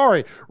 I'm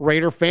sorry,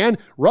 Raider fan.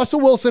 Russell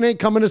Wilson ain't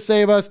coming to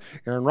save us.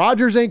 Aaron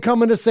Rodgers ain't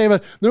coming to save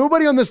us.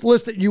 Nobody on this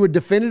list that you would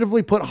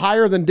definitively put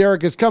higher than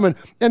Derek is coming.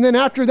 And then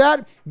after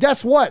that,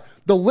 guess what?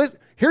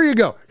 Here you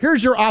go.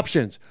 Here's your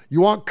options. You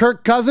want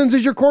Kirk Cousins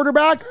as your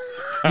quarterback?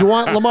 You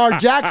want Lamar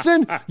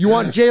Jackson? You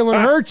want Jalen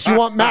Hurts? You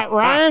want Matt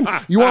Ryan?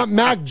 You want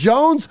Mac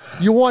Jones?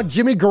 You want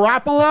Jimmy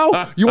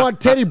Garoppolo? You want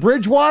Teddy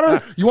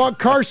Bridgewater? You want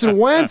Carson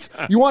Wentz?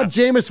 You want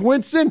Jameis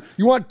Winston?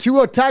 You want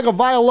Tua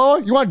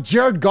Tagovailoa? You want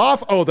Jared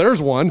Goff? Oh,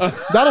 there's one.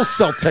 That'll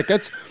sell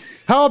tickets.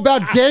 How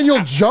about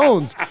Daniel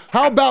Jones?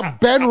 How about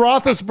Ben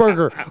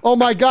Roethlisberger? Oh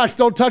my gosh,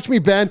 don't touch me,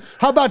 Ben.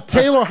 How about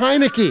Taylor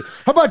Heineke?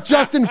 How about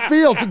Justin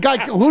Fields? A guy,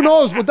 who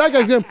knows what that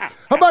guy's going to.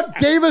 How about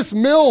Davis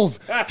Mills,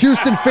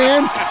 Houston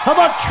fan? How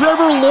about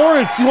Trevor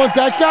Lawrence? You want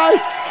that guy?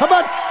 How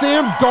about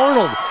Sam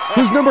Darnold,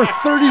 who's number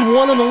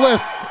 31 on the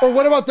list? Or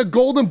what about the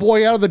golden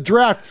boy out of the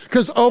draft?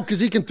 Because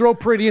he can throw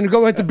pretty and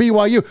go into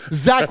BYU.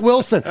 Zach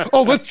Wilson.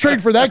 Oh, let's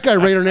trade for that guy,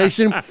 Raider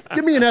Nation.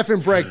 Give me an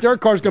effing break.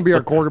 Derek Carr's going to be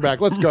our quarterback.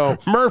 Let's go.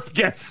 Murph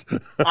gets.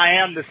 I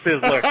am the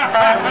Sizzler.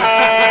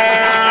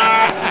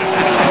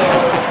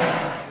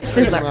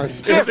 Sizzler.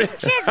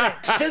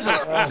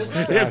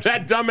 If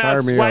that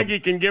dumbass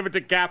Swaggy can give it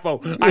to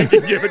Capo, I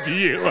can give it to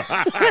you.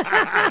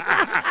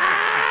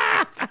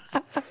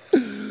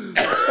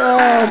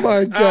 Oh,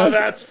 my gosh. Oh,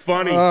 that's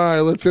funny. All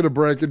right, let's hit a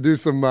break and do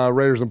some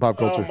Raiders and pop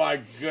culture. Oh,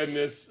 my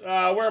goodness.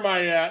 Where am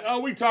I at?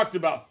 Oh, we talked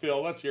about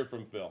Phil. Let's hear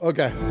from Phil.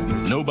 Okay.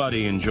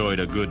 Nobody enjoyed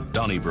a good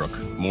Donnybrook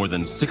more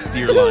than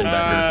 6th-year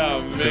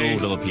linebacker Phil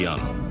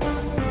Villapiano.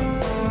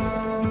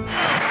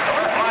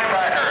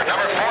 Linebacker,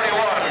 number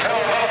 41,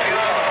 Phil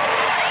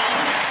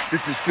Villapiano.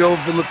 This is Phil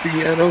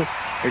Villapiano,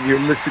 and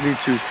you're listening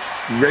to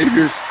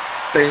Raiders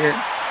Fan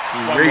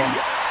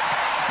Radio.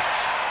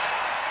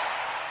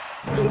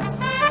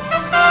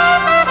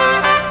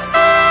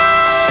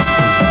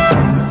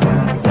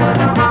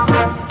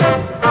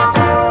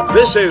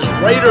 This is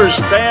Raiders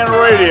Fan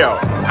Radio.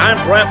 I'm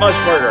Brent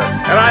Musburger,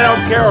 and I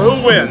don't care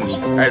who wins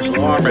as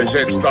long as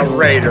it's the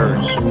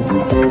Raiders.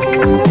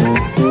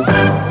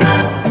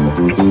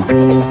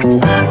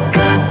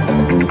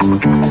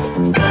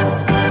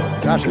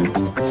 Gosh, I'm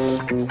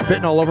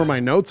spitting all over my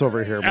notes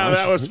over here. Oh,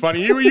 that was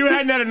funny. You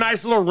hadn't had a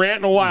nice little rant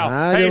in a while.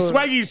 Hey,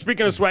 Swaggy,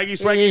 speaking of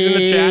Swaggy's in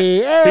the chat.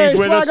 Hey, He's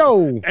with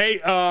Swaggo. us.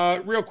 Hey,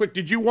 real quick,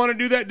 did you want to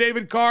do that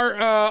David Carr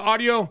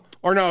audio?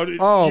 Or no,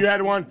 you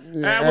had one?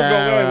 We'll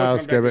I'll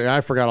skip it.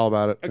 I forgot all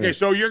about it. Okay,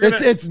 so you're going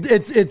to...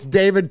 It's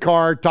David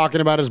Carr talking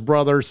about his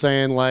brother,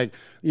 saying, like,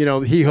 you know,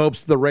 he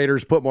hopes the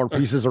Raiders put more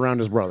pieces around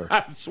his brother.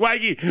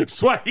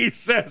 Swaggy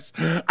says,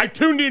 I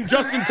tuned in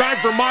just in time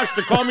for Mosh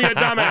to call me a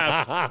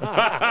dumbass.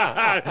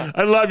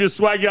 I love you,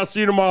 Swaggy. I'll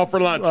see you tomorrow for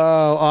lunch.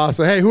 Oh,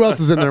 awesome. Hey, who else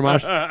is in there,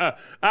 Mosh?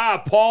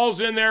 Paul's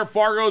in there.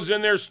 Fargo's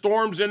in there.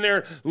 Storm's in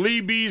there. Lee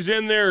B's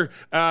in there.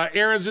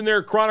 Aaron's in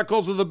there.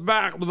 Chronicles of the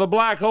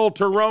Black Hole.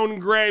 Tyrone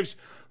Graves.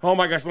 Oh,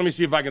 my gosh. Let me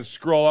see if I can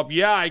scroll up.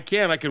 Yeah, I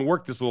can. I can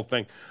work this little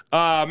thing.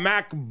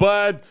 Mac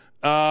Bud.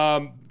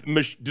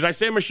 Did I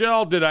say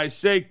Michelle? Did I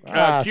say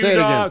Q-Dog? Say it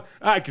again.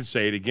 I can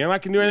say it again. I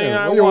can do anything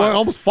I you want.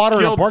 Almost fought her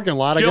in a parking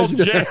lot. I guess you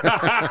did.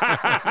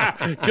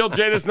 Kill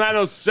Jadis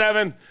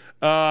 907.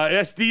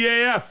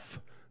 SDAF.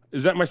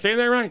 Am I saying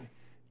that right?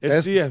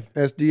 SDF.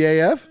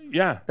 SDAF?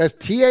 Yeah.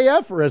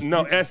 STAF or SD?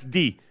 No,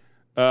 SD.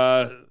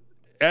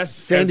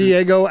 San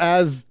Diego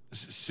as...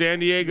 San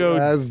Diego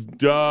as...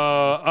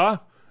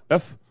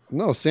 F?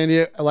 No, San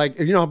Diego, like,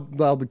 you know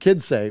how the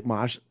kids say,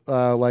 Mosh,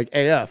 like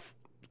AF,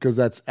 because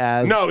that's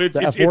as... No, it's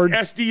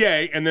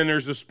SDA, and then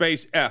there's a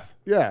space F.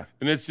 Yeah.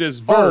 And it says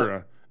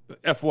Ver,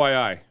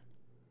 FYI.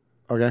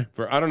 Okay.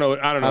 I don't know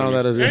what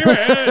that is. Anyway,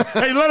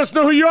 hey, let us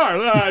know who you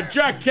are.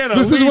 Jack Kenna.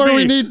 This is where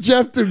we need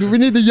Jeff we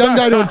need the young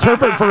guy to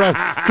interpret for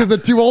us, because the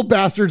two old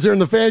bastards here in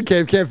the fan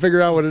cave can't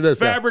figure out what it is.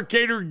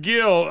 Fabricator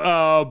Gill,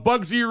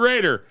 Bugsy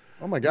Raider.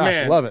 Oh my gosh,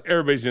 Man, I love it.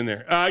 Everybody's in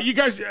there. You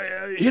guys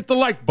hit the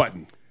like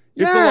button.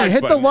 Hit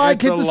the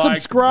like, hit the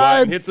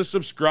subscribe. Hit the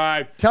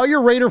subscribe. Tell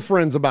your Raider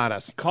friends about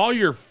us. Call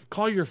your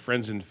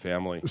friends and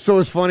family. So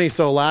it's funny.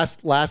 So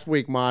last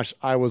week, Mosh,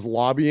 I was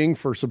lobbying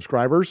for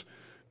subscribers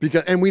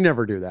and we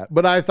never do that.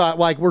 But I thought,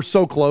 like, we're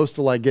so close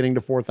to like getting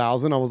to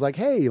 4,000. I was like,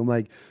 hey, I'm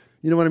like,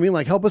 you know what I mean?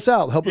 Like, help us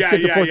out. Help us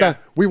get to 4,000. Yeah.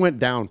 We went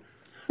down.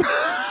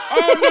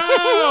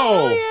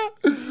 Oh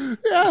no!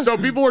 Yeah. So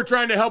people were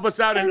trying to help us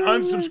out and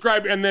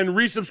unsubscribe and then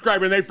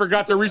resubscribe, and they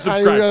forgot to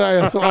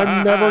resubscribe. So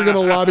I'm never going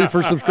to lobby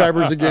for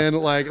subscribers again.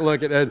 Like,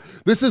 look at it.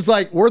 This is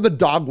like, we're the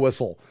dog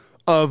whistle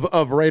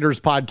of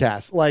Raiders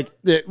podcast. Like,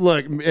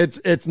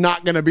 it's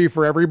not going to be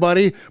for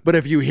everybody, but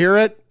if you hear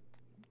it,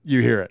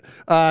 you hear it.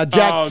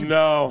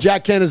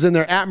 Jack Ken is in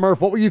there. At Murph,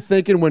 what were you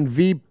thinking when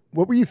VP?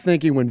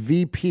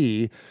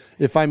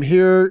 If I'm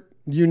here,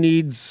 you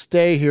need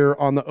stay here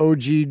on the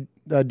OG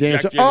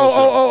Daniel.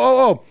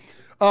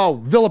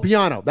 Oh,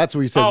 Villapiano. That's what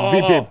he said.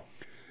 VP.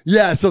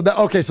 Yeah. So that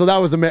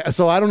was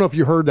so I don't know if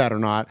you heard that or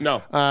not.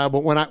 No.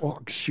 But when I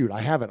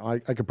haven't.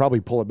 I could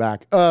probably pull it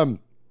back. I'll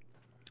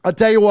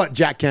tell you what,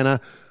 Jack Kenna.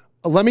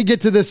 Let me get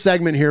to this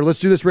segment here. Let's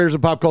do this Raiders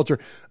of Pop Culture.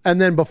 And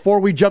then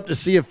before we jump to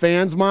Sea of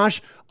Fans, Mosh,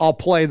 I'll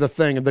play the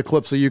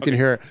clip so you can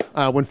hear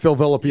it when Phil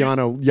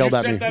Villapiano yelled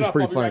at me. It was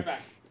pretty funny.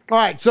 All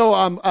right, so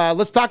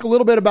let's talk a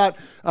little bit about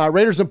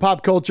Raiders and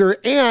pop culture.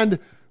 And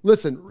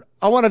listen,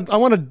 I want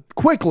to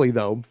quickly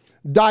though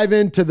dive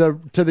into the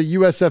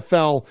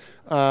USFL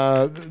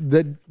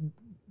the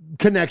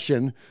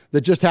connection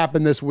that just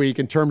happened this week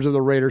in terms of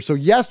the Raiders. So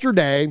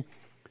yesterday,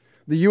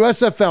 the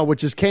USFL,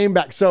 which just came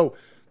back. So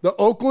the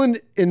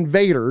Oakland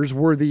Invaders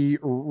were the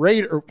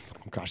Raiders. Oh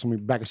gosh, let me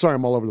back. Sorry,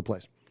 I'm all over the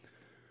place.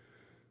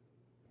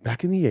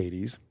 Back in the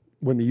 80s,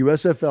 when the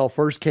USFL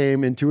first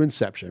came into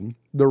inception,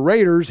 the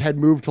Raiders had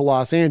moved to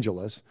Los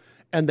Angeles,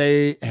 and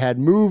they had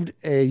moved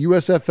a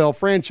USFL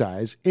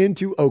franchise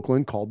into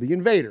Oakland called the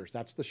Invaders.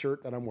 That's the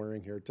shirt that I'm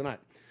wearing here tonight,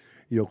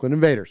 the Oakland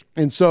Invaders.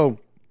 And so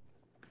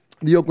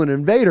the Oakland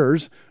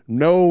Invaders,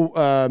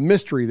 no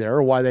mystery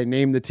there why they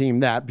named the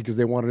team that, because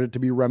they wanted it to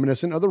be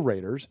reminiscent of the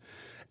Raiders.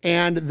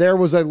 And there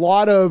was a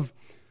lot of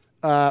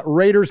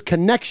Raiders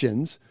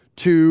connections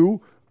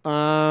to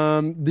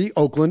the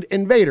Oakland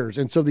Invaders.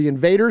 And so the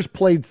Invaders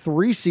played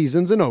 3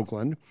 seasons in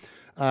Oakland.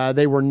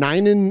 They were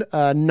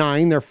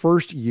 9-9 their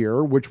first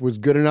year, which was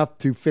good enough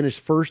to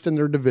finish first in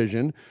their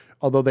division,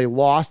 although they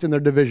lost in their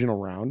divisional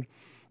round.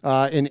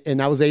 And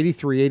that was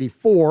 83,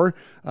 84.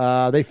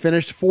 They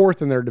finished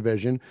 4th in their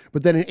division.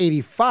 But then in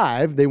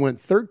 85, they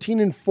went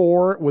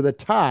 13-4 with a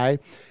tie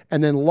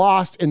and then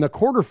lost in the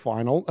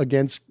quarterfinal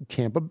against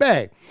Tampa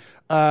Bay.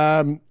 They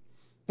won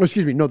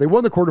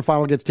the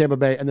quarterfinal against Tampa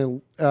Bay and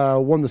then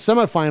won the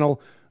semifinal.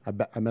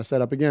 I messed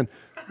that up again.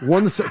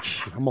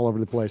 I'm all over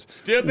the place.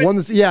 Won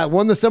the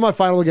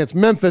semifinal against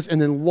Memphis and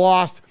then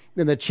lost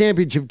in the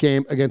championship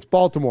game against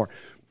Baltimore.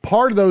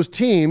 Part of those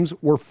teams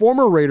were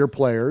former Raider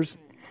players,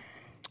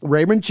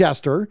 Raymond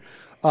Chester,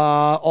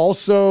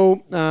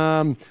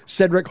 also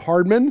Cedric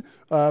Hardman,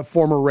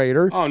 former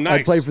Raider. Oh,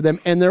 nice. Played for them.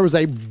 And there was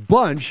a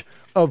bunch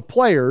of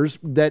players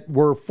that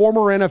were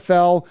former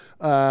NFL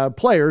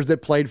players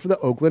that played for the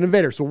Oakland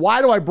Invaders. So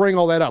why do I bring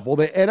all that up? Well,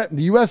 the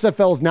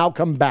USFL has now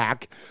come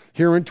back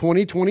here in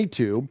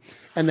 2022,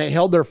 and they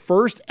held their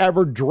first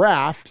ever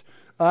draft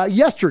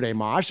yesterday,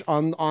 Mosh,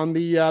 on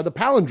the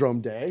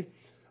Palindrome Day.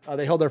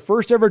 They held their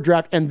first ever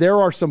draft, and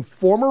there are some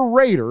former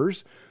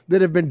Raiders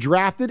that have been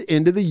drafted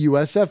into the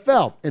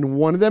USFL, and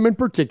one of them in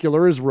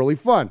particular is really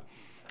fun.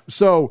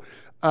 So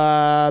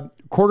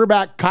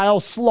quarterback Kyle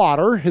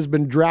Slaughter has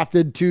been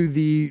drafted to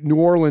the New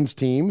Orleans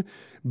team.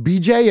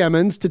 B.J.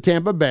 Emmons to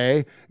Tampa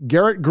Bay,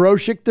 Garrett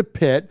Groshek to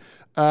Pitt,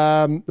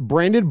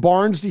 Brandon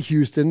Barnes to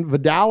Houston,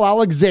 Vidal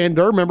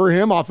Alexander, remember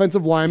him,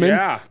 offensive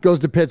lineman, goes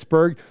to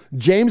Pittsburgh,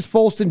 James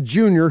Folston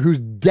Jr., whose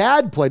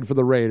dad played for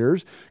the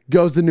Raiders,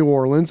 goes to New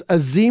Orleans,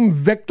 Azim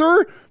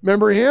Victor,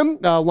 remember him,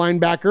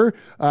 linebacker,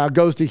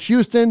 goes to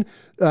Houston,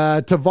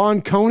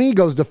 Tavon Coney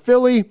goes to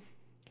Philly,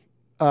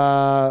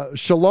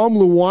 Shalom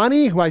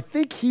Luani, who I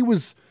think he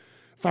was,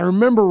 if I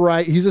remember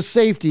right, he's a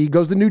safety,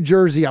 goes to New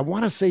Jersey. I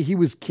want to say he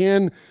was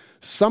kin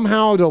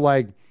somehow to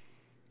like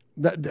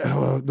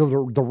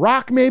the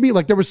Rock, maybe.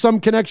 Like there was some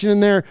connection in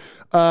there.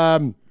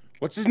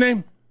 What's his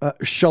name?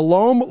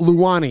 Shalom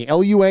Luani,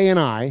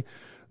 Luani.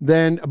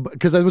 Then,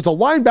 because it was a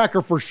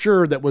linebacker for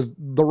sure that was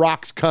the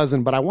Rock's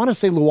cousin, but I want to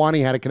say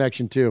Luani had a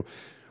connection too.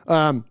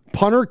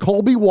 Punter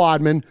Colby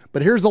Wadman,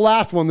 but here's the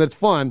last one that's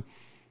fun.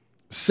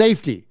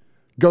 Safety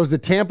goes to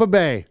Tampa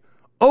Bay.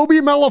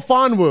 Obi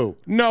Melifonwu.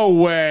 No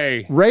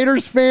way.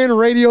 Raiders fan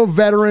radio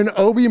veteran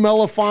Obi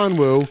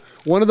Melifonwu,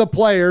 one of the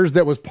players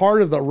that was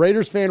part of the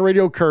Raiders fan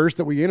radio curse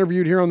that we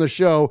interviewed here on the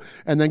show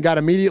and then got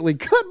immediately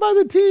cut by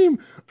the team.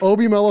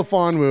 Obi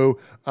Melifonwu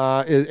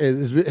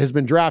has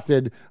been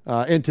drafted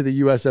into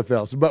the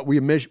USFL. So, but we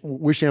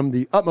wish him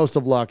the utmost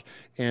of luck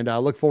and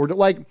look forward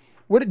to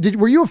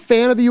were you a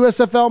fan of the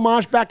USFL,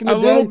 Mosh, back in the day?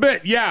 A little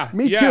bit, yeah.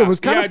 Me too. It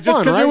was kind of fun, just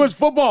because right? it was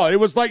football. It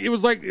was like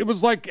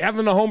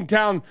having a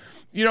hometown,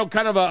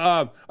 kind of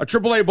a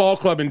AAA ball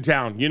club in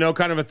town,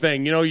 kind of a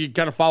thing. You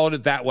kind of followed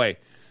it that way.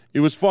 It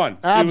was fun.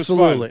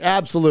 Absolutely, It was fun.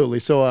 absolutely.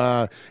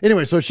 So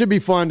anyway, so it should be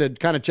fun to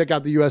kind of check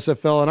out the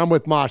USFL. And I'm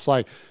with Mosh,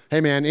 like, hey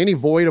man, any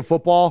void of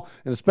football,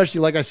 and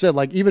especially like I said,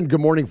 like even Good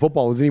Morning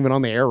Football isn't even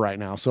on the air right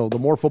now. So the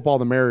more football,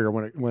 the merrier.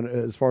 When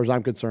as far as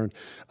I'm concerned,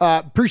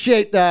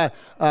 appreciate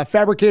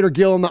Fabricator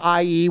Gil in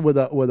the IE with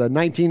a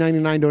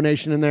 $19.99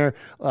 donation in there.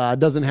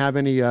 Doesn't have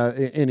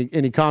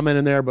any comment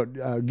in there,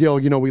 but Gil,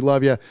 we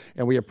love you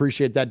and we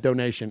appreciate that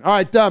donation. All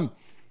right.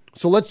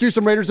 So let's do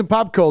some Raiders and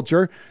pop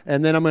culture,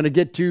 and then I'm going to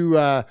get to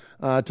that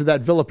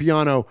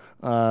Villapiano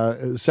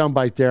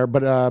soundbite there.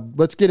 But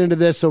let's get into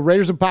this. So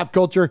Raiders and pop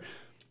culture,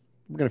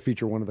 we're going to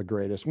feature one of the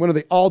greatest, one of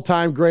the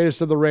all-time greatest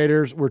of the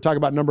Raiders. We're talking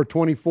about number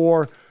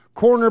 24,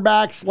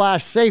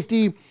 cornerback /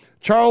 safety,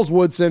 Charles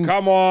Woodson.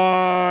 Come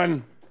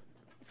on.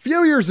 A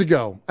few years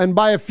ago, and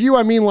by a few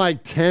I mean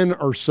like 10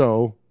 or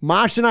so,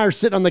 Mosh and I are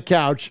sitting on the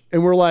couch,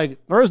 and we're like,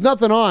 there's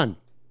nothing on.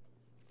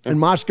 And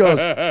Mosh goes,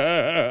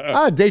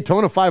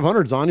 Daytona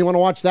 500's on. You want to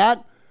watch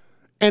that?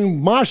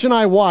 And Mosh and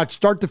I watched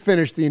start to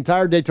finish the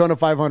entire Daytona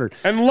 500.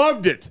 And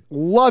loved it.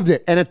 Loved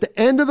it. And at the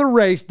end of the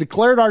race,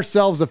 declared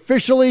ourselves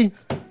officially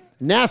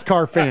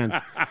NASCAR fans.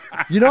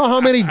 You know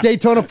how many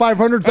Daytona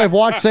 500s I've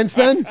watched since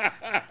then?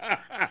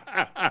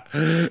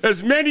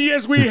 As many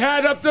as we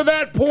had up to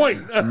that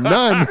point.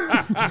 None.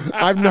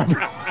 I've never.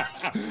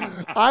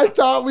 I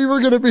thought we were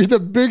going to be the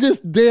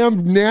biggest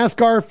damn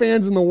NASCAR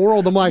fans in the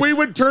world. I'm like, we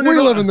would turn we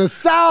it live on. in the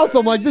South.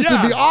 I'm like, this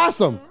would be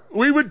awesome.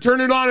 We would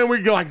turn it on and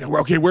we'd go like,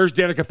 okay, where's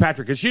Danica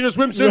Patrick? Is she in a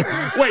swimsuit?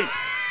 Wait,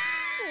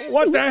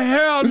 what the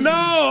hell?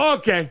 No,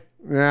 okay.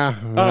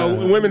 Yeah.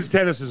 Women's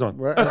tennis is on.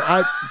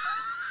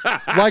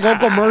 Like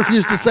Uncle Murph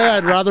used to say,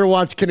 I'd rather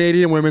watch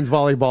Canadian women's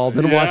volleyball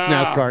than watch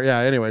NASCAR. Yeah,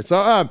 anyway. So,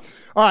 all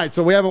right,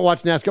 so we haven't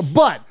watched NASCAR,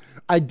 but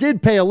I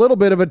did pay a little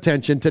bit of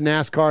attention to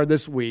NASCAR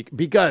this week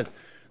because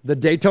the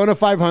Daytona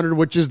 500,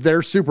 which is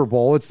their Super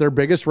Bowl, it's their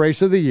biggest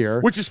race of the year.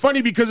 Which is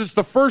funny because it's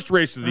the first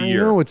race of the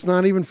year. No, it's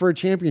not even for a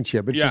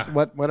championship. It's just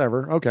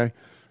whatever. Okay.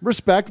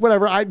 Respect,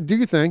 whatever. I do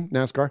your thing,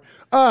 NASCAR.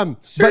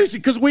 Seriously,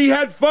 because we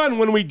had fun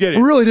when we did it.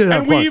 We really did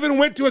have fun. And we even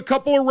went to a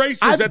couple of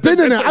races. I've been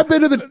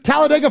to the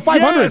Talladega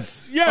 500.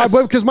 Yes.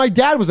 Because my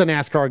dad was a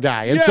NASCAR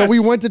guy. And so we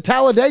went to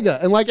Talladega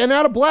and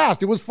had a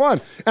blast. It was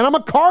fun. And I'm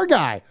a car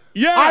guy.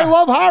 Yeah. I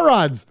love hot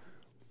rods.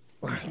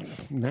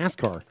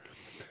 NASCAR.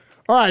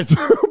 All right.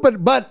 So,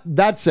 but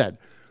that said,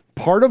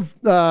 part of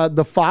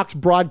the Fox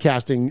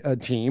broadcasting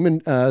team,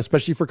 and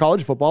especially for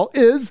college football,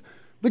 is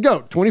the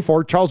GOAT,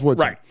 24, Charles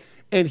Woodson. Right.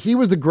 And he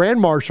was the grand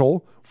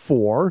marshal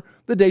for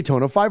the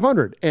Daytona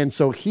 500. And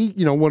so he,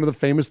 one of the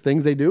famous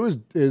things they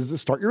do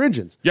is start your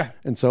engines. Yeah.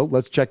 And so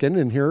let's check in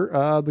and hear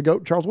the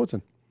GOAT, Charles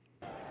Woodson.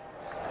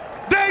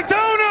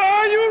 Daytona,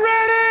 are you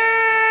ready?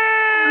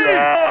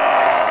 Yeah!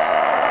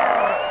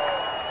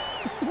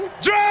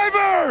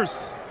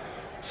 Drivers,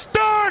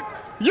 start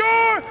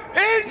your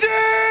engine!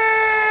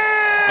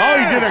 Oh,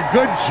 he did a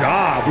good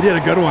job. He did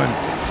a good one.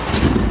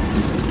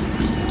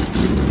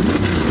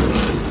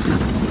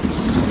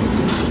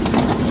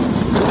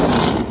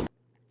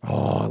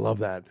 Oh, I love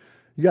that.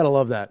 You got to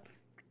love that.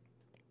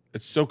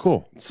 It's so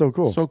cool. So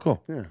cool. So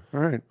cool. Yeah.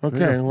 All right. Okay.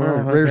 Yeah. Well, all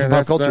right. Raiders and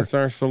pop culture. That's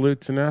our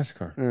salute to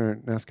NASCAR. All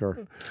right.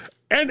 NASCAR.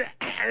 And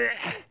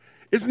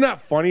isn't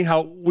that funny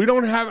how I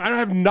don't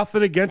have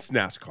nothing against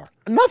NASCAR.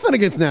 Nothing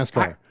against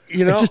NASCAR.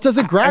 It just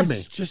doesn't grab me.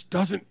 It just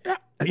doesn't.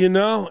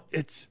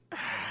 It's.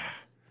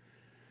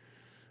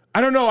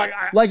 I don't know.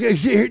 Like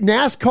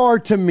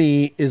NASCAR to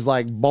me is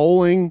like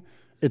bowling.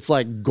 It's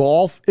like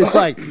golf. It's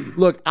like,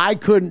 look, I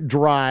couldn't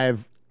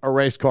drive a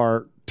race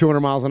car 200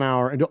 miles an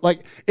hour. And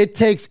it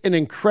takes an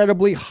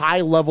incredibly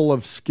high level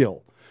of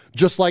skill.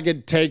 just like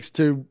it takes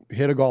to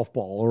hit a golf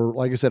ball or,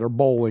 like I said, or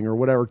bowling or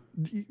whatever.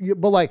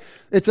 But like,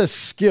 it's a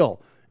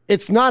skill.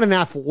 It's not an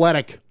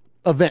athletic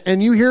event.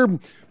 And you hear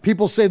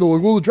people say,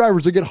 the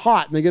drivers, they get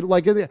hot and they get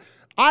like,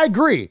 I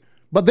agree,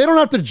 but they don't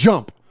have to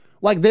jump.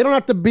 Like, they don't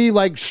have to be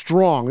like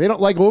strong. They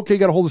don't like, okay, you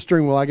got to hold the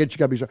steering wheel. I get you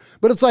got to be strong.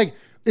 But it's like,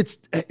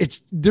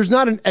 there's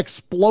not an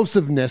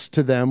explosiveness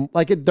to them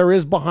like there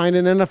is behind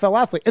an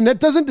NFL athlete. And that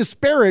doesn't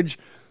disparage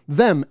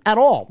them at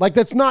all. Like,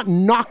 that's not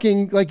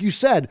knocking, like you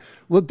said.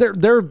 Well,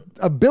 their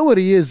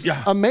ability is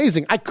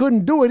amazing. I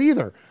couldn't do it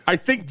either. I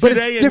think but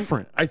today, it's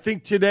different. I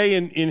think today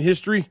in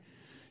history,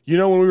 you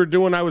know,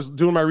 when I was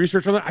doing my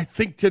research on that, I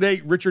think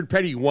today Richard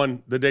Petty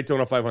won the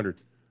Daytona 500.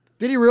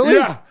 Did he really?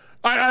 Yeah.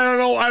 I don't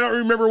know. I don't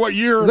remember what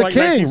year, the like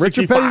king,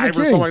 1965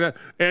 or something like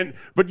that.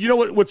 But you know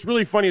what's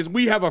really funny is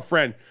we have a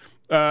friend.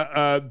 We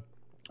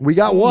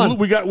got one.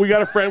 We got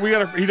a friend. He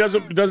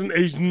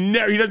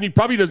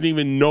probably doesn't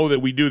even know that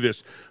we do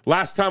this.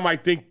 Last time I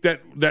think that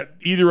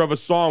either of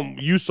us saw him,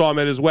 you saw him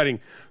at his wedding,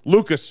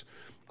 Lucas.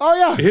 Oh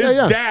yeah, his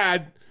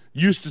dad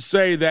used to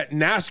say that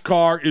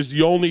NASCAR is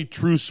the only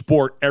true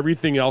sport.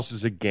 Everything else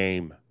is a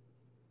game.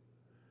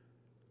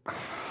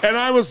 And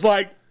I was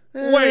like,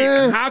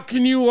 wait, how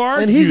can you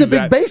argue? And he's a big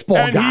that? baseball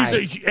and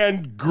guy.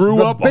 And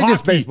grew up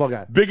biggest hockey, baseball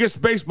guy.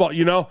 Biggest baseball,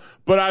 you know.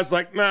 But I was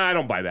like, nah, I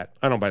don't buy that.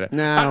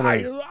 Nah,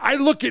 I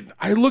look at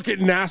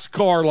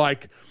NASCAR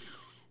like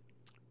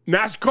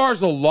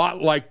NASCAR's a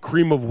lot like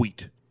cream of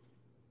wheat.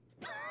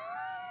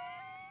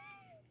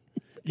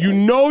 You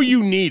know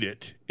you need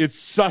it. It's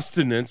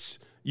sustenance.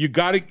 You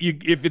got to.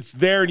 If it's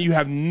there and you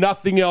have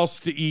nothing else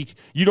to eat,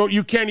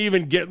 you can't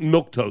even get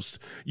milquetoast.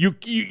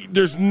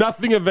 There's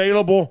nothing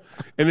available,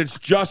 and it's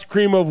just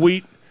cream of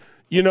wheat.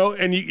 You know,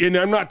 and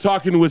I'm not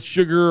talking with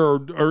sugar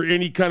or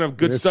any kind of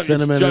good stuff.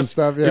 Cinnamon it's just, and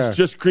stuff. Yeah. It's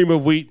just cream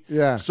of wheat.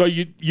 Yeah. So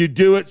you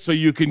do it so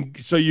you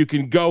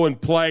can go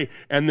and play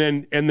and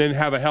then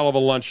have a hell of a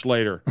lunch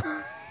later.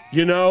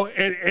 You know,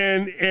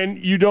 and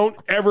you don't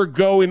ever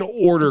go and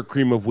order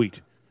cream of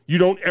wheat. You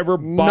don't ever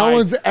buy. No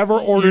one's ever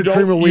ordered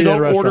cream of wheat. You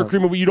don't at a order restaurant.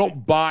 cream of wheat. You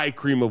don't buy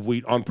cream of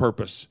wheat on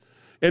purpose.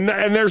 And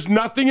there's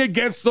nothing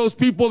against those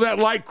people that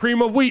like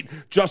cream of wheat,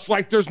 just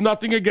like there's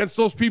nothing against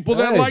those people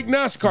that like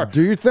NASCAR.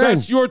 Do your thing.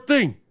 That's your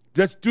thing.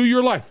 Do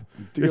your life.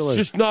 Do your it's life.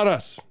 just not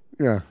us.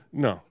 Yeah.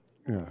 No.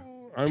 Yeah.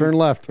 Turn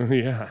left.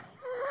 Yeah.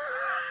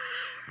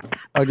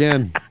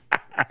 Again.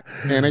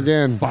 And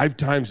again. 5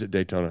 times at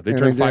Daytona. They And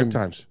turn again. 5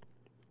 times.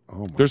 Oh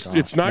my God.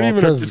 It's not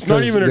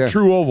Well, even a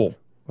true oval.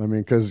 I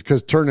mean,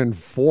 because turning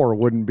 4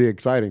 wouldn't be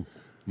exciting.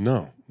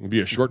 No, it'd be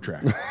a short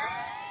track.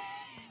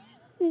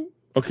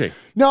 Okay.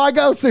 No, I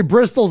gotta say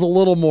Bristol's a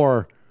little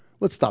more.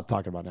 Let's stop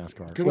talking about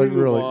NASCAR. Can we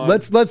move on?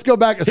 Let's go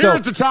back. Here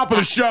at the top of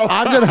the show.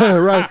 I'm gonna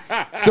right.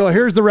 So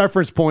here's the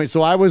reference point.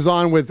 So I was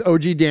on with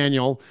OG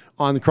Daniel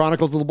on the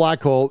Chronicles of the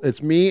Black Hole.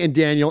 It's me and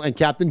Daniel and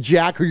Captain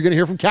Jack, who you're gonna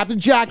hear from Captain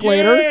Jack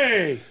later.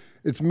 Yay!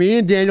 It's me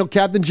and Daniel,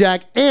 Captain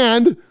Jack,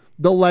 and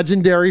the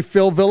legendary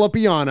Phil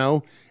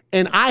Villapiano.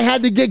 And I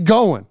had to get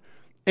going.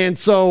 And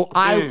so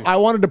I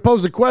wanted to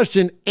pose a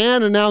question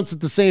and announce at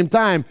the same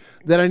time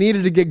that I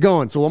needed to get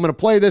going. So I'm going to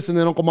play this, and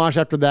then Uncle Mosh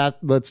after that,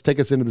 let's take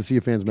us into the Sea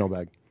of Fans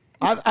mailbag.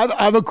 I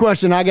have a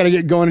question. I got to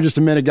get going in just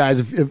a minute, guys.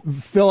 If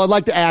Phil, I'd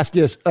like to ask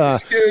you.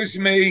 Excuse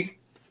me.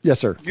 Yes,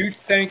 sir. You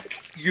think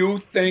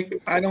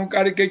I don't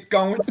got to get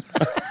going?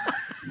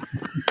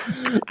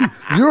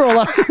 You're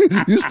allowed.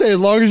 You stay as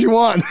long as you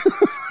want.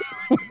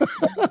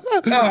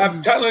 No,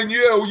 I'm telling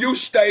you, you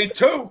stay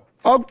too.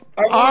 Oh,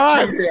 I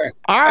want you there.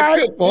 All I right.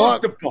 feel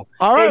comfortable.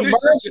 All right.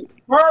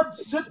 Murph,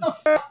 sit the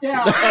fuck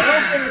down.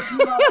 I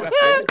don't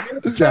care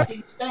if you're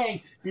fucking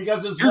staying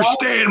because as You're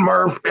staying,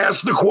 Murph.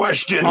 Ask the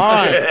question.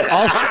 All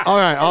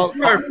right.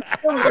 Murph,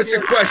 what's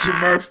the question,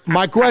 Murph?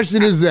 My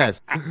question is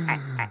this.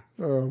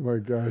 Oh, my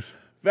gosh.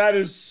 That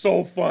is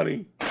so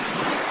funny. There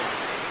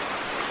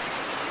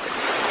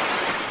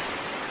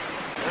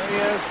he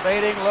is,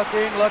 baiting,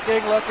 looking.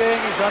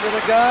 He's under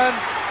the gun.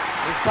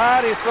 He's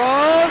tied. He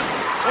throws.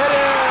 It is.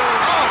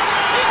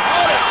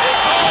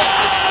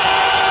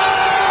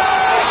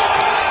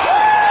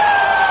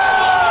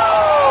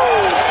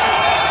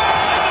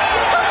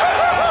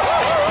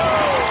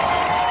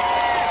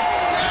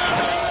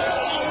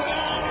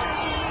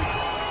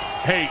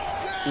 Hey,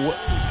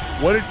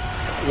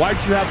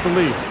 why'd you have to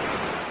leave?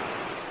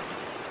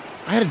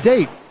 I had a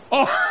date.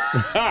 Oh.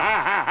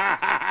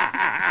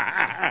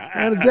 I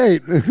had a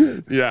date.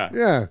 Yeah.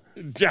 Yeah.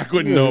 Jack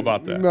wouldn't know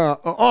about that. No.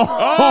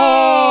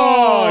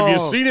 Oh, have you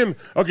seen him?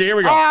 Okay, here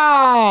we go.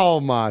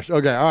 Oh, Mosh.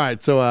 Okay, all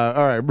right. So, all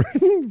right.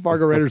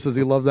 Fargo Raider says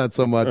he loves that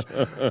so much.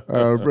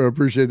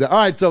 Appreciate that. All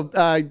right,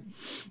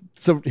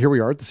 so here we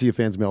are at the Sea of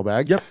Fans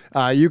mailbag. Yep.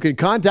 You can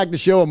contact the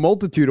show a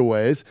multitude of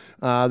ways.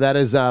 That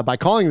is by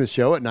calling the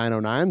show at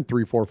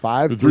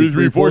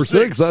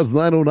 909-345-3346. That's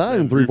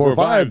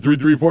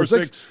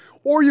 909-345-3346.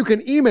 Or you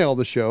can email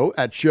the show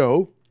at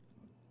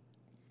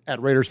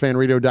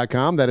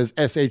show@RaidersFanRadio.com. That is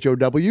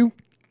SHOW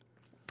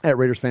at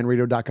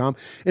RaidersFanRadio.com.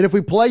 And if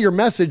we play your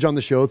message on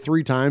the show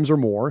 3 times or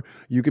more,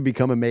 you can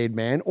become a made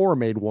man or a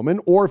made woman.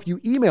 Or if you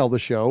email the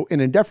show an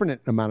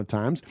indefinite amount of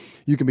times,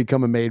 you can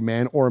become a made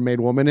man or a made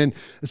woman. And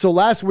so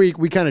last week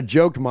we kind of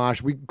joked,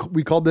 Mosh.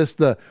 We called this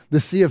the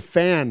Sea of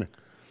Fan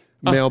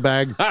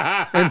mailbag.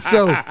 And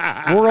so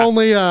we're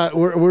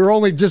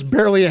only just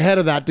barely ahead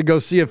of that to go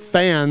see if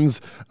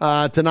fans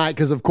tonight,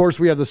 because of course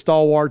we have the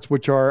stalwarts,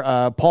 which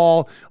are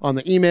Paul on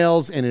the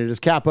emails, and it is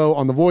Capo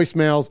on the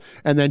voicemails,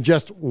 and then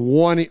just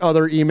one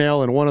other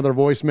email and one other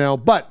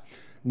voicemail. But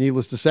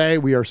needless to say,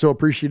 we are so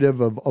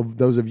appreciative of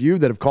those of you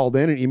that have called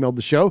in and emailed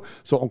the show.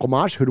 So Uncle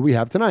Mosh, who do we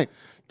have tonight?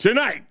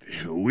 Tonight,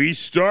 we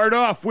start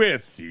off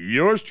with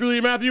yours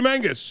truly, Matthew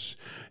Mangus.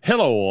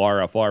 Hello,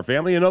 RFR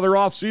family. Another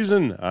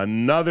offseason,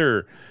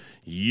 another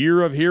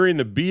year of hearing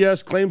the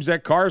BS claims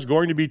that Carr is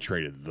going to be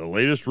traded. The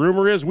latest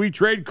rumor is we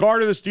trade Carr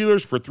to the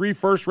Steelers for 3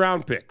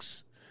 first-round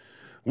picks.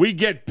 We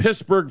get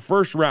Pittsburgh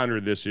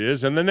first-rounder this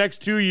is, and the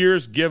next 2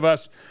 years give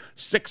us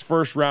 6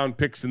 first-round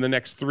picks in the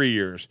next 3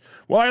 years.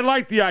 Well, I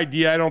like the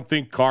idea. I don't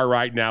think Carr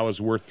right now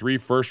is worth 3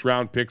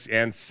 first-round picks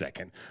and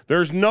second.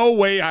 There's no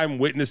way I'm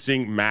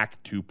witnessing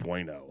Mac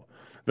 2.0.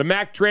 The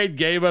Mac trade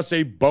gave us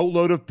a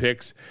boatload of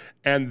picks,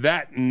 and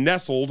that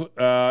netted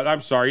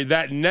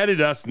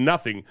us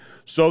nothing.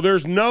 So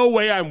there's no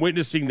way I'm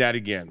witnessing that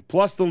again.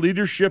 Plus, the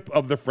leadership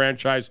of the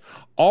franchise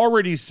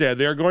already said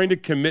they're going to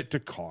commit to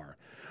Carr.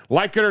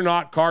 Like it or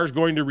not, Carr is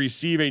going to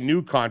receive a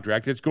new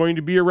contract. It's going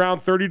to be around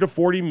 $30 to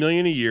 $40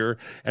 million a year,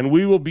 and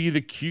he will be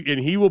the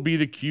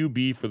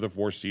QB for the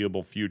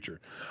foreseeable future.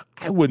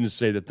 I wouldn't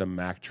say that the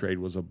Mac trade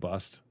was a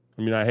bust.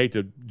 I mean, I hate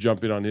to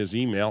jump in on his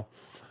email,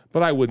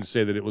 but I wouldn't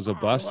say that it was a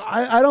bust.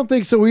 I don't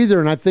think so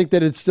either, and I think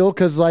that it's still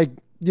because,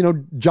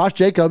 Josh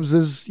Jacobs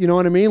is, you know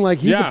what I mean? Like,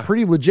 he's a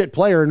pretty legit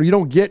player, and you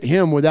don't get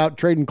him without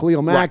trading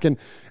Khalil Mack. Right.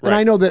 And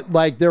I know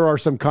that, there are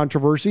some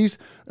controversies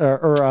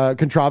or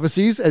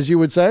controversies, as you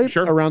would say,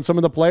 around some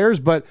of the players,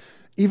 but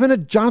even a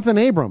Jonathan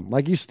Abram,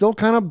 he's still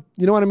kind of,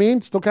 you know what I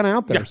mean? Still kind of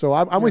out there. Yeah. So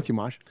I'm with you,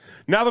 Mosh.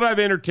 Now that I've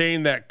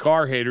entertained that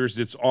Carr haters,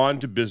 it's on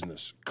to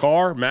business.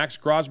 Carr, Max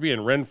Crosby,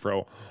 and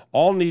Renfro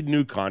all need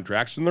new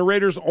contracts, and the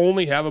Raiders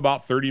only have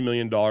about $30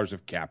 million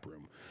of cap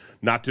room.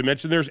 Not to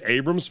mention there's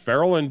Abrams,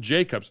 Farrell, and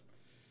Jacobs.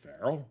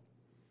 Farrell?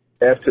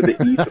 F to the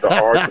E to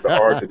the R to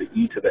the R to the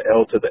E to the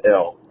L to the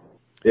L.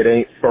 It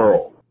ain't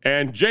Farrell.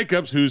 And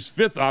Jacobs, whose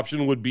 5th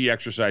option would be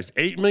exercised.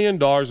 $8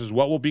 million is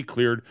what will be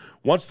cleared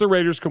once the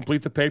Raiders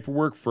complete the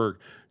paperwork for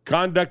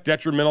conduct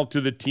detrimental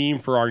to the team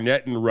for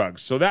Arnett and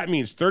Ruggs. So that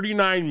means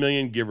 $39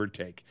 million, give or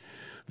take.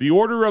 The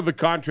order of the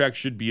contract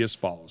should be as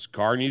follows.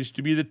 Carr needs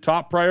to be the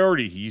top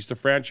priority. He's the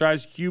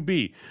franchise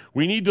QB.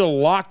 We need to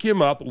lock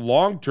him up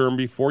long-term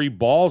before he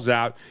balls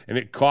out, and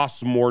it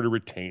costs more to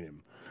retain him.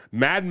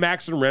 Mad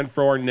Max and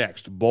Renfro are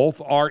next.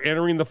 Both are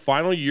entering the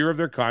final year of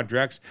their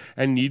contracts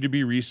and need to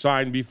be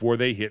re-signed before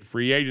they hit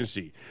free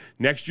agency.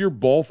 Next year,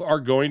 both are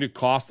going to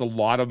cost a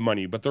lot of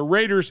money, but the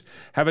Raiders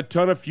have a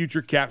ton of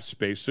future cap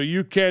space, so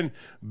you can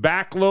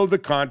backload the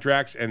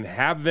contracts and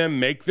have them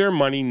make their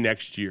money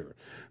next year.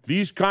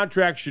 These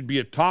contracts should be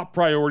a top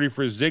priority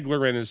for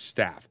Ziegler and his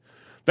staff.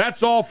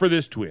 That's all for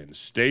this Twins.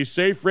 Stay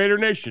safe, Raider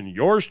Nation.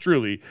 Yours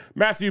truly,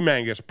 Matthew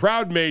Mangus,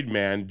 proud made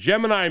man,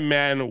 Gemini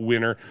man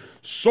winner,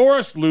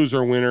 Saurus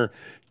loser winner,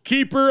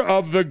 keeper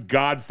of the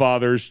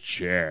Godfather's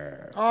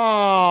chair.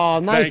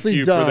 Oh, nicely Thank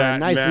you done. for that,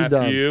 nicely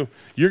Matthew. done.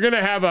 You're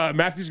gonna have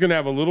Matthew's gonna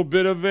have a little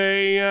bit of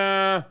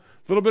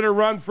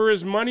run for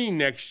his money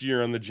next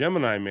year on the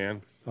Gemini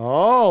man.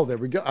 Oh, there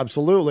we go.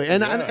 Absolutely.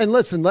 And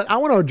listen, I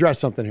want to address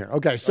something here.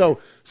 Okay, so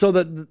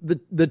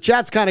the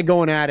chat's kind of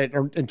going at it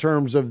in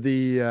terms of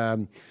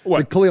the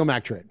Khalil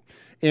Mack trade.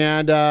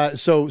 And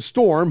so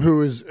Storm,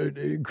 who is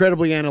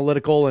incredibly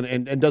analytical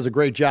and does a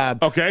great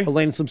job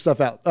laying some stuff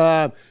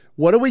out.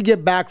 What do we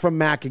get back from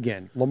Mack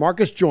again?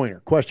 LaMarcus Joyner,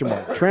 question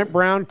mark. Trent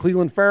Brown,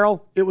 Cleveland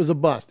Farrell, it was a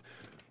bust.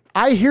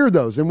 I hear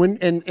those,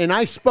 and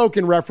I spoke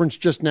in reference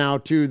just now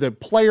to the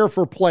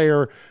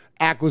player-for-player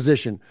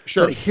acquisition.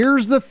 Sure. But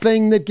here's the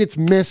thing that gets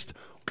missed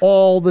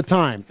all the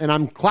time, and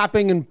I'm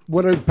clapping and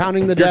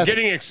pounding the desk. You're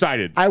getting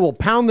excited. I will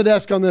pound the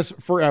desk on this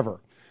forever.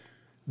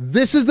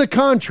 This is the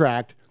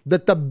contract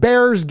that the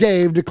Bears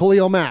gave to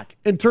Khalil Mack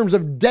in terms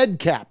of dead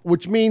cap,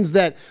 which means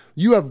that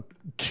you have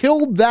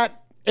killed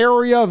that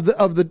area of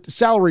the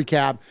salary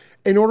cap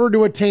in order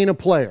to attain a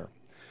player.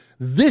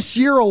 This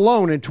year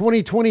alone in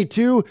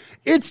 2022,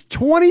 it's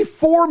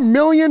 $24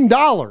 million.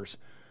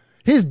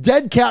 His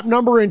dead cap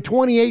number in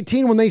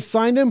 2018 when they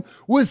signed him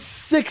was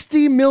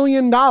 $60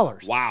 million.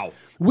 Wow.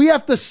 We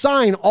have to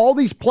sign all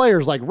these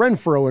players like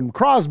Renfro and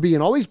Crosby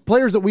and all these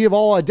players that we have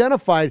all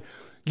identified.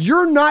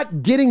 You're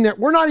not getting that.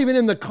 We're not even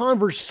in the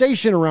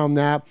conversation around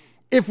that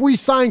if we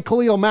sign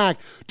Khalil Mack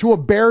to a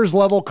Bears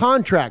level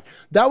contract.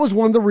 That was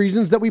one of the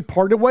reasons that we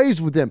parted ways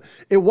with him.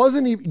 It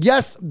wasn't even,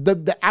 yes,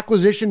 the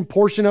acquisition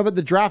portion of it,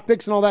 the draft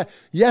picks and all that.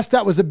 Yes,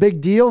 that was a big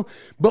deal,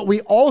 but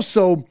we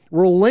also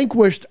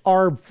relinquished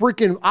our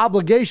freaking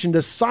obligation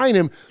to sign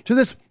him to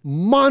this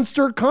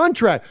monster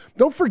contract.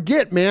 Don't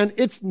forget, man,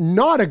 it's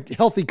not a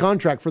healthy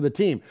contract for the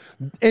team.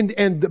 And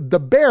the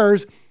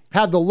Bears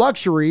have the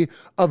luxury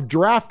of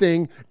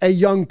drafting a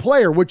young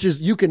player, which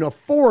is you can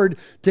afford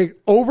to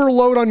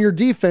overload on your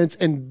defense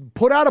and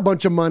put out a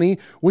bunch of money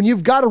when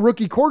you've got a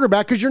rookie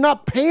quarterback because you're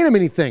not paying him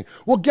anything.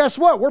 Well, guess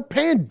what? We're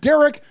paying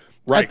Derek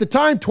at the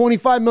time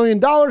 $25 million.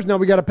 Now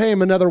we got to pay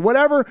him another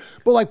whatever.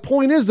 But like,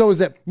 point is though, is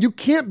that you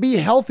can't be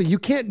healthy. You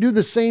can't do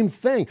the same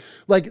thing.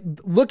 Like,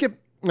 look at,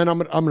 and I'm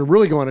gonna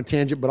really go on a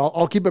tangent, but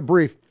I'll keep it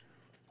brief.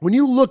 When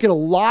you look at a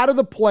lot of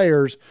the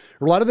players,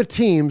 or a lot of the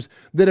teams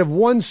that have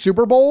won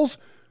Super Bowls,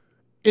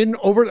 and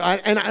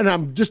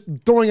I'm just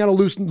throwing out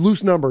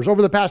loose numbers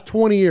over the past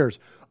 20 years.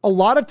 A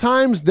lot of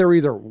times they're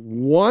either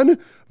one,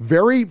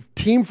 very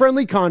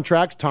team-friendly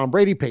contracts, Tom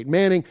Brady, Peyton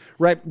Manning,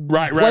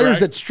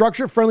 players that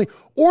structure friendly,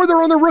 or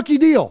they're on the rookie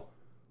deal.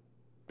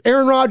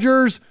 Aaron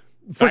Rodgers,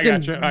 I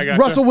got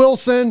Russell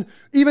Wilson,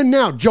 even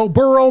now, Joe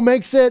Burrow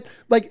makes it.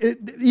 Like,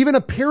 even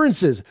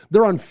appearances,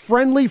 they're on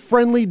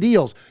friendly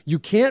deals. You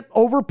can't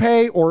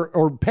overpay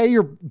or pay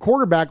your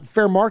quarterback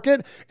fair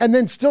market and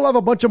then still have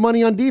a bunch of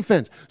money on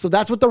defense. So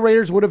that's what the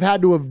Raiders would have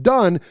had to have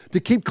done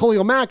to keep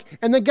Khalil Mack.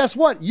 And then guess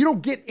what? You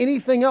don't get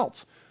anything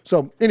else.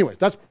 So anyway,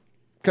 that's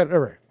kind of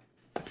all right.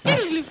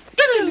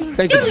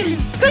 Thank you.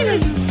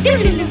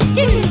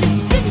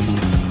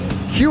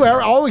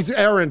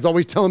 Aaron's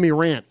always telling me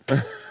rant.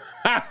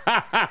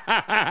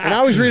 And I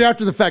always read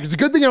after the fact. It's a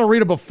good thing I don't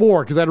read it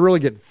before because I'd really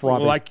get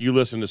frothy. Like you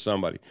listen to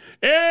somebody.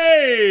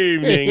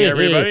 Evening,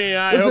 everybody.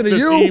 I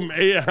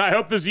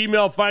hope this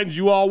email finds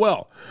you all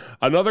well.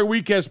 Another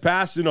week has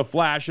passed in a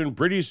flash, and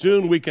pretty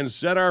soon we can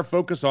set our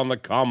focus on the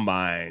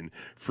combine,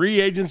 free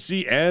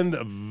agency, and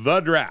the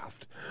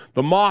draft.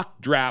 The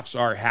mock drafts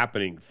are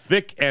happening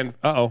thick and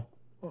I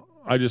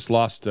just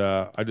lost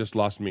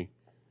me.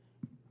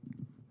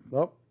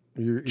 Oh,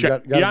 you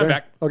Check. got I'm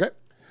back. Okay.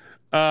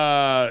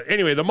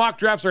 Anyway, the mock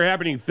drafts are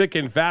happening thick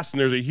and fast, and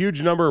there's a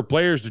huge number of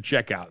players to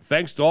check out.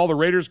 Thanks to all the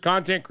Raiders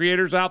content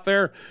creators out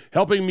there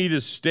helping me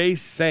to stay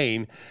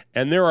sane.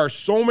 And there are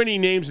so many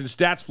names and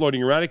stats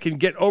floating around, it can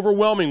get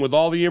overwhelming with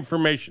all the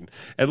information.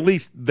 At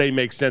least they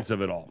make sense of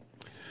it all.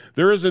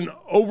 There is an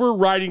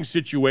overriding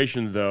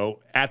situation, though,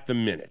 at the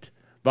minute.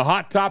 The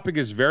hot topic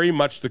is very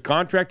much the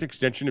contract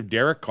extension of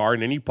Derek Carr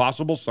and any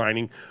possible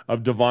signing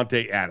of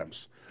Davante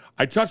Adams.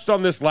 I touched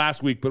on this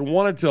last week, but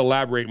wanted to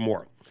elaborate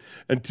more.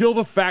 Until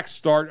the facts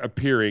start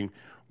appearing,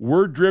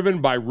 we're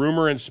driven by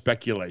rumor and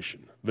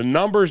speculation. The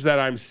numbers that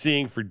I'm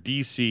seeing for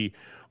DC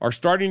are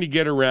starting to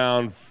get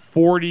around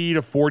 40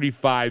 to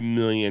 45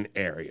 million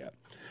area.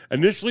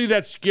 Initially,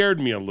 that scared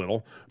me a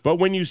little, but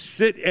when you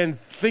sit and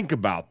think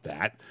about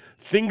that,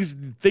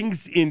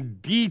 things in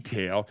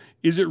detail,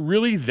 is it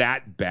really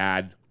that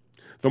bad?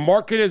 The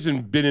market has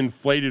been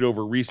inflated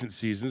over recent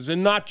seasons,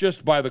 and not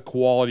just by the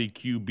quality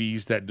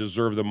QBs that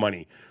deserve the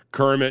money.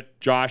 Kermit,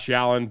 Josh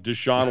Allen,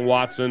 Deshaun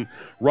Watson,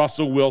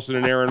 Russell Wilson,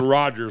 and Aaron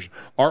Rodgers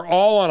are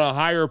all on a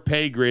higher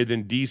pay grade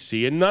than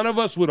DC, and none of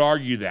us would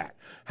argue that.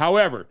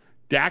 However,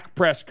 Dak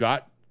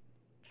Prescott,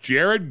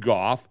 Jared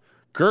Goff,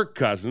 Kirk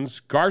Cousins,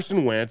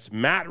 Carson Wentz,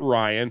 Matt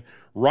Ryan,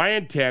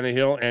 Ryan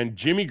Tannehill, and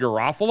Jimmy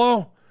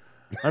Garoppolo?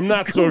 I'm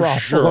not so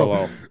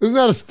sure. Isn't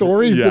that a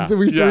story that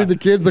we used to read the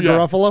kids,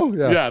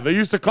 Garoppolo? Yeah, they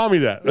used to call me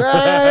that.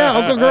 Yeah,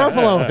 Uncle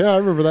Garoppolo. Yeah, I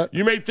remember that.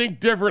 You may think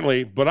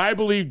differently, but I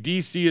believe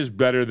DC is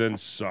better than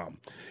some,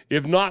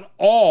 if not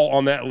all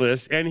on that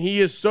list, and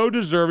he is so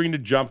deserving to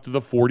jump to the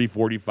 40,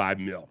 45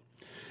 mil.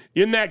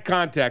 In that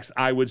context,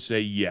 I would say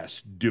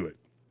yes, do it.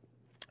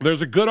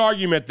 There's a good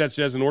argument that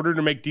says in order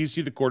to make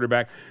DC the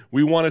quarterback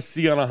we want to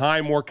see on a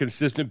high, more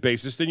consistent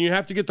basis, then you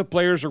have to get the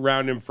players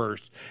around him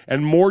first,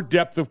 and more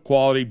depth of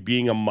quality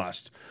being a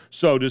must.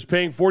 So does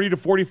paying 40 to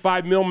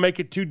 45 mil make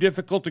it too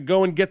difficult to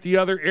go and get the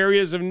other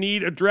areas of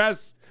need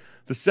addressed?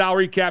 The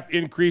salary cap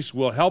increase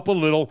will help a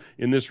little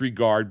in this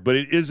regard, but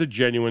it is a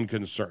genuine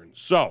concern.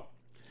 So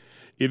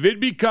if it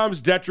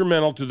becomes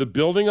detrimental to the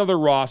building of the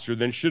roster,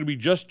 then should we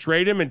just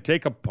trade him and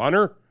take a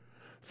punter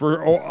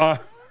for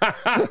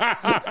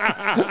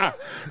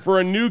for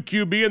a new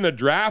QB in the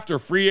draft or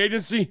free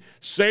agency,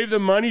 save the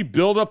money,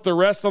 build up the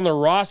rest on the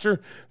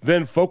roster,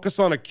 then focus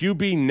on a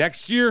QB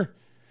next year?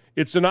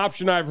 It's an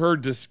option I've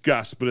heard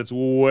discussed, but it's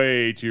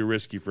way too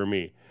risky for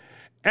me.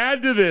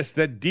 Add to this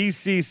that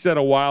DC said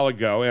a while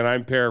ago, and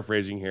I'm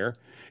paraphrasing here,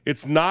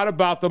 it's not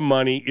about the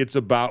money, it's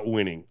about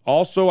winning.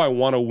 Also, I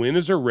want to win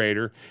as a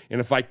Raider,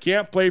 and if I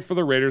can't play for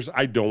the Raiders,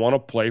 I don't want to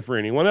play for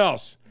anyone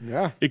else.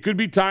 Yeah. It could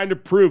be time to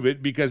prove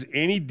it because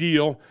any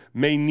deal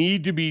may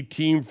need to be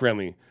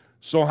team-friendly.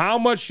 So how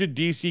much should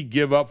DC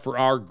give up for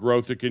our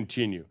growth to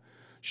continue?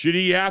 Should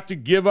he have to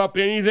give up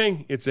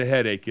anything? It's a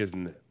headache,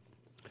 isn't it?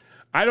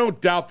 I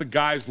don't doubt the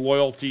guy's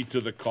loyalty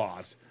to the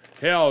cause.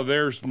 Hell,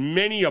 there's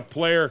many a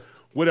player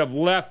would have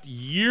left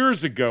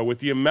years ago with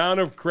the amount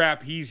of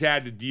crap he's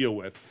had to deal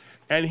with.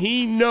 And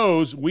he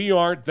knows we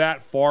aren't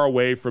that far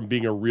away from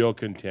being a real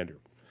contender.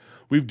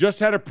 We've just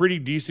had a pretty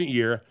decent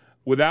year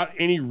without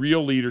any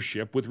real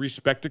leadership with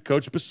respect to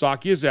Coach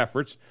Bisaccia's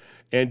efforts,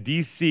 and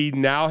DC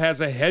now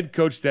has a head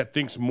coach that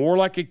thinks more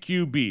like a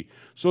QB,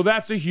 so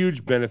that's a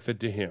huge benefit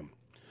to him.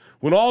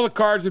 When all the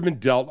cards have been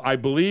dealt, I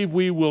believe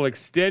we will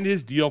extend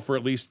his deal for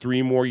at least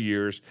 3 more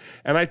years,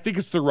 and I think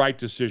it's the right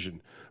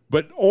decision,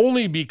 but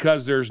only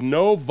because there's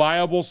no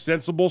viable,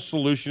 sensible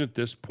solution at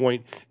this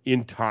point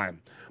in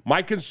time.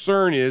 My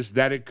concern is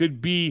that it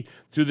could be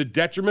to the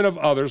detriment of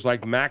others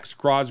like Max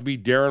Crosby,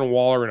 Darren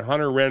Waller, and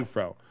Hunter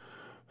Renfroe,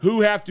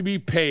 who have to be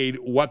paid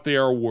what they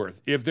are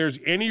worth. If there's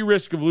any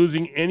risk of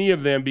losing any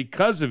of them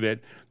because of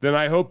it, then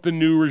I hope the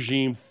new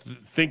regime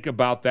think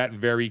about that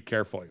very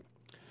carefully.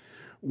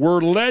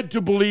 We're led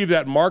to believe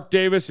that Mark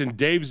Davis and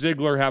Dave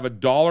Ziegler have a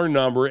dollar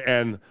number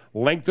and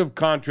length of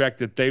contract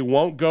that they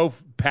won't go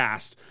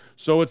past.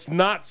 So it's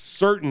not a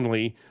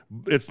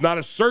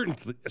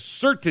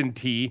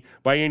certainty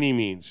by any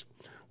means.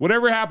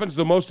 Whatever happens,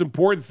 the most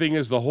important thing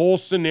is the whole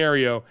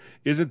scenario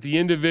isn't the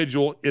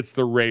individual, it's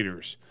the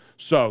Raiders.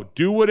 So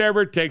do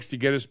whatever it takes to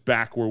get us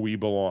back where we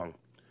belong.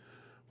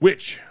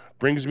 Which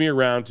brings me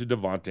around to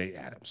Davante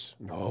Adams.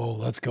 Oh,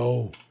 let's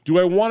go. Do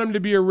I want him to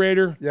be a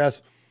Raider?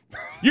 Yes.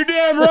 You're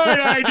damn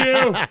right I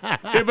do.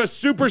 If a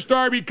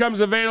superstar becomes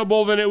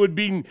available, then it would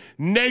be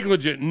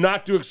negligent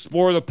not to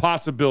explore the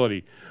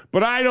possibility.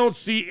 But I don't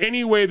see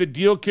any way the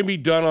deal can be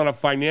done on a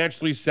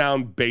financially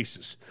sound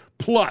basis.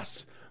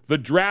 Plus, the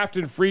draft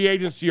and free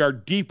agency are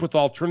deep with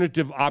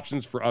alternative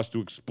options for us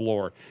to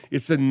explore.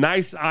 It's a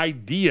nice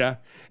idea,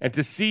 and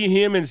to see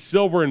him in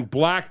silver and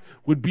black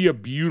would be a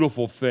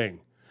beautiful thing.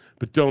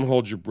 But don't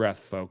hold your breath,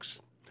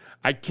 folks.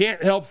 I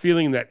can't help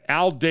feeling that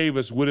Al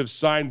Davis would have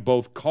signed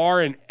both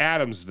Carr and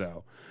Adams,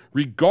 though,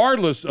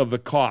 regardless of the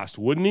cost,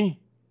 wouldn't he?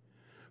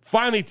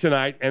 Finally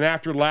tonight, and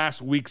after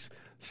last week's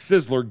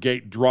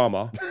Sizzlergate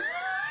drama,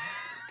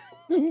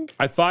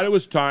 I thought it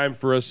was time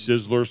for a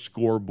Sizzler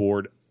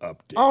scoreboard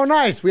update. Oh,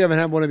 nice. We haven't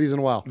had one of these in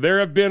a while. There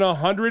have been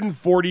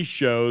 140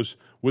 shows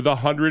with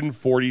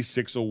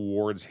 146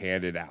 awards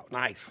handed out.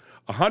 Nice.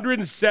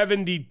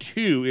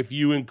 172 if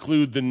you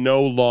include the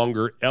no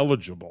longer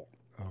eligible.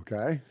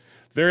 Okay.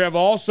 There have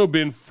also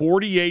been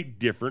 48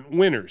 different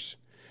winners,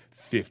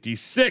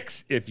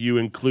 56 if you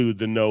include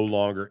the no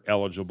longer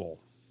eligible.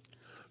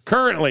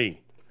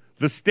 Currently,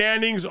 the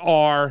standings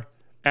are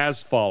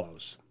as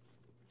follows.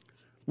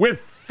 With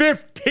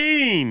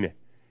 15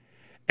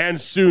 and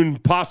soon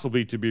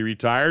possibly to be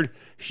retired,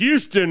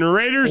 Houston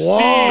Raiders Steve.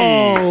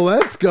 Whoa,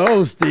 let's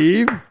go,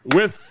 Steve.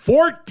 With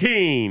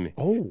 14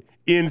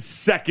 in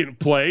second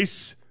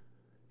place,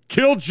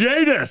 Kill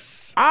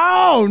Jadis.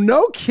 Oh,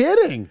 no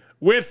kidding.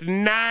 With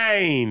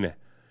 9,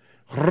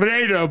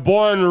 Raider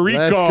Born Rico.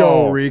 Let's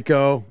go,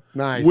 Rico.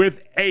 Nice.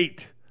 With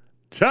 8,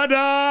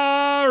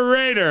 Ta-da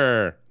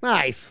Raider.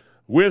 Nice.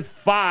 With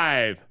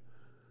 5,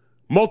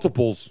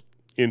 multiples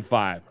in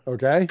 5.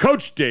 Okay.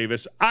 Coach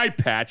Davis, Eye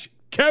Patch,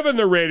 Kevin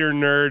the Raider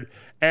Nerd,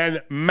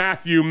 and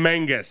Matthew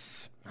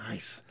Mangus.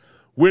 Nice.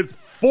 With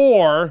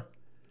 4,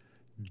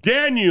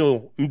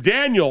 Daniel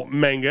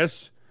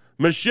Mangus,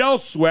 Michelle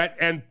Sweat,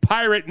 and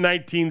Pirate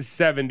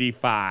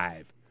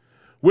 1975.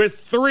 With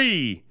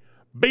 3,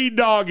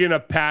 B-Dog in a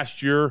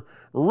Pasture,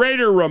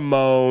 Raider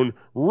Ramon,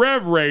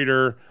 Rev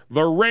Raider,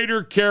 the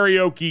Raider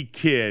Karaoke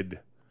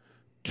Kid.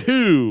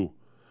 2,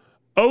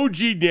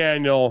 OG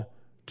Daniel,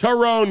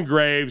 Tyrone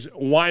Graves,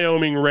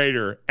 Wyoming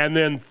Raider. And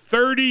then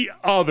 30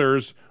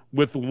 others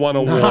with 1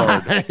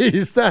 award.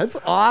 Nice. That's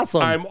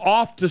awesome. I'm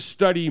off to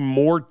study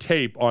more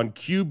tape on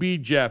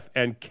QB Jeff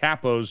and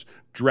Capo's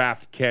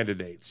draft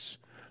candidates.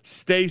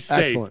 Stay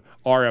safe, Excellent.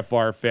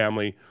 RFR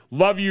family.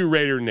 Love you,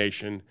 Raider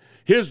Nation.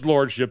 His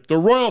Lordship, the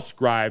Royal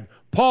Scribe,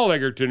 Paul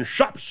Egerton,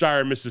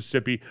 Shropshire,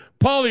 Mississippi,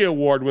 Polly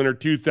Award winner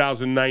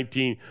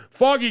 2019,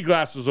 Foggy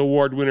Glasses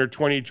Award winner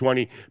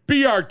 2020,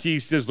 BRT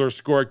Sizzler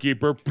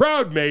scorekeeper,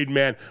 proud made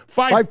man,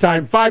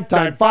 five-time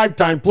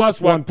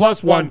plus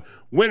one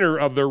winner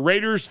of the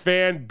Raiders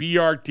Fan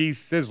BRT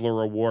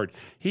Sizzler Award.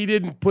 He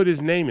didn't put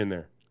his name in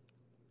there.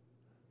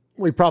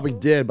 We probably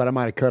did, but I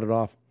might have cut it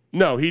off.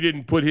 No, he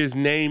didn't put his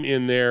name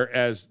in there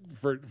as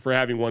for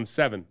having won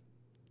 7.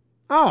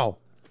 Oh.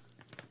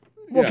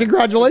 Well, Yeah.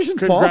 Congratulations,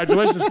 Paul.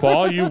 Congratulations,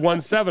 Paul. You've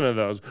won 7 of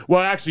those.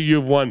 Well, actually,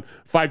 you've won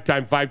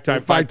 5-time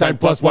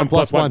plus one.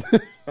 Paul. Paul.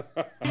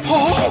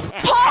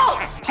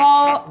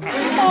 Paul.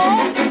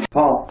 Paul.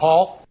 Paul.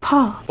 Paul.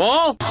 Paul.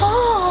 Paul.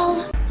 Paul.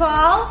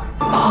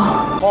 Paul.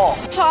 Paul.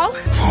 Paul.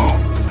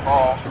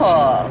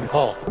 Paul.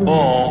 Paul.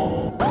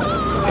 Paul.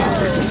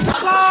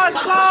 Claude.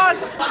 Claude.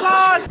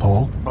 Claude.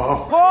 Paul.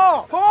 Paul.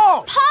 Paul.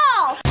 Paul.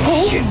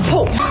 Paul.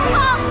 Paul.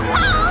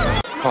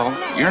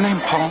 Paul. Your name,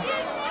 Paul?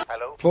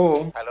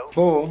 Paul.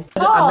 Paul.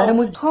 I met him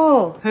with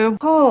Paul. Who?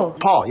 Paul.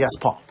 Paul. Yes,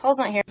 Paul. Paul's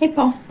not here. Hey,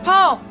 Paul.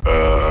 Paul.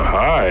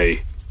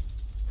 Hi.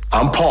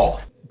 I'm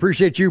Paul.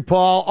 Appreciate you,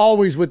 Paul.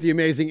 Always with the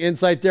amazing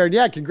insight there. And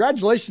yeah,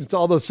 congratulations to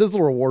all those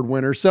Sizzler Award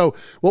winners. So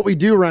what we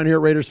do around here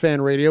at Raiders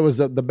Fan Radio is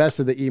the best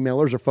of the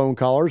emailers or phone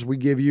callers. We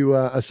give you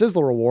a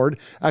Sizzler Award.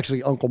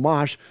 Actually, Uncle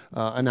Mosh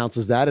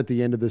announces that at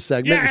the end of the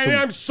segment. Yeah, and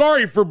I'm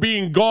sorry for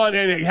being gone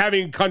and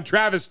having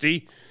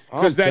contravesty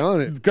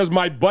because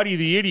my buddy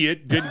the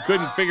idiot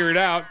couldn't figure it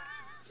out.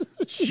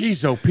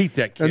 Jeez, Pete,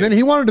 that kid. And then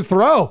he wanted to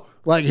throw.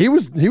 Like he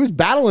was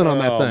battling on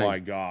that thing. Oh my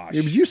gosh!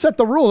 It was, you set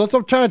the rules. That's what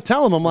I'm trying to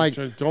tell him. I'm like,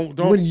 don't.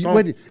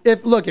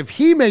 If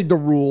he made the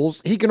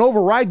rules, he can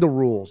override the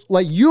rules.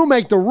 Like you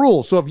make the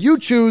rules. So if you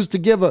choose to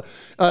give a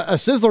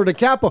Sizzler to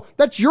Capo,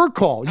 that's your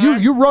call.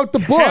 You wrote the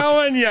book.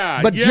 Telling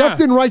ya, but yeah. Jeff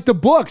didn't write the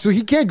book, so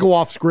he can't go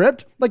off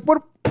script. Like what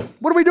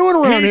are we doing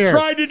around here? He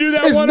tried to do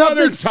that Is one nothing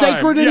other time.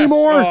 sacred Yes.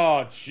 anymore?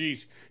 Oh,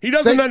 jeez. He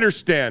doesn't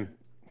understand.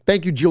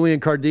 Thank you,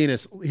 Julian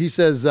Cardenas. He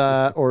says,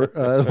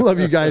 love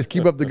you guys.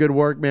 Keep up the good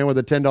work, man, with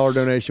a $10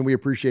 donation. We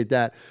appreciate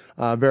that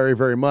very,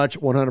 very much.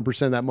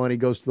 100% of that money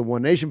goes to the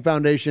One Nation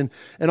Foundation.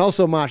 And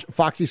also,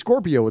 Foxy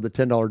Scorpio with a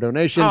 $10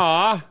 donation.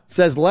 Aww.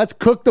 Says, let's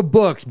cook the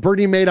books,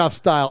 Bernie Madoff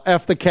style.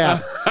 F the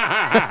cap.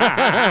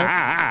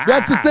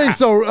 That's the thing.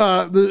 So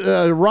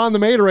Ron the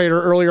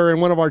Materator earlier in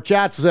one of our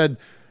chats said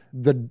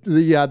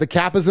the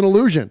cap is an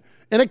illusion.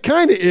 And it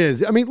kind of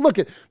is. I mean, look,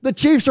 the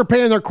Chiefs are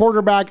paying their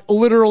quarterback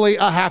literally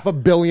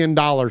 $500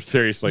 million.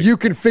 Seriously. You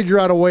can figure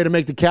out a way to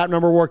make the cap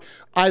number work.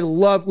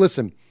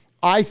 Listen,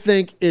 I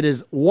think it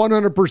is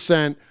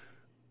 100%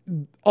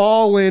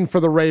 all in for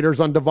the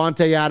Raiders on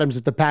Devontae Adams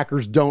if the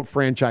Packers don't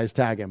franchise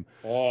tag him.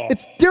 Oh.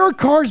 It's Derek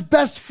Carr's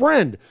best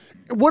friend.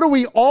 What have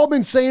we all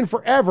been saying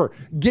forever?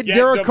 Get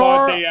Derek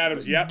Carr,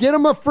 Adams, yep. Get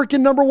him a freaking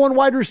number one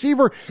wide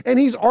receiver, and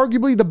he's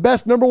arguably the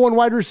best number one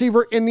wide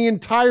receiver in the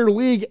entire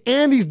league,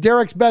 and he's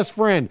Derek's best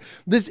friend.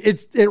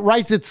 It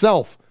writes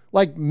itself.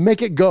 Like,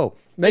 make it go.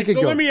 Make it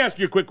go. So let me ask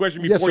you a quick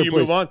question before you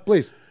move on.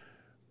 Please.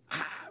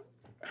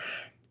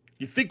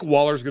 You think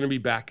Waller's going to be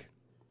back?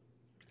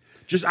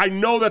 I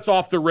know that's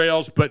off the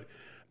rails, but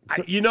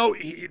there's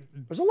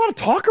a lot of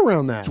talk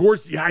around that.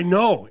 I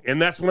know, and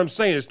that's what I'm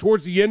saying. Is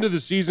towards the end of the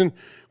season,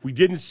 we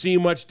didn't see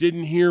much,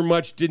 didn't hear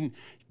much,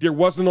 there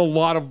wasn't a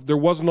lot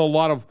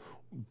of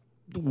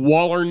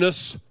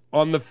Wallerness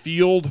on the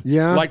field,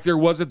 like there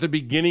was at the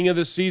beginning of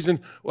the season.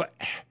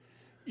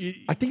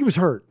 I think he was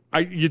hurt.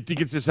 You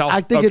think it's his health?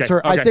 I think it's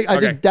hurt. I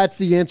think that's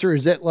the answer.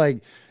 Is that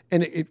like,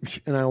 and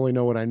I only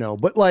know what I know,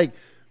 but like.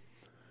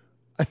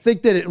 I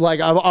think that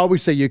I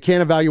always say, you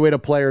can't evaluate a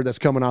player that's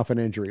coming off an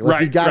injury.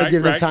 Like you got to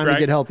give them time to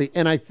get healthy.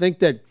 And I think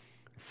that,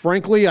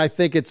 frankly,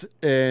 it's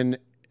an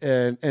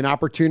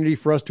opportunity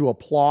for us to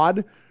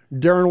applaud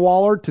Darren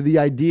Waller to the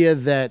idea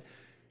that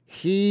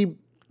he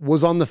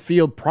was on the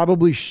field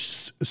probably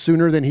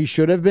sooner than he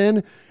should have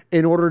been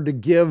in order to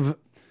give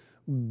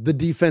the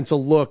defense a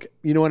look.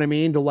 You know what I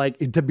mean?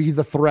 To be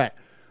the threat,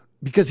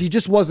 because he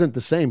just wasn't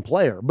the same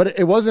player. But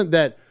it wasn't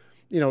that.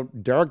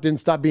 Derek didn't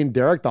stop being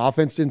Derek. The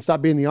offense didn't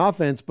stop being the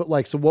offense. But,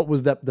 so what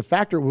was that? The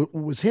factor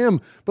was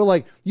him.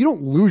 But, you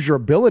don't lose your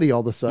ability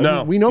all of a sudden.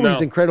 No, we know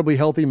he's incredibly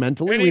healthy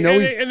mentally. We know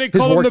his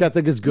work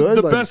ethic is good.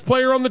 The best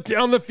player on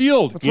the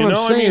field. That's what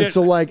I'm saying.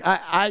 So,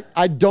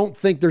 I don't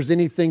think there's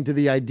anything to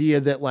the idea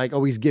that,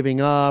 he's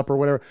giving up or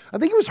whatever. I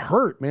think he was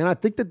hurt, man. I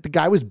think that the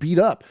guy was beat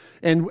up.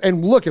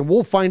 And look, and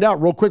we'll find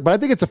out real quick. But I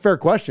think it's a fair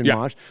question,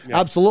 Mosh. Yeah.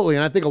 Absolutely.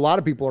 And I think a lot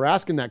of people are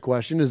asking that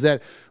question is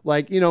that,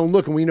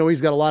 look, and we know he's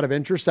got a lot of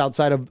interest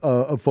outside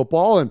of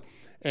football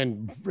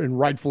and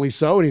rightfully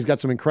so, and he's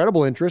got some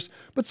incredible interest,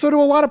 but so do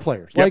a lot of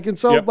players. I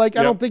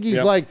don't think he's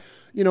gonna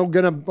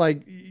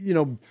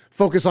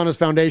focus on his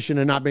foundation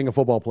and not being a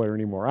football player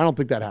anymore. I don't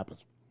think that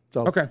happens.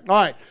 So okay, all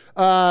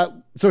right.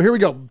 So here we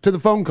go to the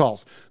phone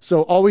calls.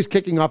 So always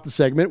kicking off the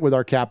segment with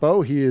our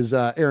capo. He is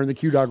Aaron the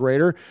Q-Dog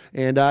Raider,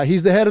 and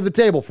he's the head of the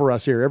table for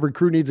us here. Every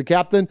crew needs a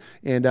captain,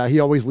 and he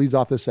always leads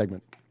off this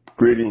segment.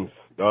 Greetings,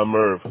 Don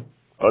Merv,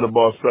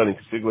 Underboss Sonny,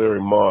 Consigliere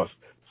Moss,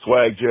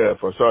 Swag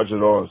Jeff, our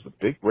Sergeant Arms, the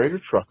Big Raider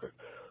Trucker,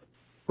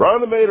 Ron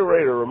the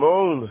Raider,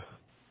 Ramon,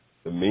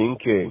 the Mean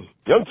King,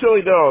 Young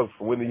Chili Dog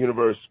for When the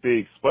Universe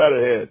Speaks,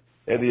 Splatterhead,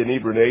 and the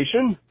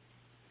Inebriation.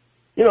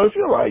 If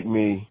you're like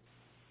me,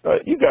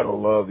 you got to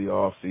love the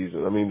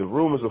offseason. I mean, the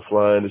rumors are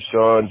flying.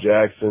 Deshaun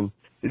Jackson,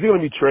 is he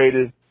going to be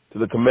traded to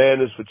the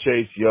Commanders for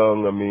Chase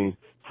Young? I mean,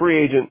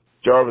 free agent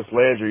Jarvis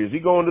Landry, is he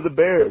going to the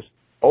Bears?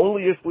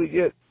 Only if we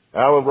get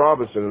Allen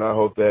Robinson, and I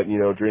hope that,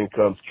 dream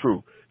comes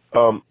true.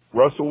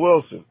 Russell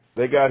Wilson,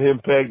 they got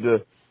him pegged to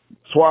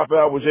swap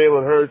out with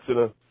Jalen Hurts in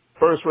a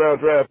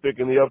first-round draft pick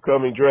in the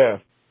upcoming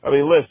draft. I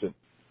mean, listen,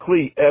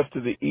 Clee, F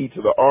to the E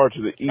to the R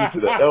to the E to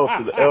the L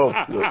to the L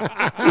to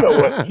the, you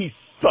know what, he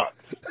sucked.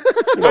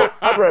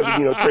 I'd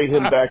rather, trade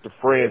him back to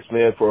France,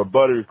 man, for a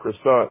buttery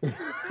croissant.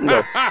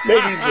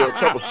 Maybe even a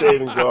couple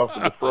shavings off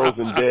of the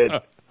frozen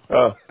dead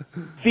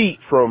feet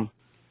from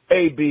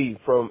AB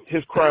from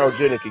his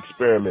cryogenic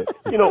experiment.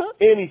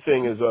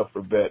 Anything is up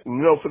for bet.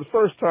 For the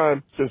first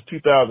time since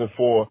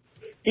 2004,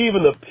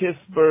 even the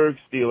Pittsburgh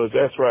Steelers,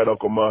 that's right,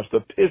 Uncle Mosh, the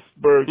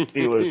Pittsburgh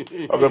Steelers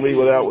are going to be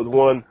without with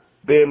one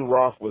Ben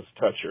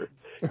Roethlisberger.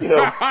 Who's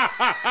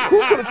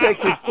going to take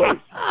his place?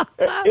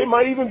 It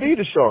might even be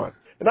Deshaun.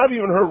 And I've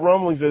even heard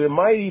rumblings that it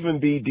might even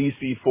be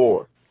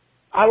DC4.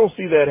 I don't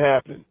see that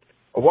happening.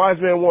 A wise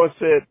man once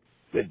said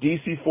that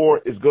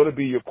DC4 is going to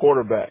be your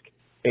quarterback.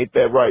 Ain't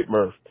that right,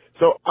 Murph?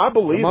 So I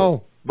believe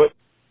it, but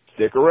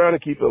stick around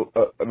and keep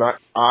an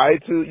eye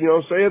to,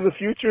 in the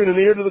future and an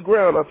ear to the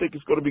ground. I think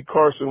it's going to be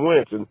Carson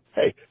Wentz. And,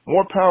 hey,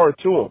 more power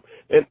to him.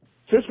 And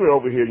since we're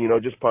over here,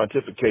 just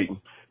pontificating,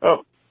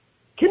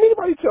 can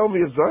anybody tell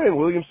me if Zion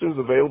Williamson is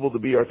available to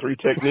be our 3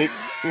 technique?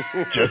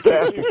 Just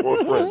asking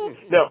for a friend.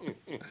 Now,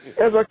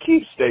 as I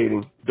keep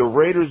stating, the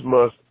Raiders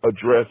must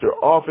address their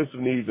offensive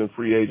needs in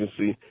free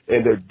agency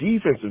and their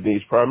defensive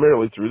needs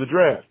primarily through the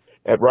draft.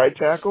 At right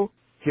tackle,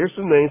 here's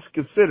some names to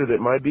consider that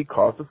might be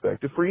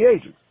cost-effective free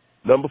agents.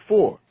 Number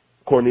 4,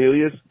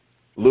 Cornelius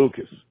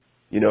Lucas.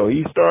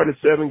 He started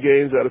 7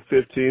 games out of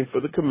 15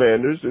 for the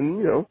Commanders,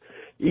 and,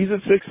 he's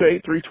at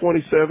 6'8",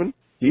 327.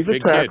 He's a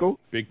tackle,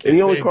 Big kid, and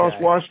he only big cost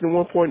guy. Washington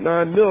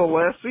 $1.9 million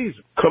last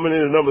season. Coming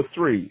in at number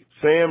 3,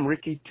 Sam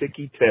Ricky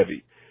Ticky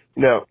Tevy.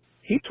 Now,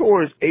 he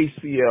tore his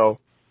ACL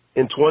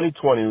in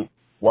 2020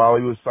 while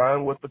he was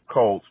signed with the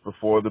Colts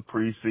before the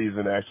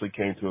preseason actually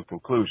came to a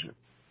conclusion.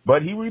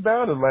 But he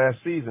rebounded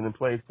last season and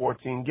played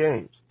 14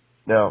 games.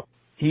 Now,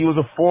 he was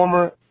a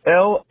former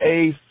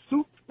L.A.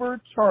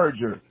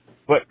 Supercharger.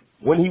 But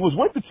when he was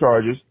with the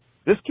Chargers,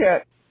 this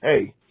cat,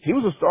 he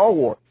was a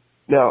stalwart.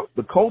 Now,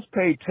 the Colts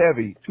paid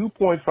Tevy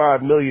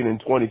 $2.5 million in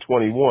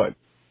 2021.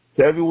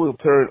 Tevy will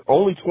turn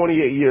only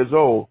 28 years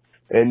old,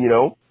 and,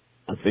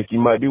 I think he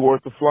might be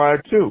worth a flyer,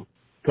 too.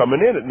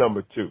 Coming in at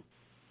number 2.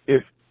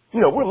 If,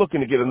 we're looking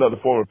to get another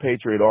former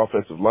Patriot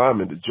offensive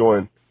lineman to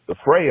join the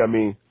fray,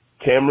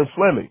 Cameron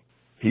Fleming.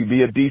 He'd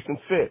be a decent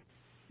fit.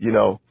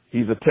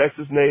 He's a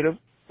Texas native,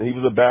 and he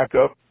was a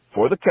backup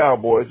for the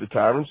Cowboys to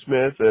Tyron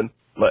Smith and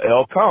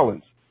Lael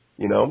Collins.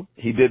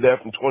 He did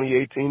that from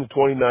 2018 to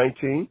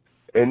 2019,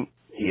 and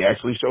he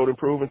actually showed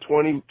improvement in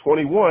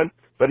 2021,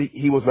 but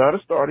he was not a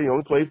starter. He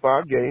only played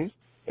 5 games,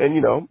 and,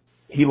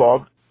 he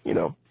logged,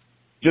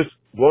 just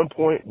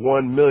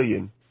 $1.1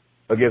 million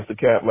against the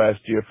cap last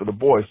year for the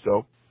boys,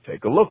 so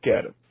take a look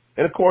at him.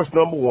 And, of course,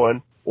 number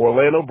 1,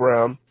 Orlando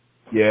Brown.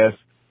 Yes,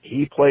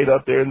 he played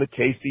up there in the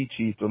KC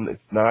Chiefdom.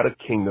 It's not a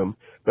kingdom,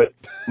 but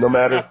no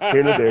matter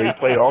here nor there, he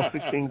played all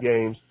 16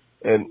 games,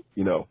 and,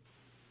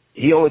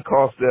 he only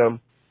cost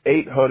them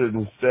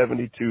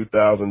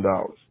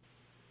 $872,000.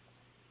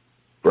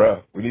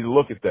 Bruh, we need to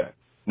look at that.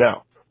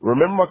 Now,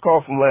 remember my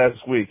call from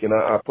last week, and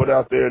I put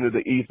out there into the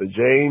ether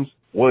James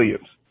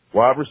Williams,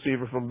 wide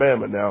receiver from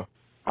Bama. Now,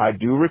 I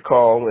do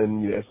recall,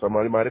 and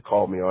somebody might have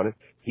called me on it,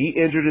 he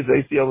injured his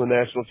ACL in the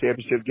national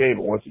championship game.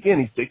 But once again,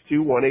 he's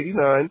 6'2",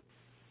 189,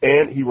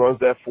 and he runs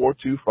that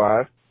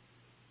 4.25.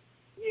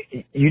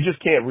 You just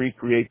can't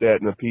recreate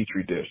that in a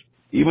Petri dish.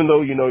 Even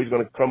though he's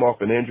going to come off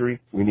an injury,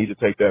 we need to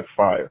take that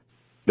fire.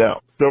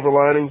 Now, silver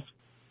linings,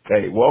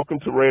 welcome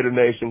to Raider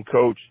Nation,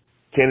 Coach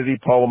Kennedy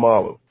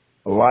Polamalu,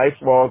 a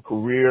lifelong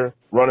career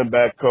running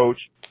back coach,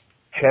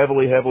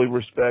 heavily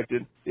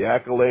respected. The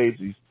accolades,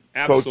 he's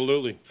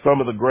absolutely coached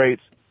some of the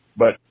greats,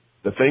 but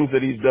the things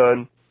that he's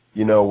done,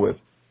 with,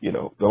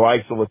 the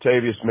likes of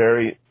Latavius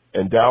Murray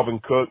and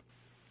Dalvin Cook,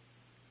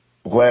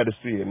 I'm glad to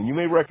see it. And you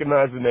may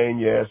recognize the name,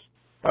 yes.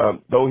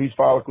 Though he's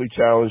follically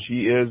challenged,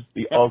 he is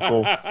the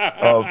uncle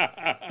of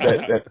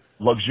that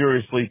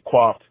luxuriously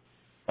quaffed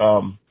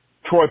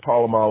Troy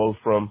Polamalu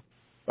from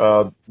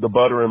the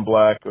Butter and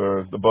Black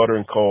or the Butter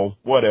and Coal,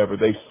 whatever.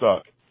 They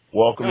suck.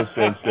 Welcome to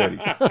Sin City.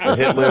 The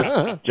hit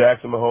list,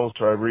 Jackson Mahomes,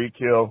 Tyreek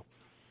Hill,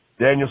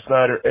 Daniel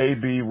Snyder,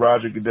 A.B.,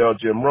 Roger Goodell,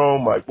 Jim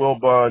Rome, Mike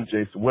Wilbon,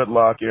 Jason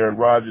Whitlock, Aaron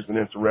Rodgers, and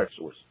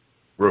Insurrectionalists.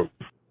 Rue.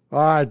 All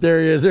right, there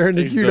he is. Aaron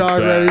the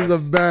Q-Dog, man. He's the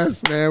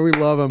best, man. We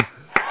love him.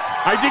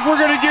 I think we're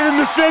going to give him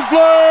the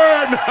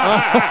Sizzler.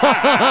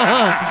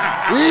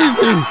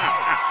 Easy.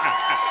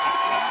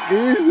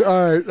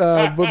 All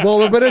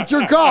right, but it's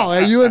your call.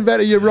 Hey, you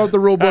wrote the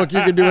rule book.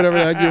 You can do whatever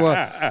the heck you want.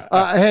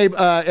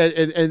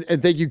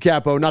 And thank you,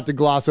 Capo. Not to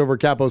gloss over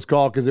Capo's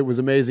call because it was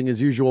amazing as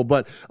usual.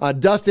 But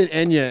Dustin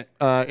Enya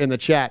in the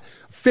chat,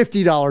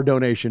 $50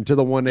 donation to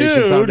the One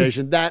Nation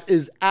Foundation. That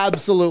is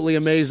absolutely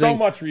amazing. So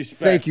much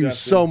respect. Thank you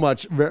Dustin. so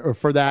much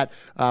for that.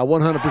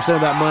 100%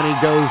 of that money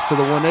goes to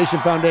the One Nation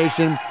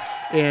Foundation.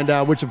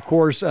 And which, of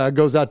course,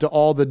 goes out to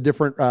all the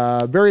different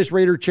various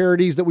Raider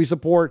charities that we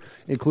support,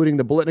 including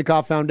the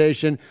Bolitnikoff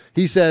Foundation.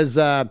 He says,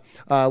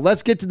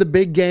 let's get to the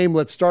big game.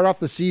 Let's start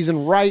off the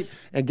season right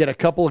and get a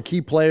couple of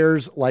key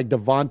players like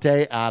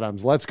Davante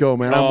Adams. Let's go,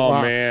 man.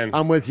 Man.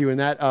 I'm with you in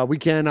that. We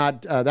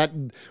cannot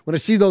when I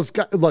see those,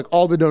 look,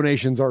 all the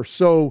donations are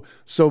so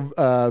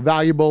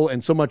valuable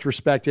and so much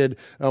respected.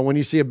 When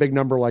you see a big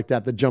number like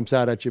that jumps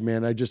out at you,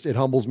 man, it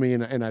humbles me.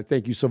 And I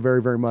thank you so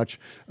very, very much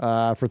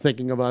for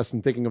thinking of us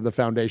and thinking of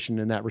the foundation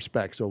in that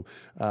respect. So,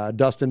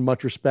 Dustin,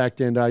 much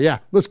respect. And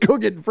let's go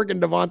get freaking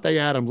Davante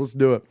Adams. Let's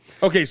do it.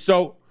 Okay,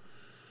 so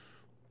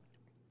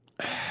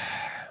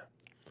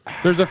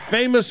there's a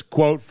famous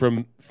quote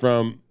from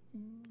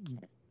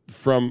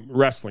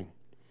wrestling,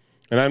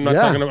 and I'm not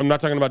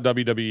talking about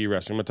WWE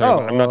wrestling.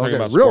 I'm not talking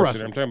about real sports.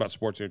 wrestling. I'm talking about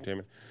sports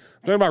entertainment.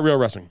 I'm talking about real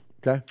wrestling.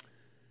 Okay.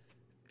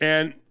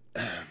 And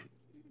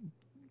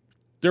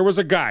there was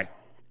a guy.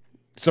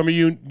 Some of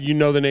you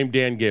know the name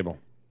Dan Gable.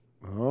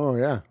 Oh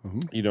yeah.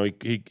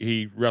 Mm-hmm.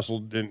 He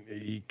wrestled and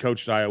he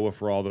coached Iowa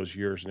for all those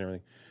years and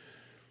everything.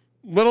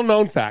 Little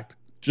known fact,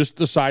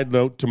 just a side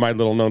note to my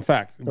little known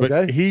fact.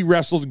 But he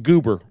wrestled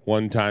Goober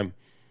one time.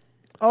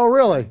 Oh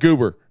really?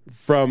 Goober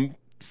from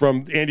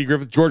from Andy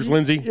Griffith, George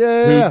Lindsay,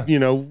 Yeah.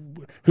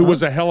 who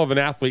was a hell of an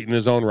athlete in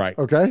his own right.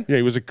 Okay. Yeah,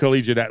 he was a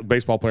collegiate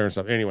baseball player and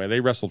stuff. Anyway, they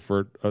wrestled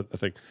for a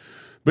thing.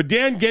 But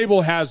Dan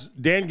Gable has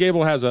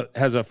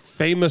a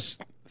famous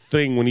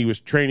thing when he was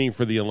training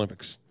for the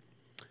Olympics.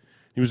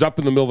 He was up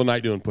in the middle of the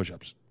night doing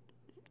push-ups,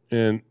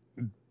 and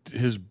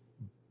his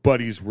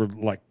buddies were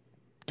like,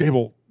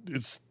 "Gable,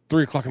 it's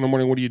 3:00 in the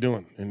morning. What are you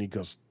doing?" And he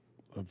goes,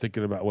 "I'm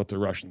thinking about what the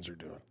Russians are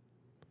doing."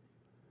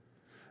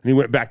 And he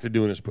went back to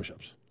doing his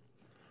push-ups.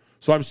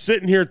 So I'm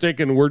sitting here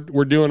thinking we're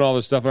doing all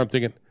this stuff, and I'm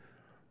thinking,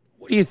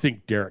 what do you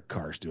think Derek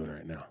Carr's doing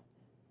right now?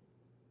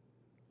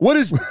 What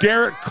is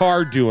Derek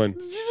Carr doing?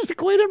 Did you just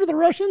equate him to the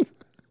Russians?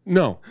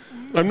 No,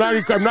 I'm not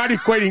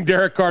equating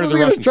Derek Carr to the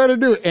What are Russians. they trying to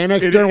do?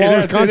 Annex Darren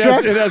Waller's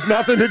contract? It has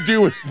nothing to do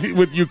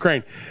with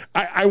Ukraine.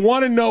 I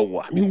want to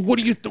know. I mean, what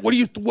are they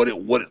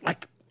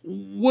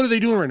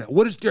doing right now?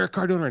 What is Derek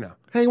Carr doing right now?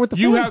 Hanging with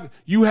the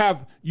you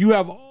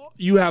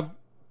have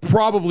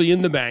probably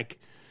in the bank.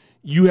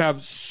 You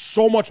have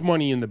so much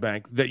money in the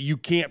bank that you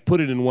can't put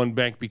it in one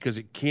bank because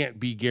it can't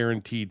be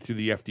guaranteed through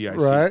the FDIC.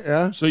 Right.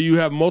 Yeah. So you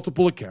have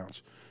multiple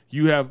accounts.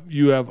 You have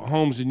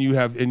homes and you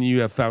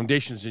have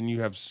foundations and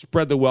you have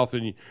spread the wealth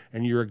and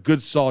you're a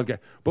good solid guy.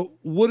 But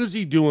what is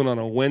he doing on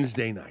a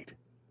Wednesday night?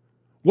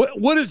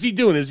 What is he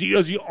doing? Is he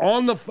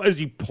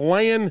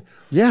playing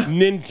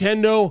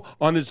Nintendo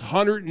on his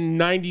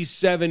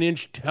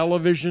 197-inch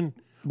television?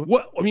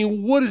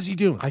 What is he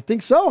doing? I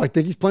think so. I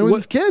think he's playing with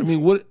his kids. I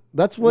mean,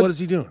 that's what is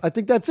he doing? I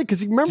think that's it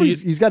because remember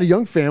he's got a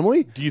young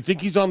family. Do you think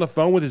he's on the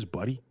phone with his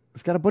buddy?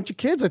 He's got a bunch of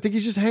kids. I think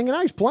he's just hanging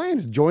out. He's playing.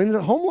 He's enjoying it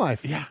at home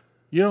life. Yeah.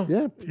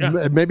 Yeah.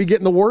 Maybe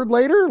getting the word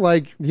later.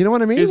 Like, you know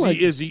what I mean?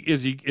 Is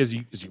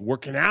he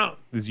working out?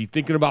 Is he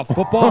thinking about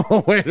football?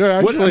 Oh, wait,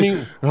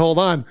 actually, hold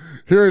on.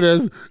 Here it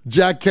is.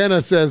 Jack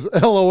Kenna says,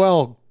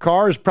 "LOL,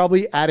 Carr is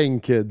probably adding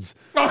kids."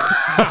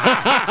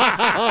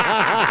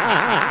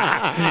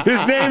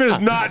 His name is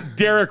not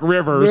Derek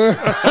Rivers.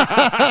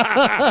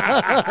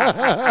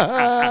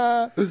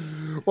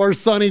 Or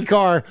Sonny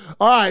Carr.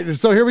 All right,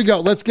 so here we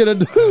go. Let's get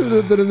into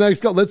the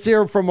next call. Let's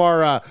hear from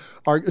our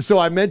so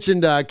I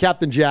mentioned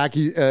Captain Jack,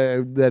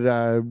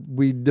 that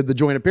we did the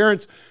joint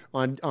appearance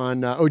on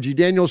OG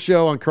Daniel's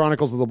show on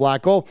Chronicles of the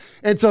Black Hole.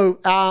 And so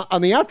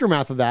on the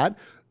aftermath of that,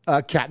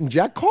 Captain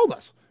Jack called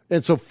us.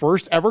 And so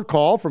first ever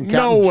call from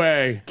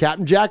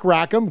Captain Jack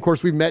Rackham. Of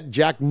course, we've met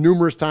Jack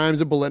numerous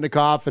times at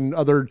Biletnikoff and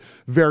other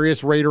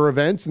various Raider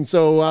events. And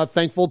so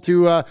thankful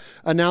to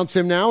announce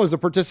him now as a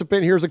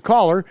participant. Here's a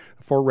caller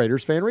for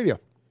Raiders Fan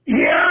Radio.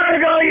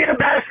 Yargo, you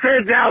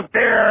bastards out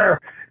there.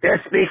 This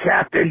be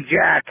Captain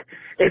Jack.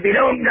 If you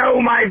don't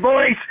know my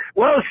voice,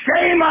 well,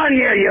 shame on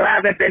you. You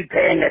haven't been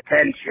paying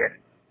attention.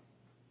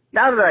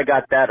 Now that I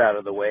got that out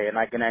of the way and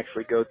I can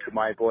actually go to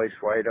my voice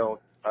where I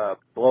don't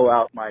blow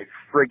out my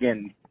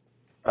friggin'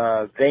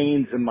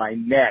 veins in my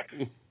neck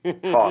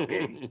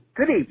talking.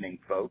 Good evening,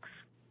 folks.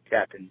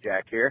 Captain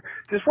Jack here.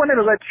 Just wanted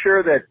to let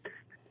sure that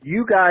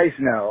you guys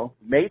know,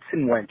 mates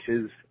and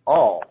wenches,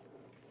 all,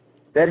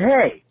 that,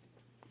 hey,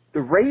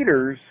 the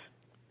Raiders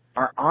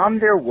are on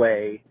their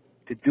way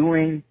to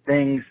doing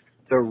things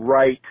the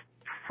right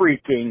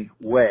freaking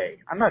way.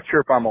 I'm not sure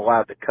if I'm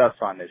allowed to cuss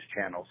on this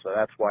channel, so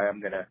that's why I'm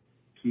going to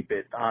keep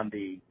it on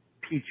the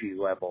PG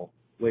level,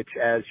 which,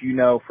 as you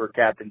know, for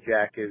Captain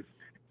Jack is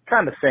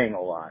kind of saying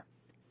a lot.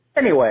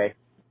 Anyway,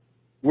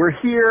 we're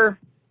here.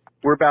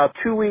 We're about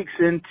 2 weeks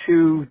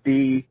into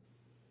the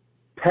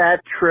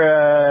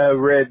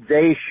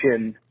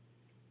patrization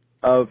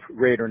of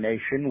Raider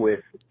Nation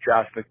with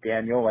Josh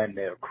McDaniel and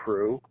their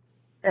crew.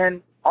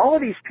 And all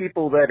of these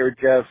people that are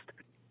just,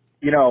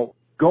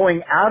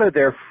 going out of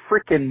their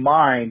frickin'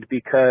 mind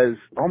because,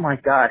 oh my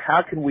God,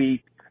 how can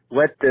we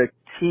let the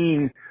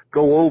team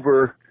go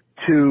over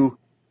to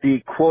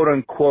the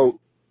quote-unquote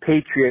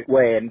Patriot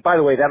way? And by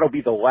the way, that'll be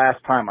the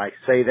last time I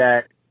say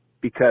that,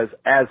 because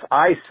as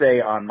I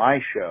say on my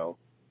show,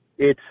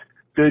 it's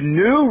the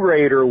new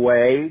Raider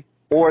way,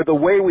 or the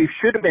way we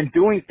should have been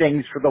doing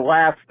things for the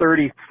last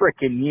 30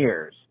 frickin'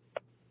 years.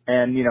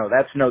 And,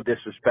 that's no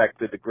disrespect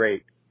to the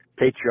great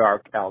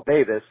patriarch Al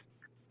Davis.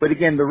 But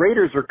again, the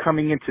Raiders are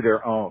coming into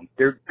their own.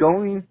 They're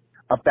going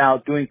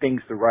about doing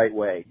things the right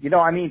way.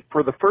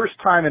 For the first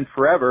time in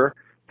forever,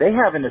 they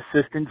have an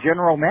assistant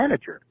general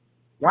manager.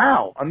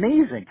 Wow,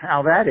 amazing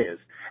how that is.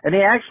 And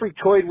they actually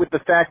toyed with the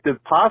fact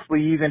of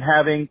possibly even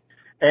having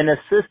an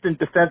assistant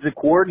defensive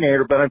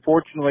coordinator, but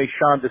unfortunately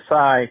Sean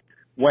Desai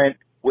went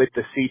with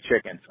the Sea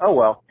Chickens. Oh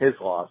well, his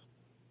loss.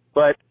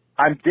 But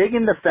I'm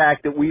digging the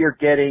fact that we are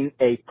getting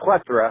a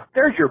plethora,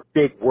 there's your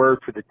big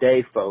word for the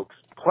day, folks,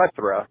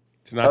 plethora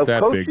of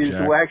coaches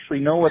who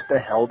actually know what the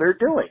hell they're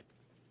doing.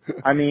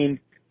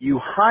 You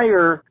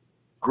hire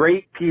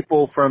great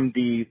people from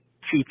the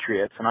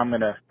Patriots, and I'm going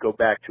to go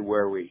back to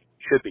where we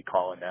should be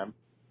calling them,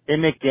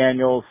 in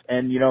McDaniels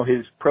and,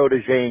 his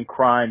protege in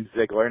crime,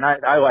 Ziegler, and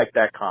I like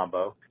that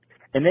combo.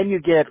 And then you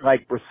get,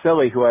 like,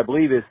 Bracilli, who I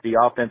believe is the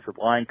offensive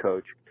line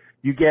coach.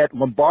 You get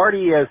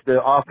Lombardi as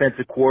the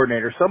offensive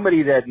coordinator,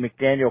 somebody that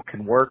McDaniel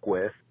can work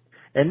with.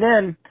 And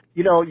then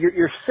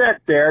you're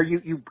set there.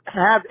 You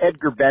have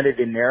Edgar Bennett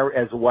in there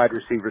as a wide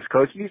receivers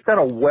coach. He's done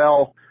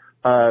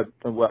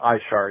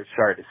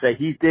sorry to say,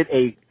 he did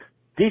a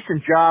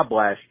decent job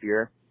last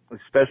year,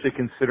 especially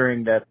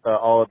considering that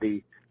all of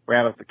the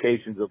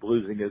ramifications of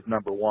losing his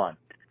number one.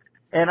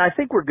 And I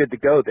think we're good to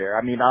go there.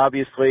 I mean,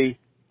 obviously,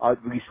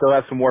 we still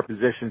have some more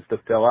positions to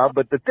fill out,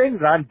 but the thing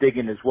that I'm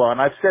digging as well,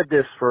 and I've said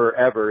this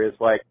forever, is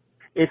like,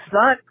 it's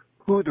not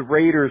who the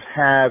Raiders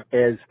have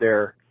as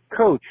their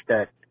coach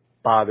that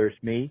bothers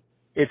me.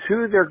 It's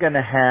who they're going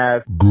to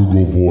have.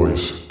 Google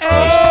Voice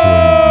has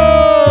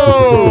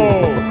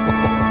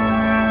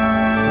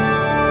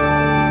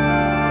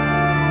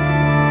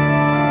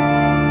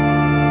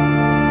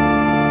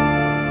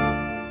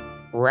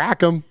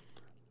Rack 'em.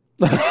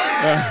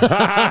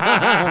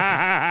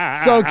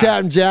 So,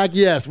 Captain Jack,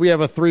 yes, we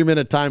have a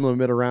 3-minute time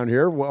limit around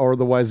here, or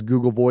otherwise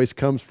Google Voice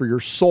comes for your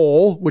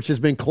soul, which has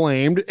been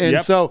claimed.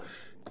 And so,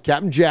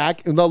 Captain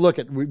Jack, and look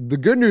at the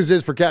good news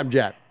is for Captain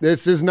Jack,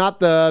 this is not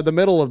the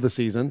middle of the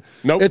season.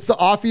 Nope. It's the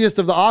offiest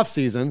of the off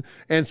season,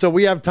 and so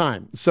we have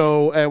time.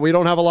 So we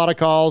don't have a lot of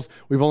calls.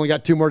 We've only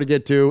got 2 more to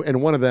get to,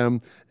 and one of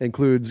them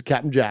includes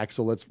Captain Jack.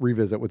 So let's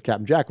revisit with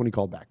Captain Jack when he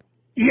called back.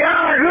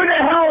 Yeah, who the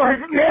hell has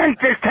meant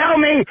to tell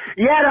me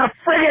you had a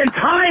friggin'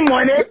 time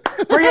limit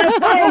for your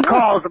phone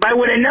calls? If I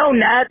would have known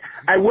that,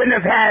 I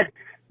wouldn't have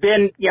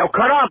been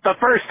cut off the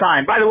first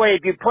time. By the way,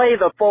 if you play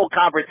the full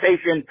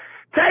conversation,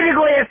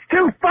 technically it's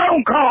 2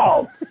 phone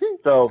calls.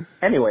 So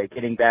anyway,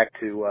 getting back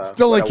to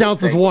still only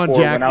counts as 1,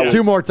 Jack.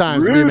 2 more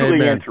times.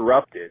 Rudely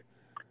interrupted.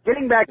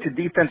 Getting back to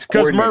defense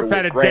because coordinator Murph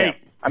had a Graham.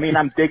 date. I mean,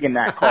 I'm digging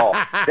that call.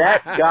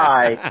 That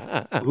guy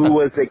who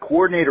was a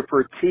coordinator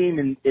for a team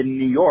in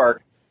New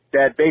York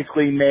that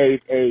basically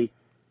made a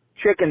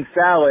chicken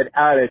salad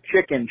out of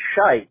chicken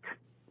shite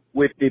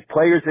with the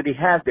players that he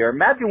had there.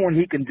 Imagine what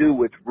he can do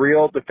with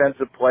real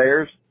defensive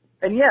players.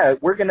 And yeah,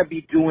 we're going to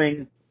be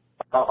doing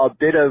a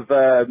bit of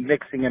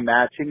mixing and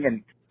matching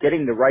and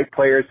getting the right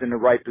players in the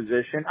right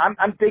position.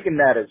 I'm digging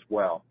that as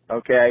well.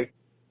 Okay.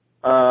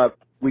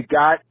 We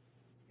got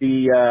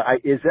I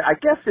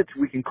guess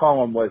we can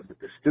call him, was it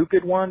the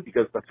stupid one?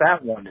 Because the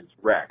fat one is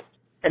Rex.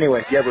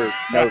 Anyway, if you ever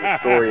know the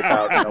story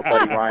about,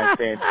 Buddy Ryan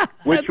saying,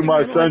 which of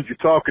my sons you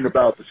talking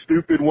about, the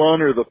stupid one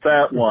or the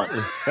fat one?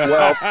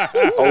 Well,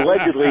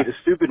 allegedly the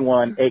stupid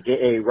one,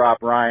 a.k.a. Rob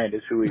Ryan,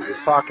 is who he was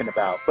talking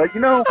about. But,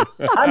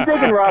 I'm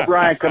digging Rob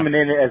Ryan coming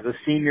in as a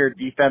senior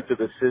defensive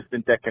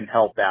assistant that can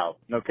help out,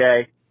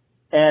 okay?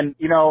 And,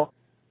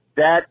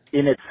 that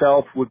in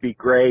itself would be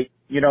great.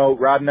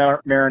 Rob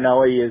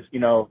Marinelli is,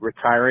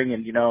 retiring,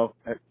 and,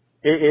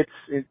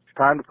 it's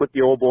time to put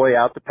the old boy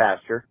out to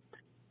pasture.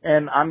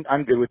 And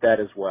I'm good with that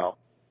as well.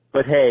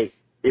 But hey,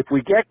 if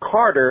we get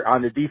Carter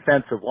on the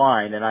defensive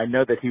line, and I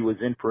know that he was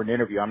in for an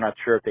interview, I'm not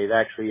sure if they've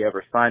actually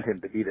ever signed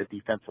him to be the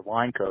defensive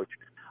line coach.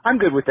 I'm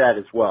good with that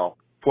as well.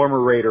 Former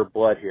Raider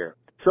blood here.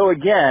 So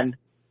again,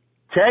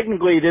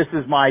 technically this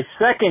is my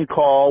second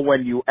call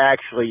when you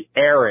actually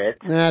air it.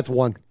 That's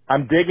 1.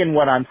 I'm digging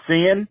what I'm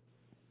seeing.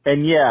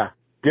 And yeah,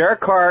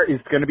 Derek Carr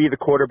is going to be the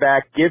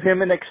quarterback. Give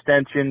him an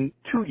extension,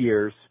 2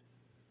 years.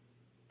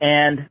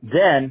 And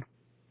then,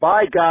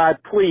 by God,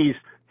 please,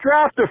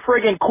 draft a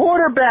friggin'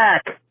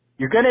 quarterback.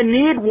 You're going to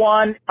need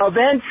one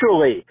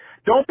eventually.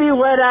 Don't be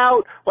let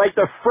out like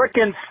the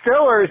frickin'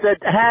 Steelers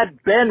that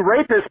had Ben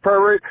Rapist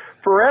Pervert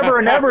forever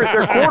and ever as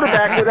their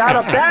quarterback without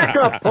a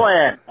backup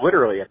plan.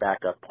 Literally a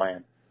backup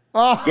plan.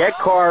 Oh. Get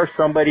Carr,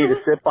 somebody to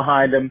sit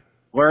behind him,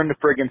 learn the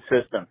friggin'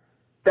 system.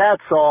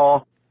 That's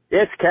all.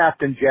 It's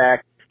Captain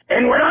Jack.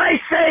 And when I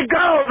say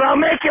go, they'll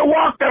make you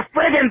walk the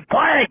friggin'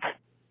 plank.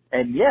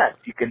 And yes,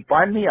 you can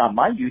find me on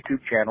my YouTube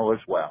channel as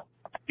well.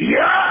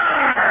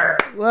 Yeah!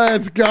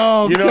 Let's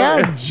go.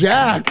 Captain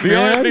Jack,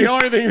 man. The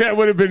only thing that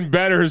would have been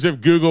better is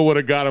if Google would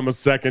have got him a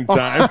second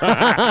time.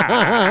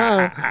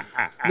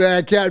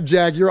 Man, Captain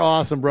Jack, you're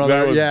awesome, brother.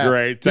 That was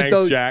great.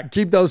 Thanks, Jack.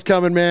 Keep those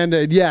coming, man.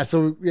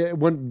 So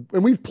when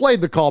we've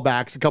played the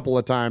callbacks a couple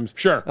of times.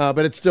 Sure. But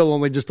it's still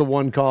only just a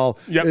 1 call.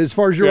 Yep. As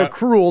far as your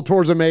accrual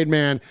towards a made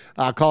man,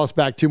 call us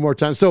back 2 more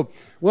times. So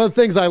one of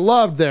the things I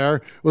loved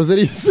there was that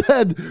he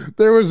said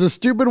there was a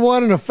stupid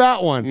one and a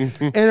fat one.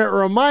 And it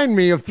reminded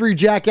me of 3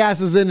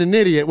 jackasses and an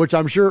idiot, which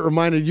I'm sure it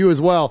reminded you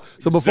as well.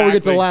 So before we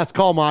get to the last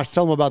call, Mosh,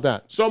 tell them about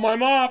that. So my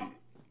mom,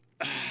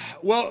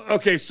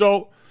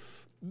 so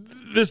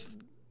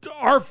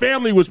our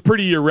family was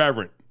pretty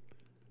irreverent.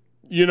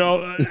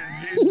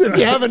 If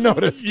you haven't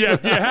noticed. Yeah,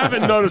 if you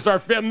haven't noticed, our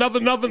family,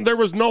 nothing, there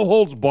was no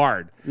holds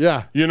barred.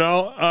 Yeah.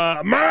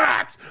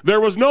 Max,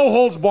 there was no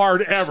holds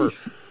barred ever.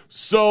 Jeez.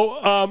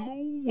 So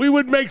we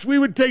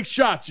would take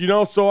shots,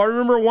 So I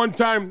remember one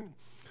time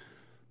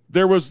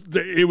it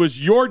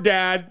was your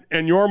dad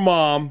and your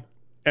mom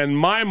and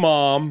my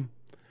mom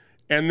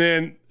and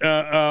then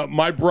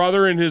my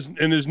brother and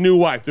his new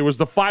wife. There was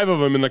the 5 of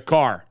them in the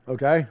car.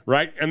 Okay.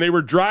 Right? And they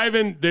were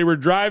driving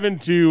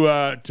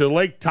to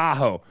Lake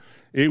Tahoe.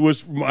 It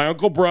was my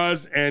Uncle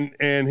Bruz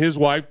and his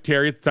wife,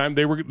 Terry, at the time.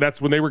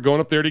 That's when they were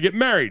going up there to get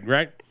married,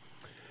 right?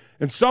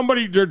 and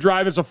they're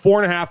driving, it's a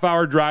 4.5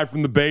 hour drive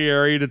from the Bay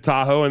Area to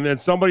Tahoe, and then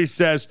somebody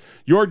says,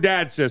 your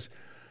dad says,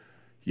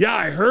 yeah,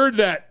 I heard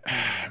that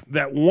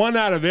 1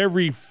 out of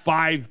every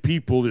 5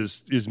 people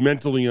is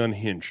mentally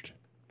unhinged.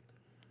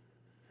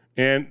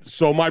 And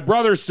so my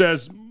brother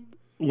says,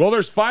 well,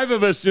 there's 5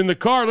 of us in the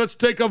car. Let's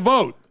take a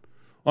vote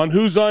on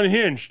who's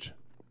unhinged.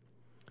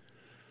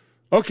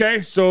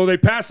 Okay, so they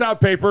pass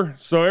out paper.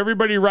 So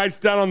everybody writes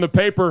down on the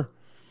paper,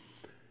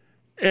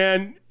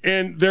 and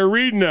they're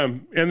reading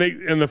them. And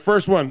the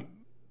first one,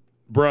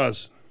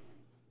 Bruz.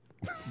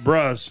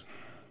 This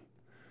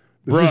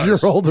is your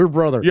older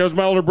brother. Yeah, it was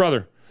my older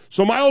brother.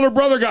 So my older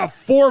brother got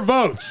 4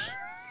 votes,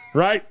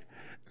 right?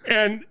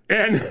 And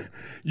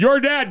your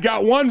dad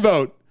got 1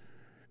 vote.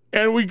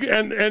 And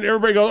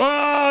everybody goes,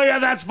 oh yeah,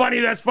 that's funny.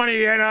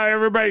 Everybody,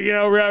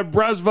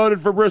 Bruz voted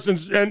for Bruce,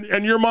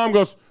 and your mom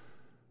goes,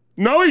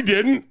 no, he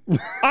didn't.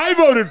 I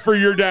voted for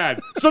your dad.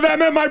 So that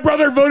meant my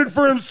brother voted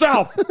for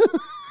himself.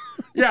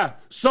 Yeah.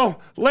 So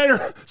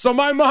later,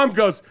 my mom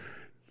goes,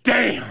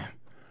 damn.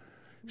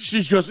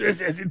 She goes,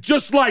 it's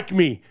just like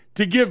me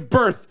to give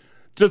birth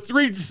to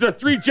three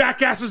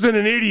jackasses and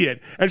an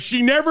idiot. And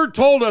she never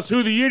told us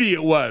who the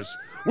idiot was.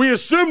 We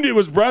assumed it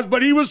was Bruz,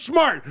 but he was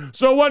smart.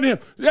 So it wasn't him.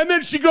 And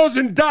then she goes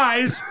and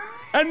dies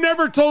and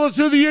never told us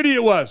who the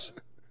idiot was.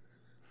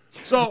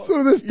 So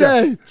to this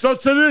day. So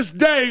to this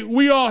day,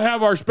 we all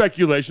have our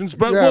speculations,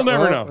 but we'll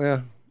never know.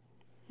 Yeah.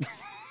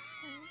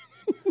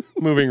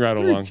 Moving right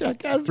along.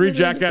 3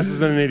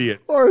 jackasses and an idiot.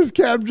 Or as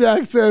Cam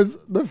Jack says,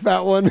 the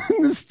fat one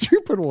and the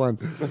stupid one.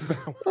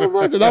 Oh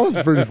my God, that was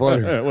pretty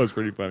funny. That was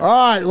pretty funny. All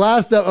right,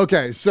 last up.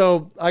 Okay,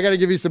 so I got to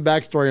give you some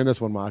backstory on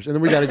this one, Mosh, and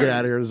then we got to get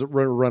out of here.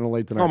 We're running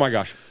late tonight. Oh my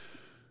gosh.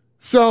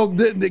 So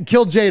the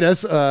Kill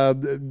Jadis,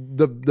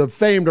 the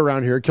famed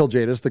around here, Kill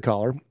Jadis, the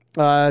caller,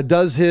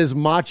 does his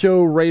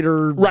Macho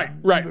Raider.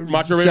 Right.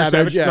 Macho Raider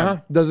Savage. Yeah,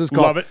 does his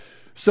call. Love it.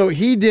 So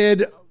he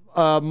did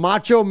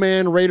Macho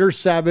Man Raider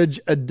Savage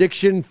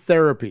Addiction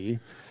Therapy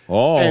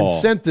and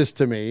sent this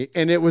to me.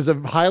 And it was a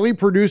highly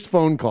produced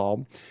phone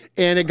call.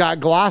 And it got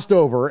glossed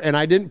over. And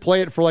I didn't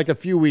play it for like a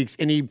few weeks.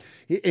 And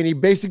he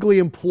basically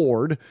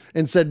implored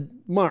and said,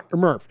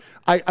 Murph,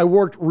 I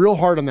worked real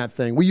hard on that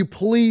thing. Will you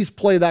please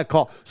play that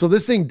call? So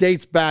this thing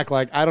dates back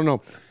like, I don't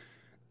know.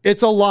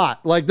 It's a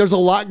lot. Like there's a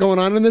lot going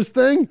on in this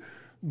thing.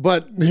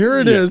 But here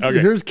it is. Okay.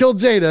 Here's Kill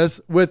Jadis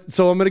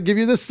so I'm going to give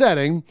you the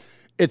setting.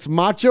 It's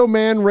Macho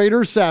Man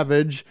Raider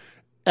Savage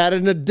at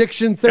an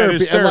addiction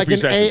therapy like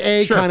an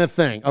AA kind of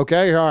thing.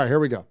 Okay, all right, here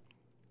we go.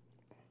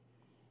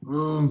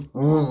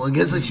 Well, I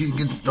guess I should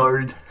get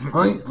started.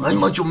 I'm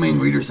Macho Man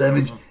Raider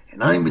Savage,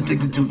 and I'm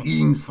addicted to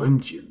eating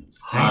Slim Jims.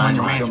 Hi,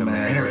 Macho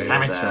Man Raider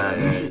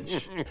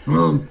Savage.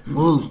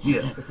 Well,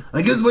 yeah.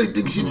 I guess my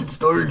addiction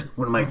started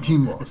when my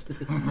team lost.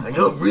 I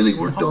got really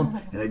worked up,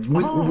 and I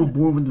went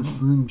overboard with the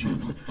Slim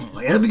Jims.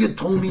 My advocate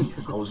told me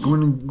I was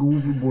going to go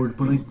overboard,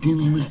 but I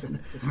didn't listen.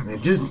 And I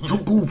just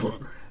took over.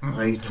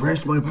 I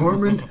trashed my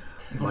apartment,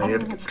 my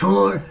advocate's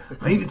car.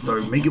 I even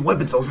started making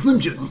weapons out of Slim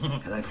Jims.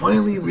 And I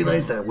finally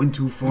realized that I went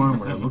too far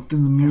when I looked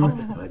in the mirror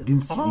and I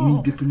didn't see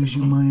any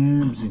definition of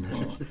my abs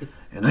anymore.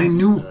 And I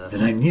knew that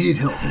I needed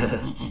help.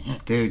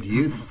 Dude,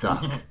 you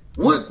suck.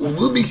 What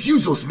makes you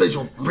so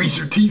special,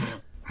 Bracer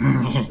Teeth?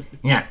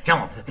 Yeah,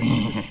 tell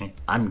him.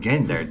 I'm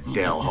getting there,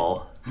 Dale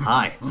Hall.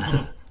 Hi.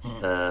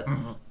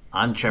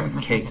 I'm Trevor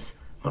Case,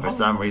 but for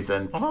some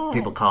reason,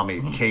 people call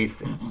me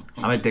Casey.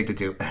 I'm addicted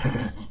to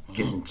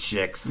getting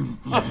chicks and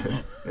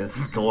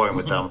scoring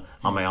with them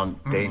on my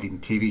own dating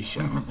TV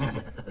show.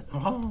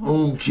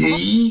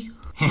 Okay.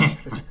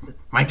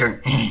 My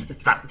turn.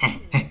 Stop.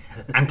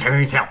 I'm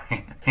tired as hell.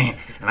 And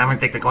I'm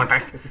addicted to going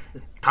fast.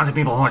 Tons of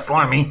people who are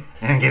slower than me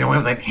and getting away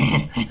with it.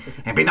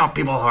 And beating up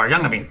people who are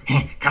younger than me.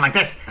 Kind of like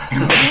this.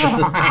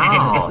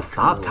 Oh,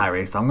 stop,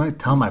 Tyrese. I'm going to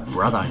tell my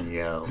brother on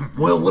you.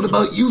 Well, what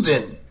about you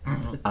then?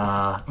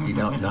 You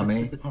don't know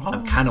me?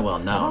 I'm kind of well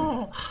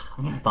known.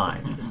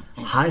 Fine.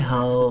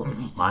 Hi-ho.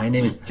 My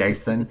name is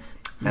Jason.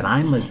 And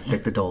I'm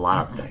addicted to a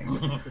lot of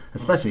things,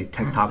 especially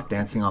TikTok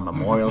dancing on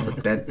memorials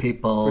of dead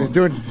people. So he's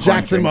doing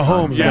Jackson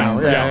Mahomes now.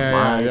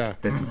 Yeah.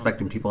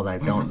 Disrespecting people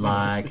that I don't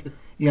like.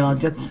 You know,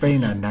 just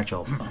being a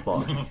natural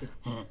boy.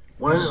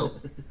 Wow,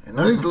 and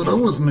I thought I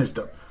was messed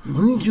up.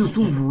 I just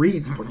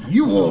overeat, but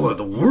you all are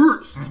the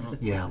worst.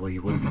 Yeah, well,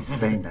 you wouldn't be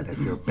saying that if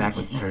your back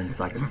was turned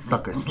so I could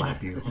sucker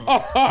slap you.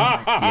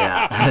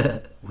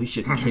 Yeah, we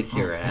should kick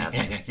your ass.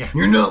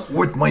 You're not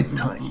worth my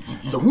time.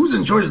 So who's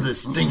in charge of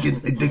this stinking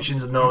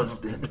Addictions Anonymous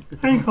thing?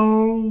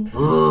 Hi-ho.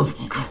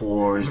 Of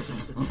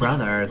course.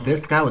 Brother,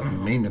 this guy was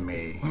mean to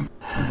me.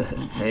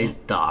 Hey,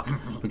 Doc,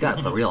 we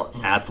got the real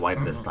ass wipe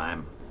this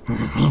time.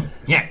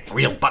 Yeah,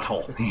 real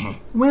butthole.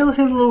 Well,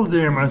 hello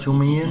there, Macho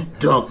Man.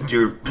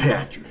 Dr.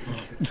 Patrick.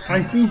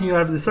 I see you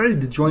have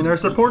decided to join our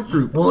support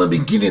group. Well, I'm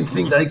beginning to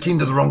think that I came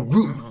to the wrong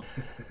group.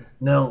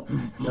 Now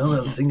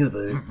that I'm thinking of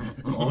it,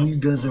 all you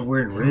guys are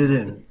wearing red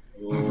and...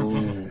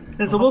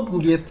 As a welcome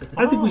gift,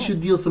 I think we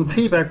should deal some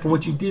payback for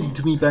what you did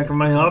to me back in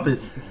my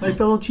office. My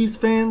fellow Chiefs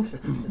fans,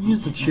 use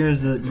the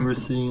chairs that you were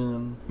sitting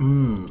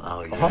on.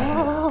 Oh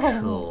yeah,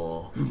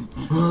 cool.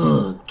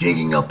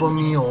 ganging up on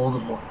me all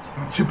at once.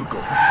 Typical.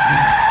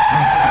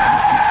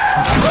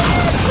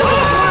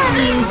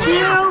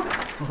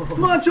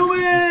 Macho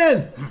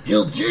Man!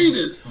 Kill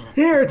Jadis!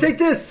 Here, take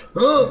this!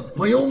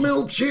 My old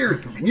metal chair,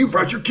 and you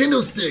brought your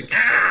kendo stick!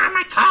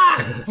 My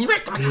car! He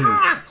wrecked my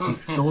car! He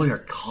stole your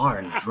car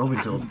and drove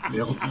into a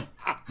building.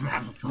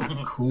 That's so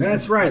cool.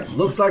 That's right.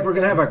 Looks like we're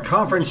gonna have a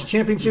conference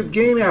championship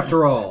game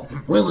after all.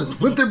 Well, let's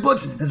whip their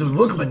butts as we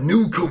welcome a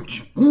new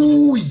coach.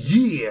 Ooh,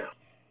 yeah!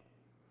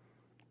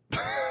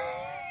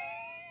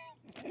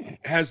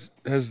 Has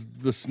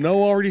the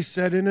snow already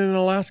set in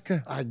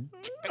Alaska?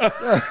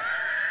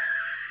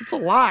 It's a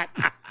lot.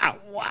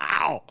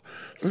 Wow.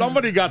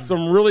 Somebody got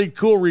some really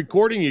cool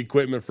recording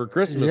equipment for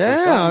Christmas.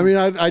 Yeah, I mean,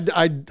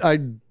 I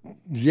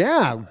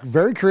yeah,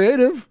 very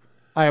creative.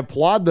 I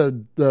applaud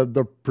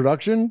the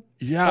production.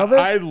 Yeah, of it.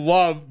 I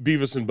love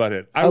Beavis and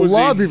Butthead. I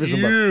love was Beavis a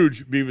and Butthead.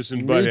 huge Beavis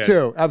and Butthead. Me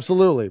too,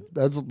 absolutely.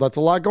 That's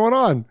a lot going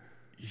on.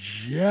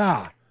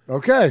 Yeah.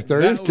 Okay,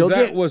 there it is.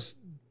 That was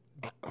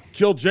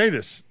Kill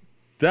Jadis.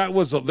 There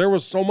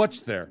was so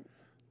much there.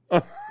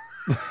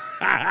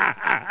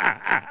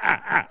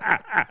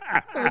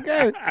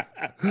 Okay.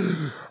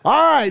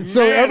 All right.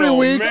 So every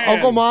week,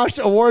 Uncle Mosh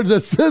awards a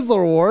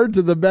Sizzler Award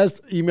to the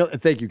best email.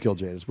 Thank you, Kill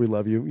Jadis. We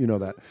love you. You know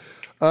that.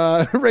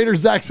 Raider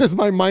Zach says,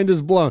 my mind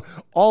is blown.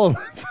 All of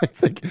us, I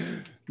think.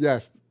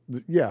 Yes.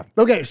 Yeah.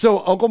 Okay.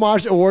 So Uncle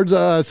Mosh awards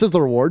a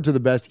Sizzler Award to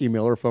the best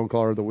emailer, phone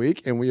caller of the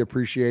week. And we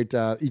appreciate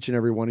each and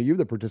every one of you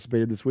that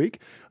participated this week.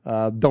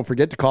 Don't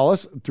forget to call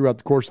us throughout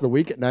the course of the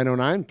week at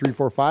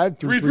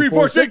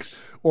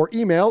 909-345-3346 or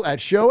email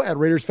at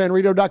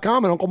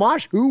show@RaidersFanRadio.com. And Uncle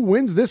Mosh, who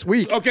wins this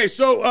week? Okay.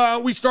 So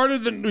we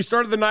started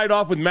the night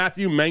off with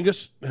Matthew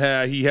Mangus.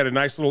 He had a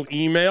nice little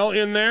email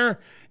in there.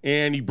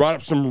 And he brought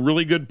up some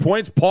really good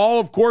points. Paul,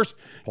 of course,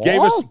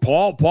 gave us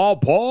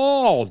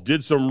Paul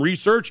did some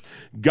research,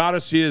 got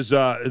us his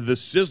the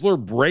Sizzler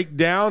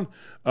breakdown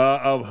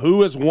of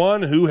who has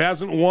won, who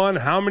hasn't won,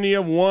 how many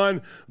have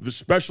won, the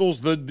specials,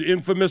 the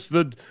infamous,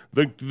 the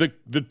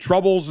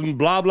troubles, and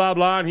blah blah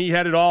blah. And he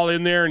had it all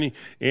in there, and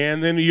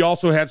then he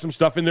also had some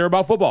stuff in there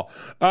about football.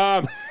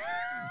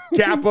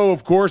 Capo,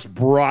 of course,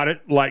 brought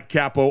it like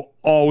Capo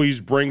always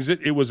brings it.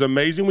 It was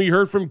amazing. We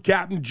heard from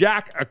Captain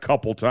Jack a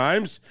couple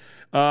times.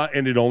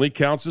 And it only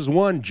counts as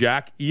one,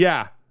 Jack.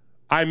 Yeah,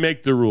 I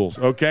make the rules,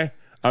 okay?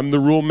 I'm the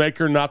rule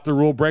maker, not the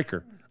rule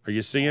breaker. Are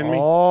you seeing me?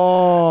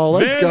 Oh,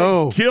 let's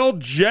go. Kill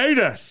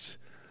Jadis.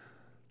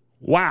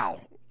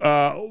 Wow.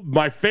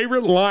 My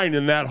favorite line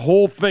in that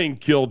whole thing,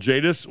 Kill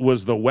Jadis,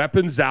 was the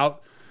weapons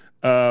out.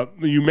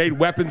 You made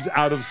weapons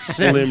out of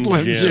Slim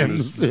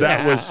Jims. Yeah.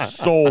 That was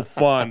so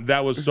fun.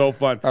 That was so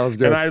fun. That was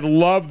good. And I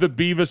love the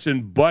Beavis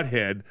and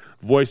Butthead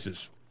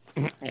voices.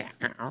 The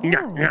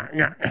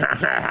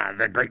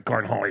great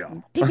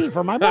cornholio. TV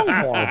for my bone.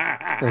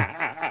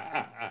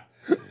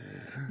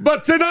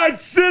 But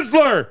tonight's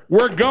Sizzler,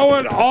 we're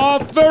going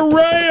off the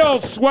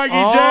rails,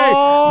 Swaggy J.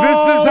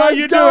 This is how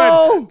you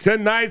do it.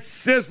 Tonight's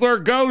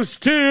Sizzler goes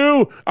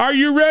to, are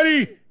you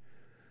ready?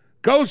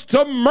 Goes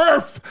to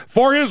Murph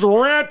for his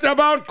rant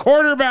about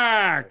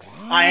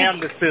quarterbacks. I am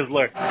the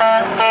Sizzler.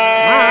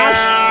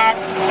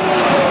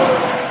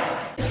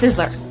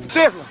 Sizzler.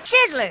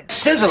 Sizzler.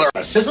 Sizzler.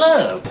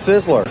 Sizzler.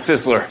 Sizzler.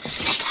 Sizzler.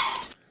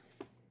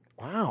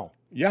 Wow.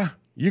 Yeah,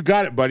 you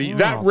got it, buddy.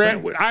 That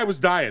rant, I was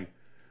dying.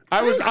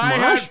 I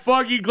had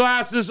foggy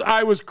glasses.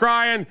 I was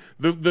crying.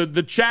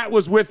 The chat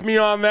was with me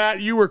on that.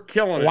 You were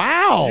killing it.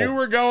 Wow. You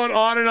were going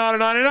on and on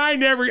and on. And I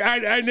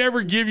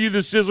never give you the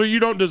Sizzler. You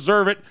don't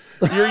deserve it.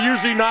 You're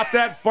usually not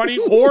that funny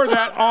or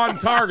that on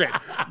target.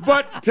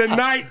 But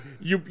tonight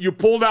you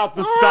pulled out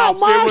the stops.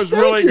 Mosh, it was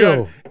thank really you.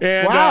 good.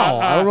 And wow.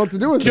 I don't know what to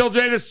do with Kill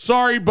this. Jadis,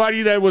 sorry,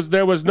 buddy. There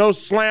was no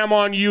slam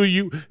on you.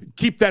 You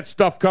keep that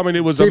stuff coming.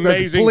 It was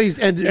amazing. Please,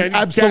 and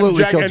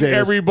absolutely, Jack Kill and Jadis.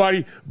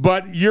 everybody.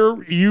 But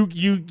you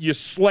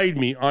slayed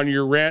me on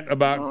your rant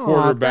about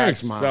quarterbacks.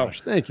 Thanks,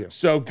 Mosh. Thank you.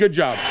 So good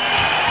job.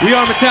 We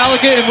are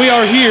Metallica, and we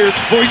are here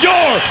for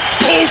your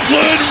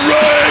Oakland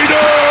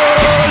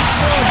Raiders!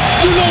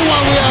 You know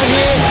why we out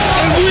here,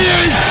 and we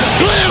ain't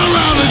playing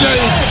around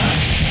today.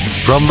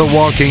 From The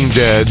Walking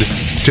Dead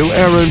to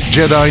errant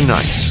Jedi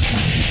Knights,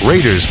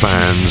 Raiders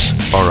fans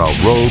are a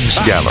rogues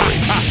gallery.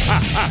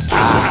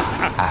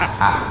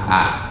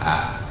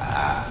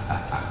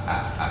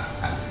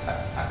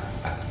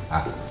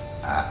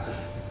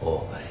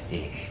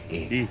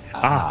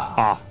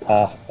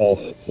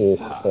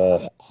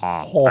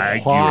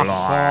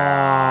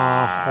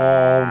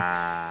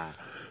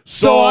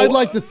 So I'd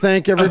like to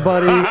thank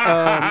everybody.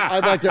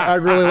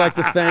 I'd really like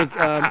to thank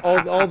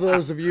all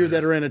those of you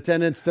that are in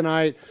attendance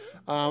tonight.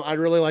 I'd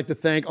really like to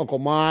thank Uncle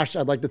Mosh.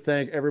 I'd like to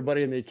thank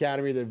everybody in the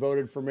Academy that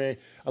voted for me.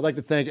 I'd like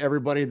to thank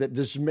everybody that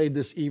just made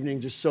this evening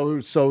just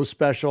so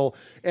special.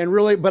 And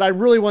really, but I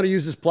really want to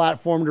use this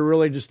platform to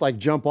really just like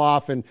jump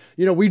off. And,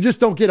 you know, we just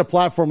don't get a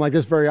platform like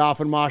this very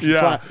often, Mosh.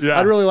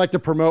 I'd really like to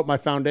promote my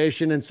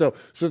foundation. And so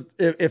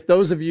if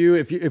those of you,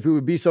 if you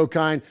would be so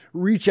kind,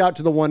 reach out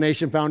to the One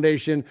Nation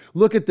Foundation,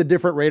 look at the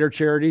different Raider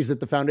charities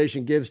that the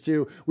foundation gives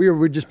to. We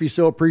would just be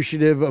so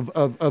appreciative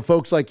of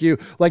folks like you,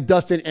 like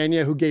Dustin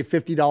Enya, who gave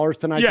 $50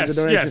 tonight to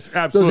the donation. Yes,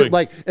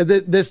 absolutely.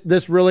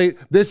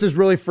 This is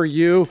really for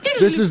you.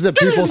 This is the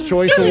People's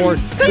Choice Award.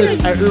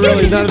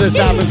 Really, none of this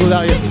happens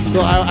without you. So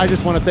I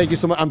just want to thank you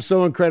so much. I'm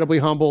so incredibly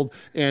humbled.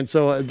 And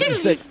so this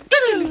is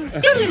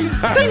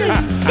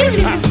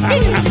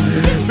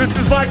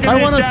like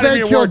I want to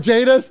thank Kill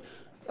Jadis.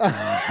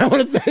 I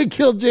want to thank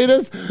Kill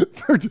Jadis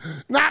for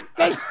not.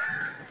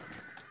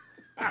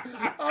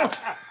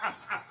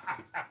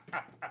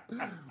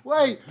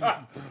 Wait,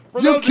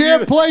 you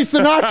can't play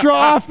Sinatra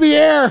off the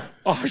air.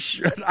 Oh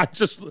shit! I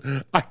just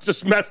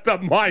messed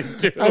up mine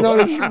too. I know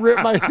it rip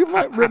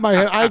my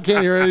head. I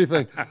can't hear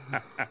anything.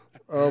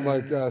 Oh my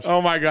gosh.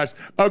 Oh my gosh.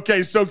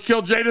 Okay, so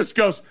Kill Jadis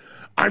goes,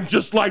 I'm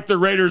just like the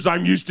Raiders.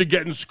 I'm used to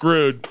getting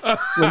screwed.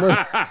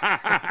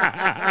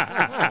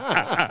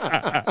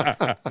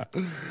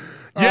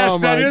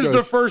 Yes, that is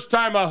the first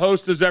time a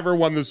host has ever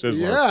won the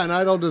Sizzler. Yeah, and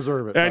I don't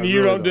deserve it. And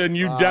you don't, and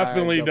you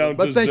definitely don't.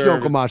 But thank you,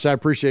 Uncle Mosh. I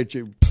appreciate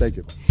you. Thank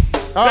you.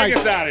 Take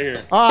us out of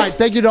here. All right,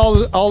 thank you to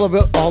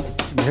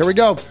here we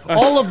go.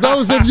 All of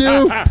those of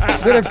you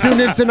that have tuned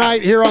in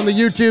tonight here on the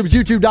YouTubes,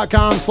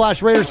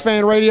 youtube.com/Raiders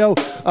Fan Radio.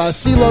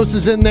 Celos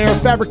is in there.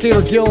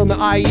 Fabricator Gill and the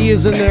IE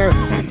is in there.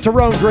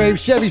 Tyrone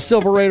Graves, Chevy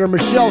Silver Raider,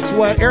 Michelle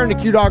Sweat, Aaron the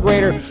Q-Dog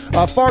Raider,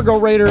 Fargo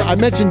Raider. I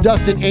mentioned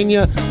Dustin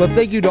Enya, but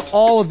thank you to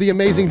all of the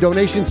amazing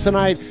donations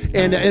tonight.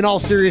 And in all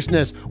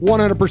seriousness,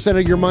 100%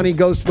 of your money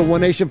goes to the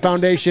One Nation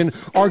Foundation.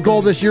 Our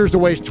goal this year is to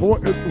raise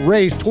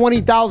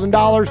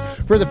 $20,000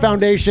 for the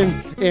foundation.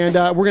 And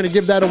we're going to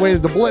give that away to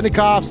the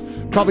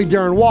Blitnikoffs, probably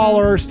Darren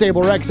Waller,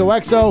 Stabler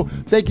XOXO.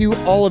 Thank you,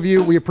 all of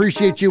you. We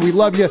appreciate you. We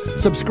love you.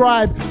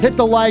 Subscribe, hit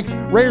the likes,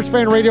 Raiders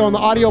Fan Radio on the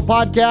audio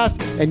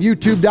podcast, and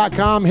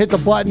youtube.com. Hit the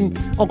button.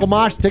 Uncle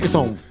Mosh, take us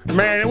home.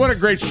 Man, what a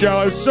great show.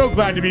 I was so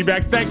glad to be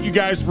back. Thank you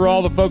guys for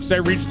all the folks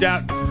that reached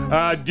out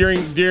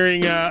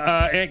during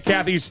Aunt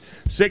Kathy's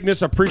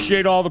sickness.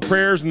 Appreciate all the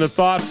prayers and the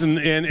thoughts and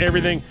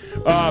everything.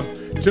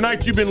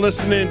 Tonight you've been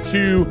listening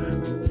to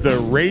the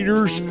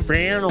Raiders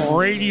Fan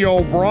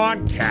Radio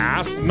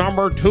broadcast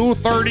number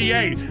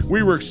 238.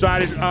 We were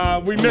excited.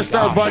 We missed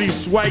our buddy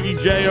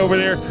Swaggy J over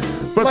there.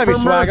 But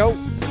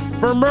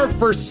for Murph,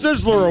 for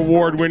Sizzler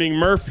Award-winning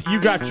Murph, you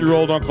got your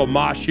old Uncle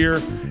Mosh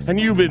here, and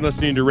you've been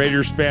listening to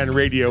Raiders Fan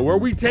Radio, where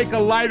we take a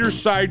lighter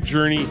side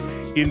journey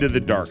into the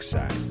dark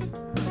side.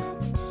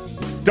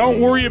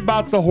 Don't worry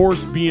about the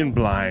horse being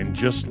blind.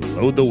 Just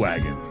load the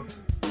wagon.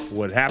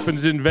 What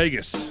happens in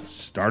Vegas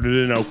started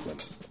in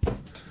Oakland.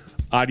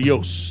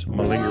 Adios,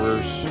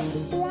 malingerers.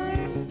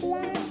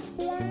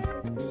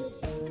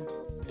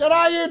 Get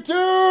on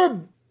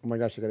YouTube! Oh my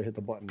gosh, I gotta hit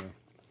the button now.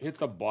 Hit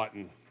the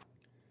button.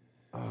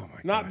 Oh my!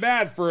 Not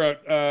bad for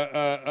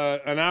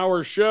an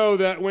hour show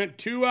that went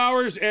 2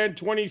 hours and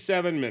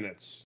 27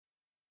 minutes.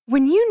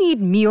 When you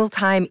need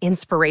mealtime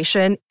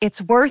inspiration,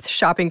 it's worth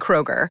shopping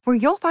Kroger, where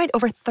you'll find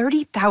over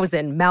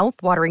 30,000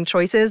 mouth-watering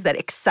choices that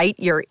excite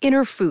your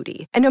inner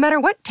foodie. And no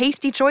matter what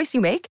tasty choice you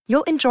make,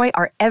 you'll enjoy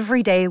our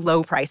everyday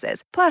low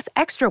prices, plus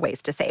extra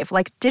ways to save,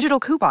 like digital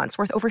coupons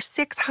worth over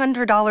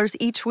 $600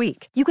 each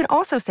week. You can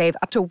also save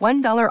up to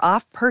 $1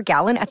 off per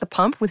gallon at the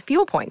pump with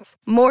fuel points.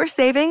 More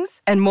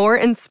savings and more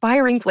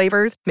inspiring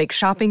flavors make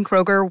shopping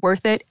Kroger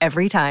worth it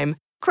every time.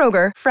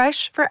 Kroger,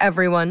 fresh for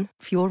everyone.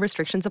 Fuel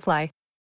restrictions apply.